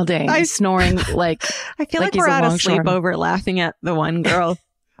nothing all day. He's snoring like I feel like he's we're a at a longshoreman. sleepover laughing at the one girl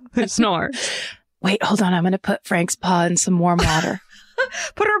who snores. Wait, hold on. I'm going to put Frank's paw in some warm water.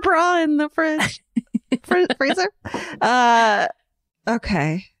 Put her bra in the fridge. Freezer.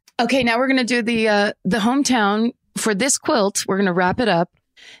 Okay. Okay, now we're going to do the hometown for this quilt. We're going to wrap it up.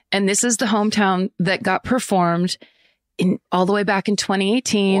 And this is the hometown that got performed all the way back in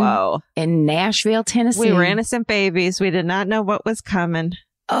 2018 Whoa. in Nashville, Tennessee. We were innocent babies. We did not know what was coming.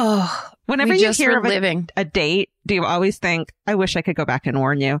 Oh, Whenever we you just hear were of living. a date, do you always think, I wish I could go back and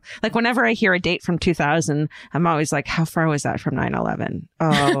warn you? Like whenever I hear a date from 2000, I'm always like, how far was that from 9/11?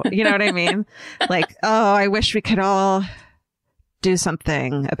 Oh, you know what I mean? Like, oh, I wish we could all do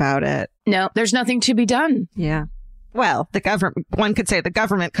something about it. No, there's nothing to be done. Yeah. Well, the government, one could say the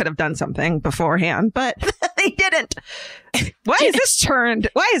government could have done something beforehand, but they didn't. Why is this turned?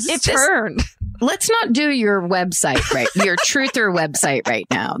 Why is this turned? Let's not do your website, right? Your truther website right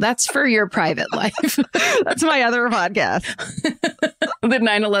now. That's for your private life. That's my other podcast. The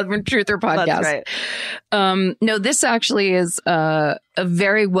 9/11 Truther podcast. That's right. No, this actually is a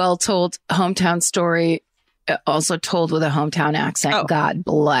very well told hometown story. Also told with a hometown accent. Oh. God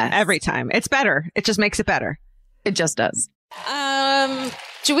bless. Every time. It's better. It just makes it better. It just does.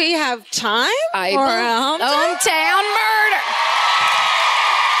 Do we have time for a hometown murder?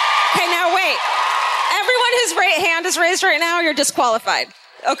 Okay, now wait. Everyone whose hand is raised right now, you're disqualified.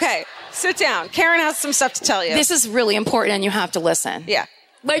 Okay, sit down. Karen has some stuff to tell you. This is really important and you have to listen. Yeah.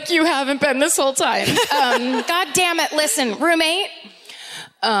 Like you haven't been this whole time. God damn it. Listen, roommate.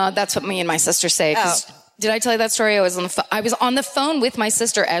 That's what me and my sister say. Did I tell you that story? I was on the phone with my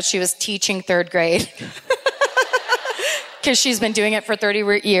sister as she was teaching third grade. Because she's been doing it for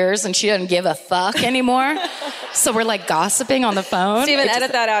 30 years and she doesn't give a fuck anymore. So we're like gossiping on the phone. Steven,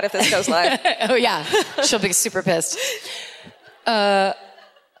 edit that out if this goes live. Oh, yeah. She'll be super pissed. We're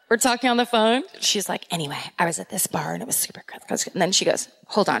talking on the phone. She's like, anyway, I was at this bar and it was super good. And then she goes,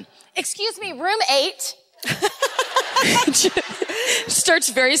 hold on. Excuse me, room 8. Starts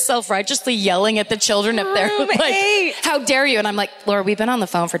very self-righteously yelling at the children up there. Room Like, 8. how dare you? And I'm like, Laura, we've been on the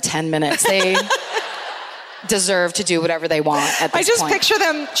phone for 10 minutes. They deserve to do whatever they want at this I just point. picture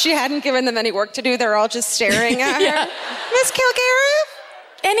them, she hadn't given them any work to do. They're all just staring at Yeah. her. Miss Kilgariff?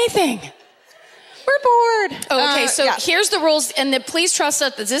 Anything. We're bored. Oh, okay, so yeah. here's the rules, and please trust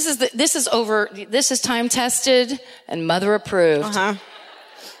us that this is time tested and mother approved. Uh-huh.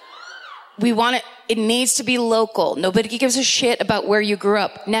 We want it. It needs to be local. Nobody gives a shit about where you grew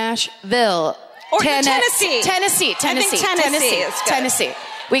up. Nashville, Or Tennessee. Tennessee. I think Tennessee is good. Tennessee.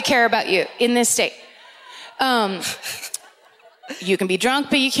 We care about you in this state. You can be drunk,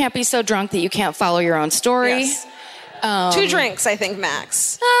 but you can't be so drunk that you can't follow your own story. Yes. 2 drinks, I think,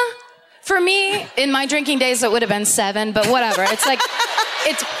 max. For me, in my drinking days, it would have been 7, but whatever. It's like,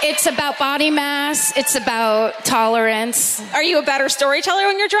 It's about body mass. It's about tolerance. Are you a better storyteller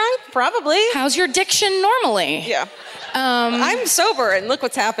when you're drunk? Probably. How's your diction normally? Yeah. I'm sober, and look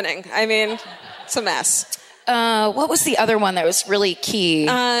what's happening. I mean, it's a mess. What was the other one that was really key?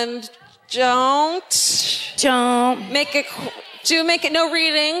 Don't make it. Do make it no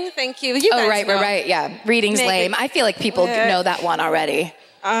reading. Thank you. You guys know. right. Yeah, reading's lame. I feel like people know that one already.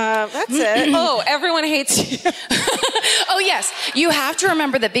 That's it. Oh, everyone hates you. Oh, yes. You have to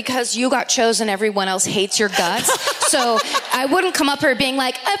remember that because you got chosen, everyone else hates your guts. So I wouldn't come up here being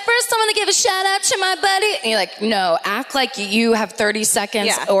like, at first I want to give a shout out to my buddy. And you're like, no, act like you have 30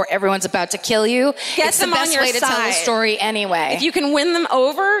 seconds or everyone's about to kill you. Get them the best on your way to tell the side. story anyway. If you can win them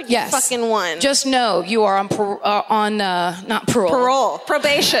over, you fucking won. Just know you are on not parole.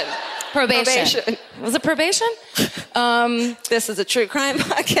 Probation. Probation. Was it probation? This is a true crime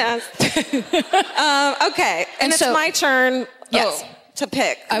podcast. Okay, and it's my turn. Yes. To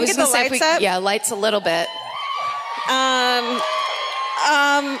pick. Can I was going to say lights a little bit. I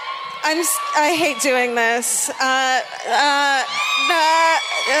hate doing this. Who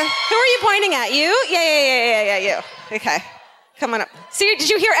are you pointing at? You? Yeah, you. Okay, come on up. See, did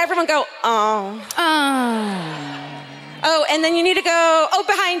you hear everyone go, oh? Oh, and then you need to go,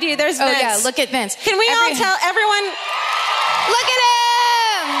 behind you, there's Vince. Oh, yeah, look at Vince. Can we all tell everyone? Look at him!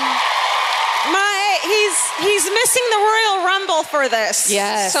 He's missing the Royal Rumble for this.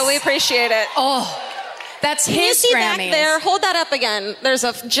 Yes. So we appreciate it. Oh, that's his Can you see Grammys. back there? Hold that up again. There's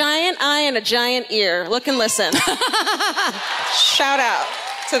a giant eye and a giant ear. Look and listen. Shout out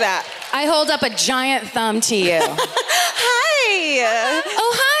to that. I hold up a giant thumb to you. Hi.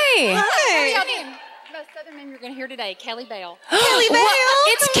 Oh, hi. Hi. Most Southern men you're going to hear today, Kelly Bale. Kelly Bale.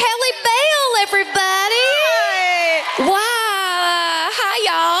 It's Kelly Bale, everybody. Hi. Wow. Hi,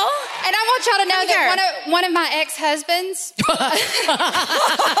 y'all. And I want y'all to know that one of my ex-husbands. Oh,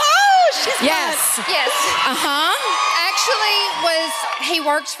 she's Yes. Yes. Uh-huh. Actually he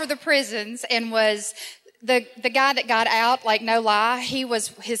works for the prisons and was the guy that got out, like no lie, he was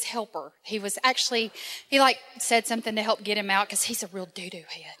his helper. He was actually, he said something to help get him out because he's a real doo-doo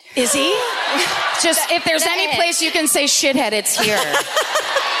head. Is he? Just, if there's any place you can say shithead, it's here.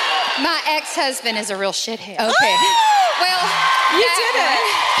 My ex-husband is a real shithead. Okay. Well, you did it.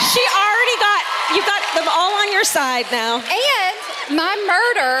 You got them all on your side now. And my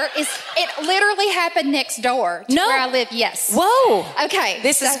murder it literally happened next door to where I live. Yes. Whoa. Okay.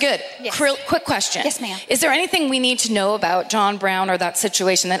 This is good. Yes. Quick question. Yes, ma'am. Is there anything we need to know about John Brown or that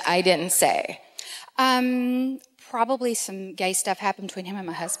situation that I didn't say? Probably some gay stuff happened between him and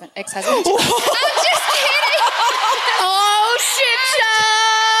my ex-husband. I'm just kidding. Oh, shit,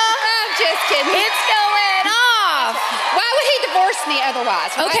 I'm just kidding. It's going off. Why would he divorce me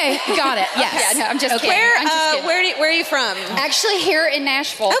otherwise? Right? Okay, got it. Yes. Yeah, no, I'm just kidding. I'm just kidding. Where are you from? Actually, here in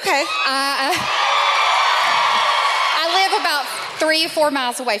Nashville. Okay. I live about 3 or 4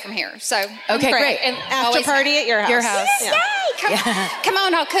 miles away from here. So Okay, great. And After party at your house. Your house. Yay! Come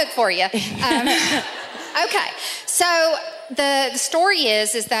on, I'll cook for you. Okay, so the story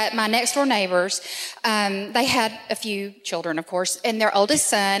is that my next door neighbors, they had a few children, of course, and their oldest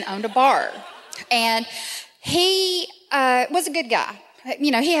son owned a bar, and he was a good guy.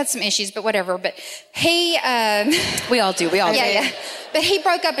 You know, he had some issues, but whatever. But he, we all do. Yeah. But he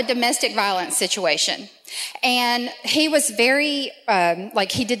broke up a domestic violence situation. And he was very,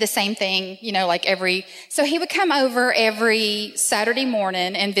 he did the same thing, so he would come over every Saturday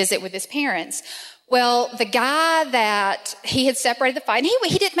morning and visit with his parents. Well, the guy that he had separated the fight,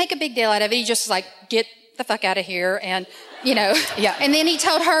 and he didn't make a big deal out of it. He just was like, get the fuck out of here. And, Yeah. And then he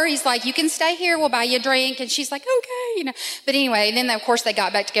told her, he's like, you can stay here. We'll buy you a drink. And she's like, okay, But anyway, and then of course they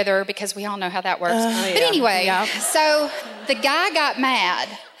got back together because we all know how that works. But anyway, so the guy got mad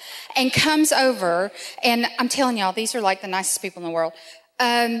and comes over, and I'm telling y'all, these are like the nicest people in the world.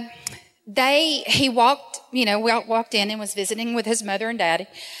 He walked in and was visiting with his mother and daddy.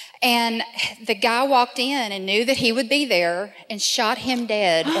 And the guy walked in and knew that he would be there and shot him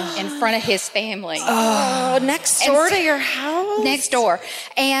dead in front of his family. Oh, next door to your house? Next door.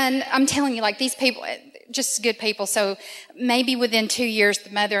 And I'm telling you, these people, just good people. So maybe within 2 years, the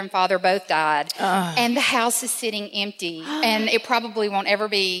mother and father both died. And the house is sitting empty. And it probably won't ever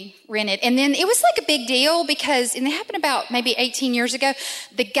be rented. And then it was a big deal because, and it happened about maybe 18 years ago,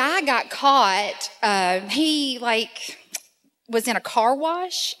 the guy got caught. He was in a car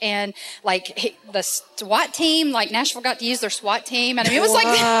wash, and the SWAT team, Nashville got to use their SWAT team. And I mean, it was but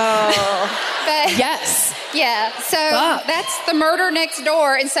Yes. Yeah. So that's the murder next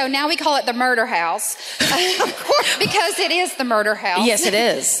door. And so now we call it the murder house. Of course. Because it is the murder house. Yes, it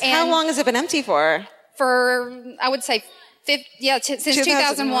is. How long has it been empty for? For, I would say Since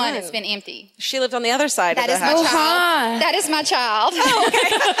 2001, it's been empty. She lived on the other side of the house. That is my child. Oh, okay.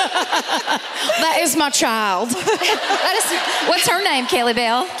 That is my child. What's her name, Kaylee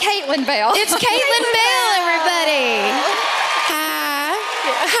Bell? Caitlin Bell. It's Caitlin Bell, everybody.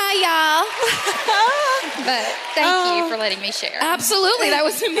 Hi, y'all. But thank you for letting me share. Absolutely. That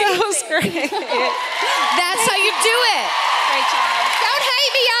was amazing. That was great. That's how you do it. Great job. Don't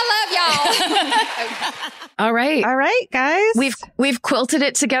hate me. I love y'all. All right. All right, guys. We've quilted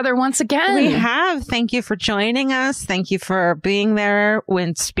it together once again. We have. Thank you for joining us. Thank you for being there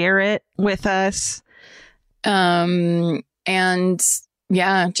in spirit with us. And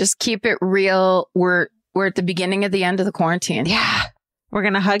yeah, just keep it real. We're at the beginning of the end of the quarantine. Yeah. We're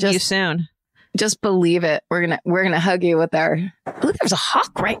going to hug you soon. Just believe it. We're gonna hug you with our. Ooh, there's a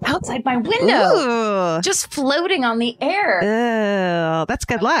hawk right outside my window. Ooh. Just floating on the air. Oh, that's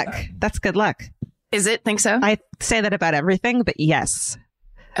good luck. That's good luck. Is it? Think so? I say that about everything, but yes.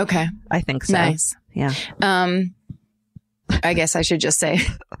 Okay. I think so. Nice. Yeah. I guess I should just say,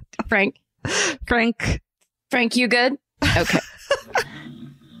 Frank, you good? Okay.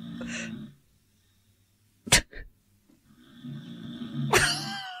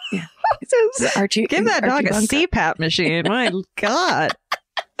 Yeah. Archie, give that dog a Bunker. CPAP machine. My God.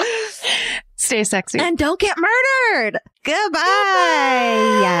 Stay sexy. And don't get murdered. Goodbye.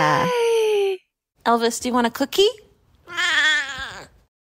 Bye. Elvis, do you want a cookie?